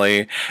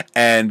finally.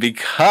 And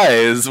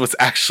because what's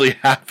actually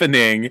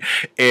happening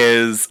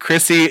is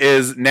Chrissy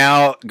is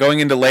now going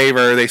into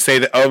labor. They say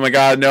that, oh my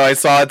God, no, I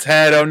saw its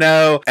head. Oh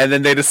no. And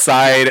then they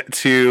decide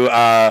to,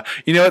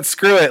 you know what?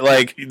 Screw it.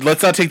 Like,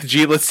 let's not take the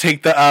Jeep. Let's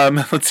take the,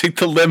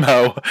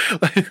 limo.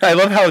 I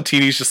love how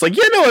Teeny's just like,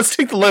 yeah, no, let's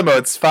take the limo.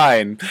 It's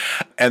fine.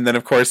 And then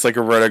of course, like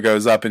Roberta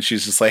goes up and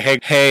she's just like,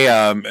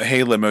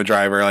 hey, limo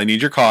driver, I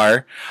need your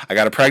car. I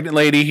got a pregnant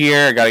lady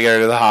here. I got to get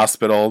her to the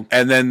hospital.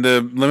 And then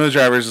the limo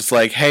driver's just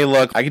like, hey,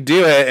 look, I could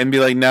do it. And be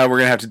like, no, we're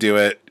going to have to do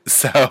it.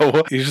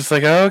 So he's just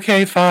like, oh,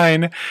 okay,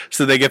 fine.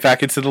 So they get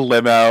back into the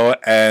limo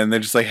and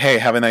they're just like, hey,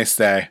 have a nice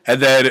day. And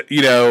then,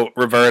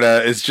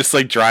 Roberta is just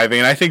like driving.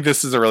 And I think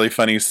this is a really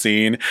funny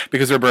scene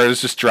because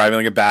Roberta's just driving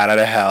like a bat out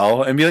of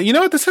hell and be like, you know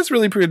what? This has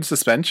really good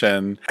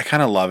suspension. I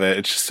kind of love it.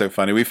 It's just so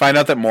funny. We find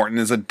out that Morton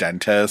is a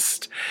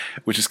dentist,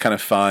 which is kind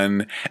of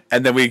fun.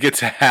 And then we get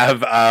to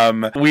have,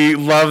 we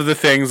love the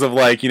things of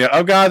like,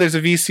 oh God, there's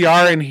a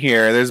VCR in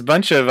here. There's a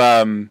bunch of,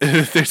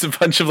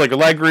 like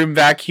leg room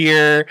back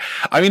here.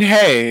 I mean,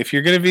 hey, if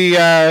you're going to be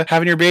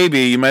having your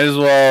baby, you might as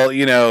well,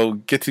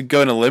 get to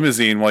go in a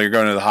limousine while you're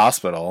going to the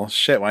hospital.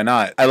 Shit, why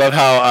not? I love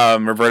how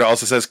Roberta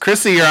also says,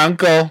 Chrissy, your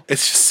uncle.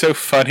 It's just so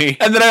funny.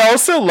 And then I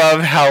also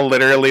love how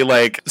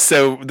literally,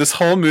 so this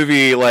whole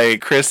movie,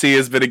 Chrissy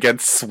has been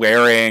against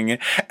swearing,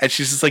 and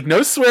she's just like,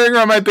 no swearing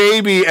around my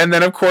baby. And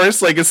then, of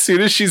course, as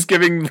soon as she's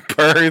giving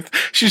birth,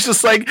 she's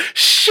just like,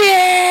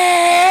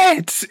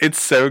 shit!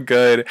 It's so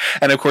good.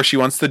 And, of course, she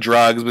wants the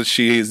drugs, but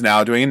she's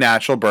now doing a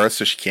natural birth,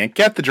 so she can't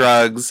get the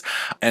drugs.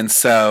 And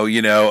so,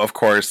 of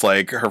course,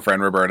 her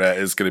friend Roberta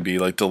is going to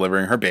be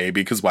delivering her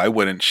baby, because why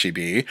wouldn't she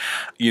be?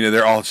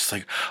 They're all just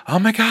like, oh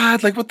my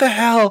God, what the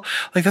hell?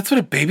 That's what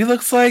a baby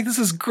looks like? This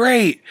is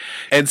great.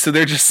 And so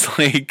they're just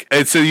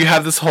and so you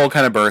have this whole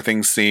kind of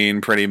birthing scene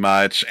pretty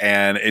much,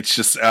 and it's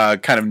just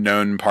kind of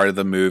known part of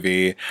the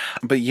movie.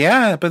 But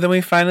then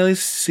we finally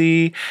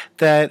see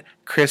that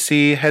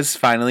Chrissy has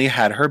finally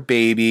had her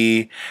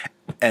baby,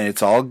 and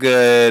it's all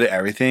good.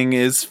 Everything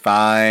is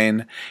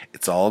fine.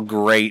 It's all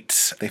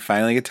great. They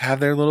finally get to have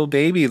their little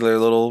baby, their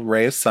little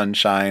ray of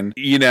sunshine.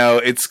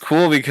 It's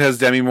cool because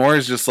Demi Moore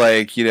is just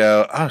like,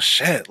 oh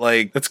shit,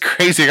 that's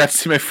crazy. I got to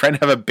see my friend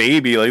have a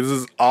baby. This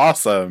is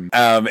awesome.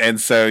 And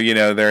so,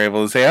 they're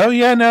able to say, oh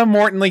yeah, no,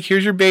 Morton,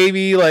 here's your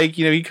baby.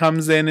 He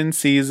comes in and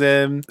sees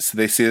him. So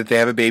they see that they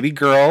have a baby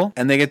girl,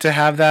 and they get to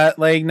have that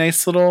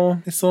nice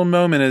little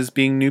moment as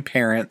being new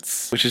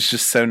parents, which is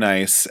just so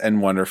nice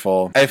and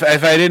wonderful. If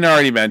I didn't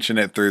already mention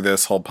it through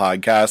this whole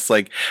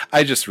podcast,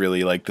 I just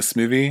really like this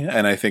movie,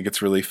 and I think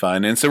it's really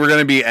fun. And so we're going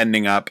to be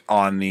ending up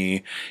on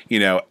the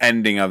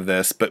ending of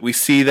this, but we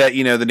see that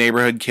the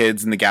neighborhood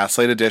kids in the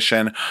Gaslight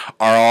Edition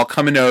are all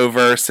coming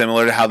over,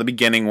 similar to how the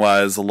beginning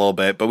was a little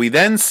bit. But we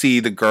then see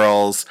the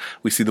girls,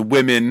 we see the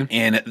women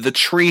in the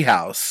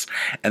treehouse,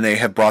 and they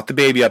have brought the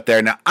baby up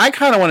there. Now I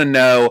kind of want to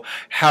know,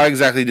 how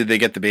exactly did they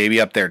get the baby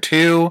up there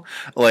too?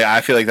 I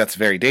feel like that's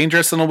very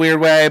dangerous in a weird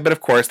way, but of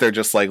course they're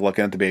just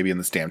looking at the baby in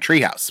this damn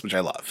treehouse, which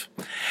I love.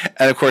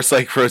 And of course,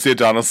 Rosie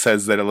O'Donnell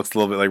says that it looks a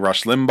little bit like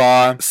Rush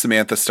Limbaugh.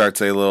 Samantha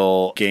starts a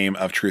little game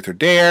of Truth or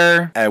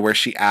Dare, where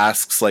she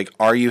asks,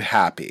 are you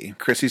happy?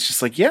 Chrissy's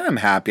just like, yeah, I'm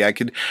happy.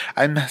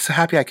 I'm so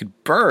happy I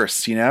could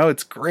burst,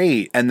 it's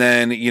great. And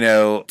then,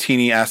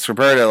 Teeny asks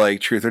Roberta,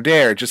 Truth or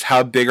Dare, just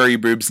how big are your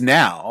boobs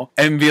now?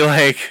 And be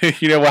like,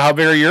 well, how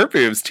big are your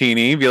boobs,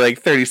 Teeny? Be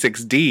like,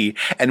 36D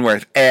and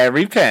worth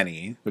every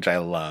penny, which I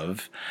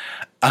love.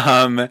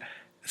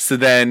 So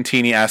then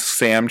Teeny asks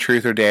Sam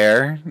Truth or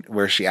Dare,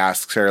 where she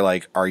asks her,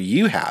 are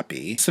you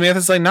happy?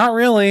 Samantha's like, not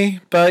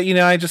really, but,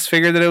 I just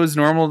figured that it was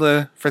normal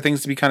for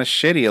things to be kind of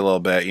shitty a little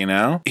bit,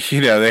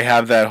 They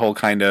have that whole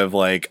kind of,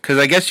 because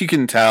I guess you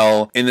can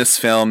tell in this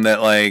film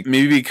that,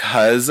 maybe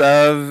because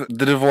of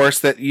the divorce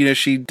that,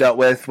 she dealt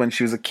with when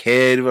she was a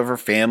kid of her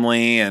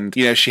family, and,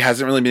 she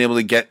hasn't really been able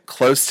to get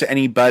close to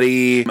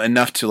anybody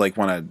enough to, want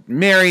to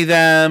marry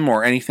them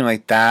or anything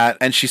like that.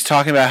 And she's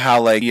talking about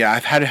how,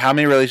 I've had how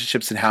many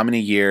relationships in how many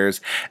years,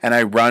 and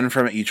I run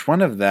from each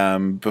one of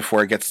them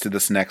before it gets to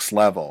this next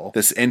level,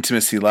 this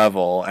intimacy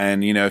level.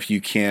 And if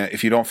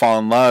you don't fall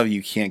in love,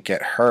 you can't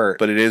get hurt,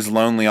 but it is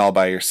lonely all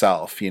by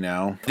yourself,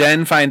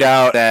 Then find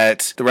out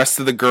that the rest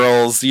of the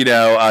girls,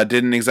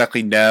 didn't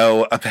exactly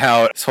know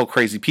about this whole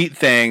Crazy Pete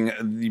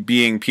thing,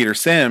 being Peter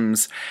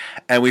Sims.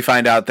 And we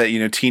find out that,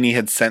 Teeny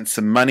had sent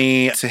some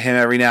money to him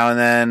every now and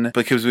then,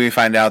 because we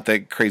find out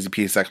that Crazy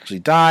Pete actually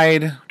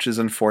died, which is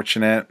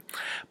unfortunate.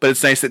 But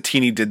it's nice that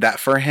Teeny did that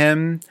for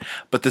him.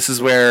 But this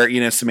is where,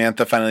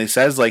 Samantha finally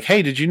says,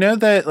 hey, did you know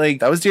that,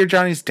 that was Dear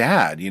Johnny's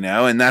dad,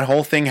 And that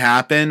whole thing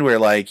happened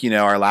where,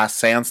 our last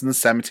seance in the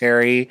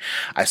cemetery,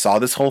 I saw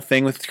this whole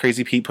thing with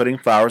Crazy Pete putting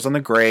flowers on the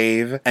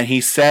grave. And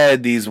he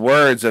said these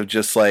words of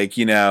just,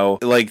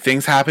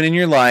 things happen in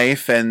your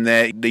life and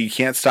that you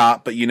can't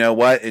stop, but you know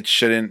what? It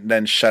shouldn't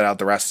then shut out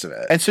the rest of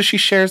it. And so she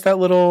shares that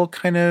little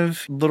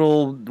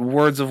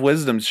words of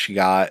wisdom she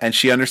got, and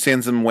she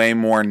understands them way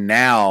more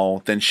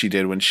now than she she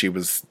did when she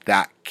was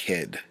that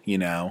kid, you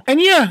know?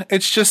 And yeah,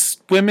 it's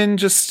just women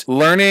just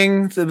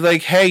learning to,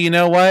 like, hey, you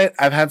know what?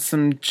 I've had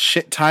some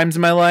shit times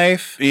in my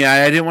life. Yeah,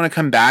 I didn't want to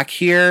come back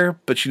here,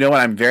 but you know what?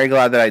 I'm very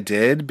glad that I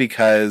did,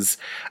 because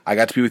I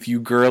got to be with you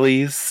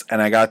girlies,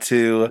 and I got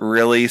to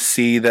really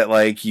see that,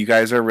 like, you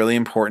guys are really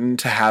important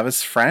to have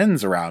as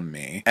friends around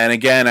me. And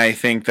again, I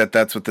think that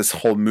that's what this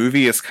whole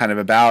movie is kind of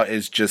about,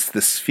 is just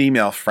this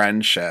female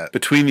friendship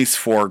between these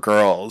four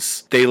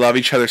girls. They love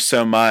each other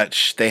so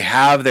much. They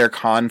have their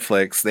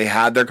conflicts. They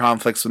had their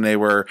conflicts when they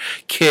were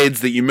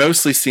kids that you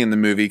mostly see in the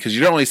movie, because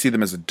you don't really see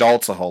them as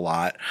adults a whole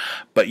lot,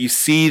 but you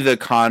see the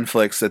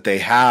conflicts that they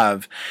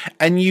have,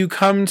 and you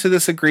come to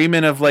this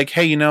agreement of like,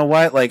 hey, you know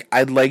what, like,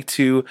 I'd like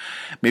to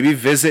maybe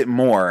visit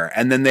more.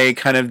 And then they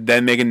kind of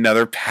then make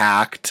another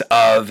pact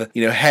of,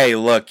 you know, hey,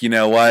 look, you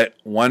know what,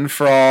 one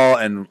for all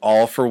and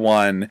all for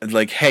one.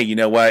 Like, hey, you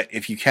know what,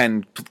 if you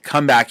can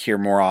come back here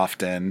more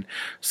often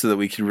so that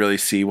we can really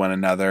see one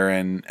another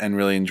and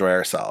really enjoy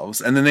ourselves.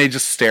 And then they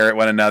just stare at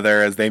one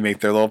another as they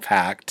make their little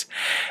pact.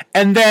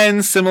 And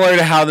then, similar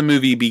to how the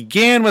movie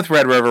began with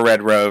Red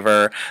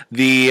Rover,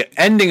 the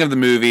ending of the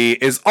movie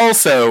is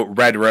also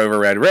Red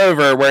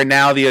Rover, where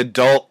now the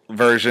adult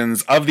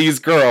versions of these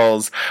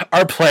girls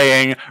are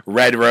playing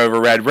Red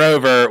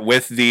Rover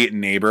with the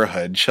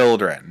neighborhood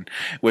children,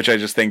 which I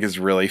just think is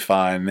really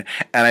fun.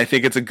 And I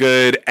think it's a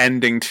good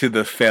ending to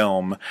the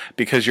film,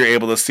 because you're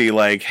able to see,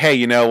 like, hey,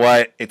 you know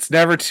what? It's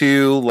never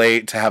too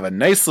late to have a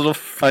nice little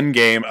fun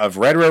game of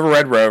Red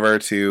Rover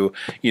to,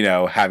 you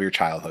know, have your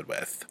childhood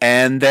with.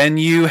 And then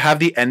you have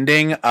the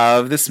ending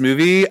of this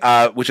movie,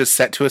 which is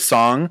set to a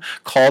song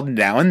called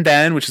Now and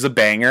Then, which is a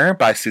banger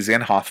by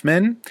Suzanne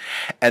Hoffman.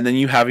 And then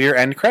you have your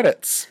end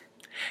credits.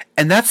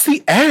 And that's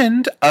the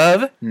end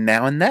of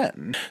Now and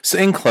Then. So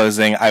in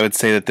closing, I would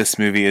say that this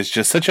movie is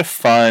just such a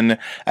fun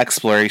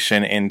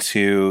exploration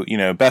into, you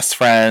know, best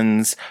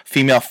friends,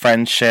 female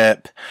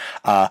friendship,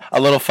 a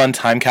little fun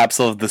time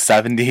capsule of the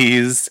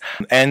 70s,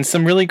 and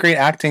some really great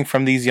acting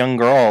from these young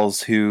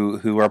girls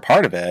who are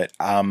part of it.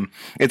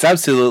 It's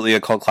absolutely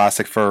a cult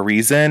classic for a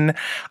reason.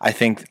 I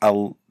think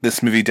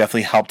this movie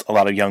definitely helped a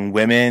lot of young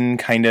women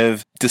kind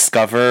of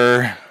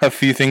discover a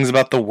few things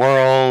about the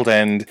world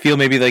and feel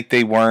maybe like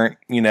they weren't,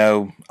 you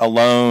know,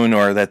 alone,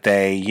 or that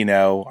they, you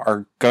know,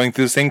 are going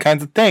through the same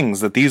kinds of things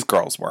that these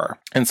girls were.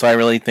 And so I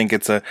really think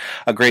it's a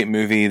great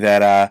movie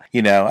that,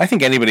 you know, I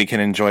think anybody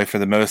can enjoy for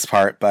the most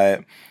part,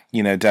 but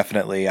you know,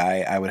 definitely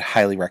I would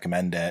highly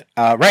recommend it.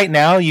 Right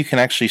now, you can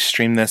actually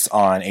stream this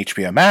on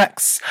HBO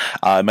Max.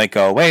 It might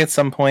go away at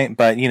some point,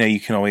 but, you know, you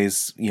can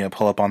always, you know,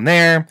 pull up on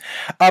there.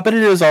 But it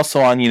is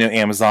also on, you know,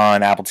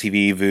 Amazon, Apple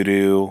TV,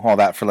 Vudu, all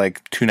that for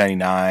like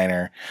 $2.99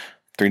 or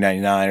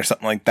 $3.99 or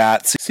something like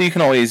that. So you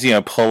can always, you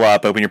know, pull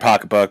up, open your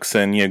pocketbooks,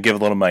 and, you know, give a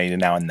little money to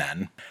Now and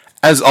Then.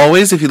 As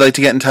always, if you'd like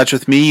to get in touch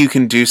with me, you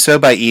can do so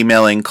by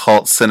emailing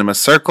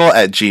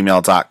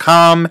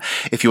cultcinemacircle@gmail.com.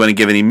 If you want to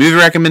give any movie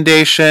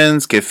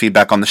recommendations, give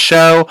feedback on the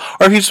show,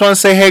 or if you just want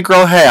to say, hey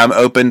girl, hey, I'm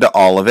open to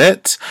all of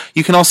it.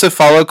 You can also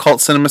follow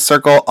Cult Cinema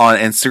Circle on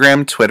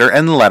Instagram, Twitter,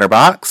 and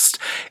Letterboxd.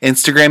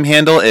 Instagram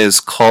handle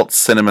is Cult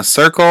Cinema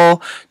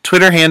Circle.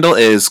 Twitter handle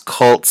is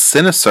Cult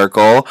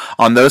Cinecircle.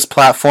 On those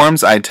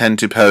platforms, I tend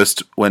to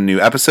post when new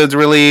episodes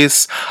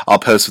release. I'll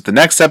post what the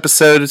next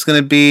episode is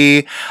going to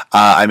be.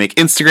 I make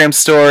Instagram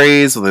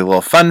stories with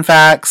little fun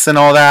facts and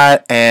all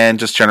that, and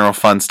just general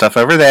fun stuff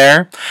over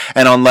there.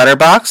 And on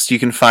Letterboxd, you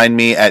can find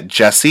me at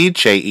Jesse,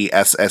 Jesse,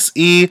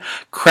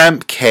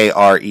 Kremp,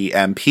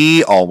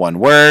 Kremp, all one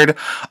word.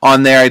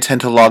 On there, I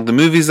tend to log the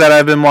movies that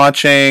I've been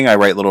watching. I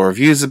write little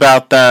reviews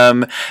about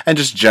them, and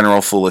just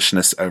general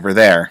foolishness over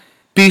there.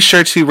 Be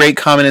sure to rate,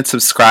 comment, and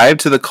subscribe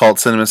to the Cult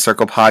Cinema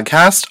Circle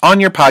podcast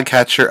on your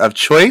podcatcher of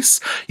choice.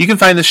 You can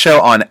find the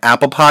show on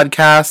Apple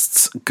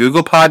Podcasts,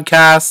 Google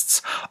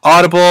Podcasts,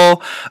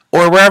 Audible,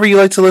 or wherever you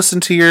like to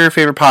listen to your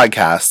favorite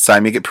podcasts. I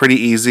make it pretty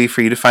easy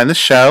for you to find the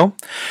show.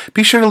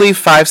 Be sure to leave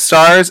 5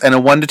 stars and a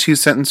 1 to 2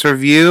 sentence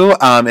review.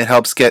 It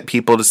helps get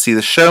people to see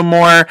the show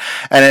more,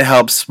 and it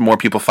helps more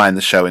people find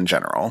the show in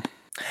general.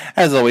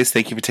 As always,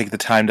 thank you for taking the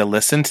time to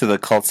listen to the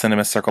Cult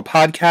Cinema Circle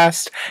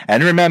podcast.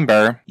 And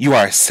remember, you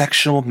are a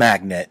sexual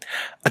magnet,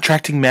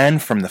 attracting men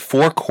from the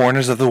 4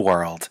 corners of the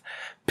world.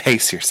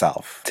 Pace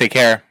yourself. Take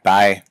care.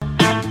 Bye.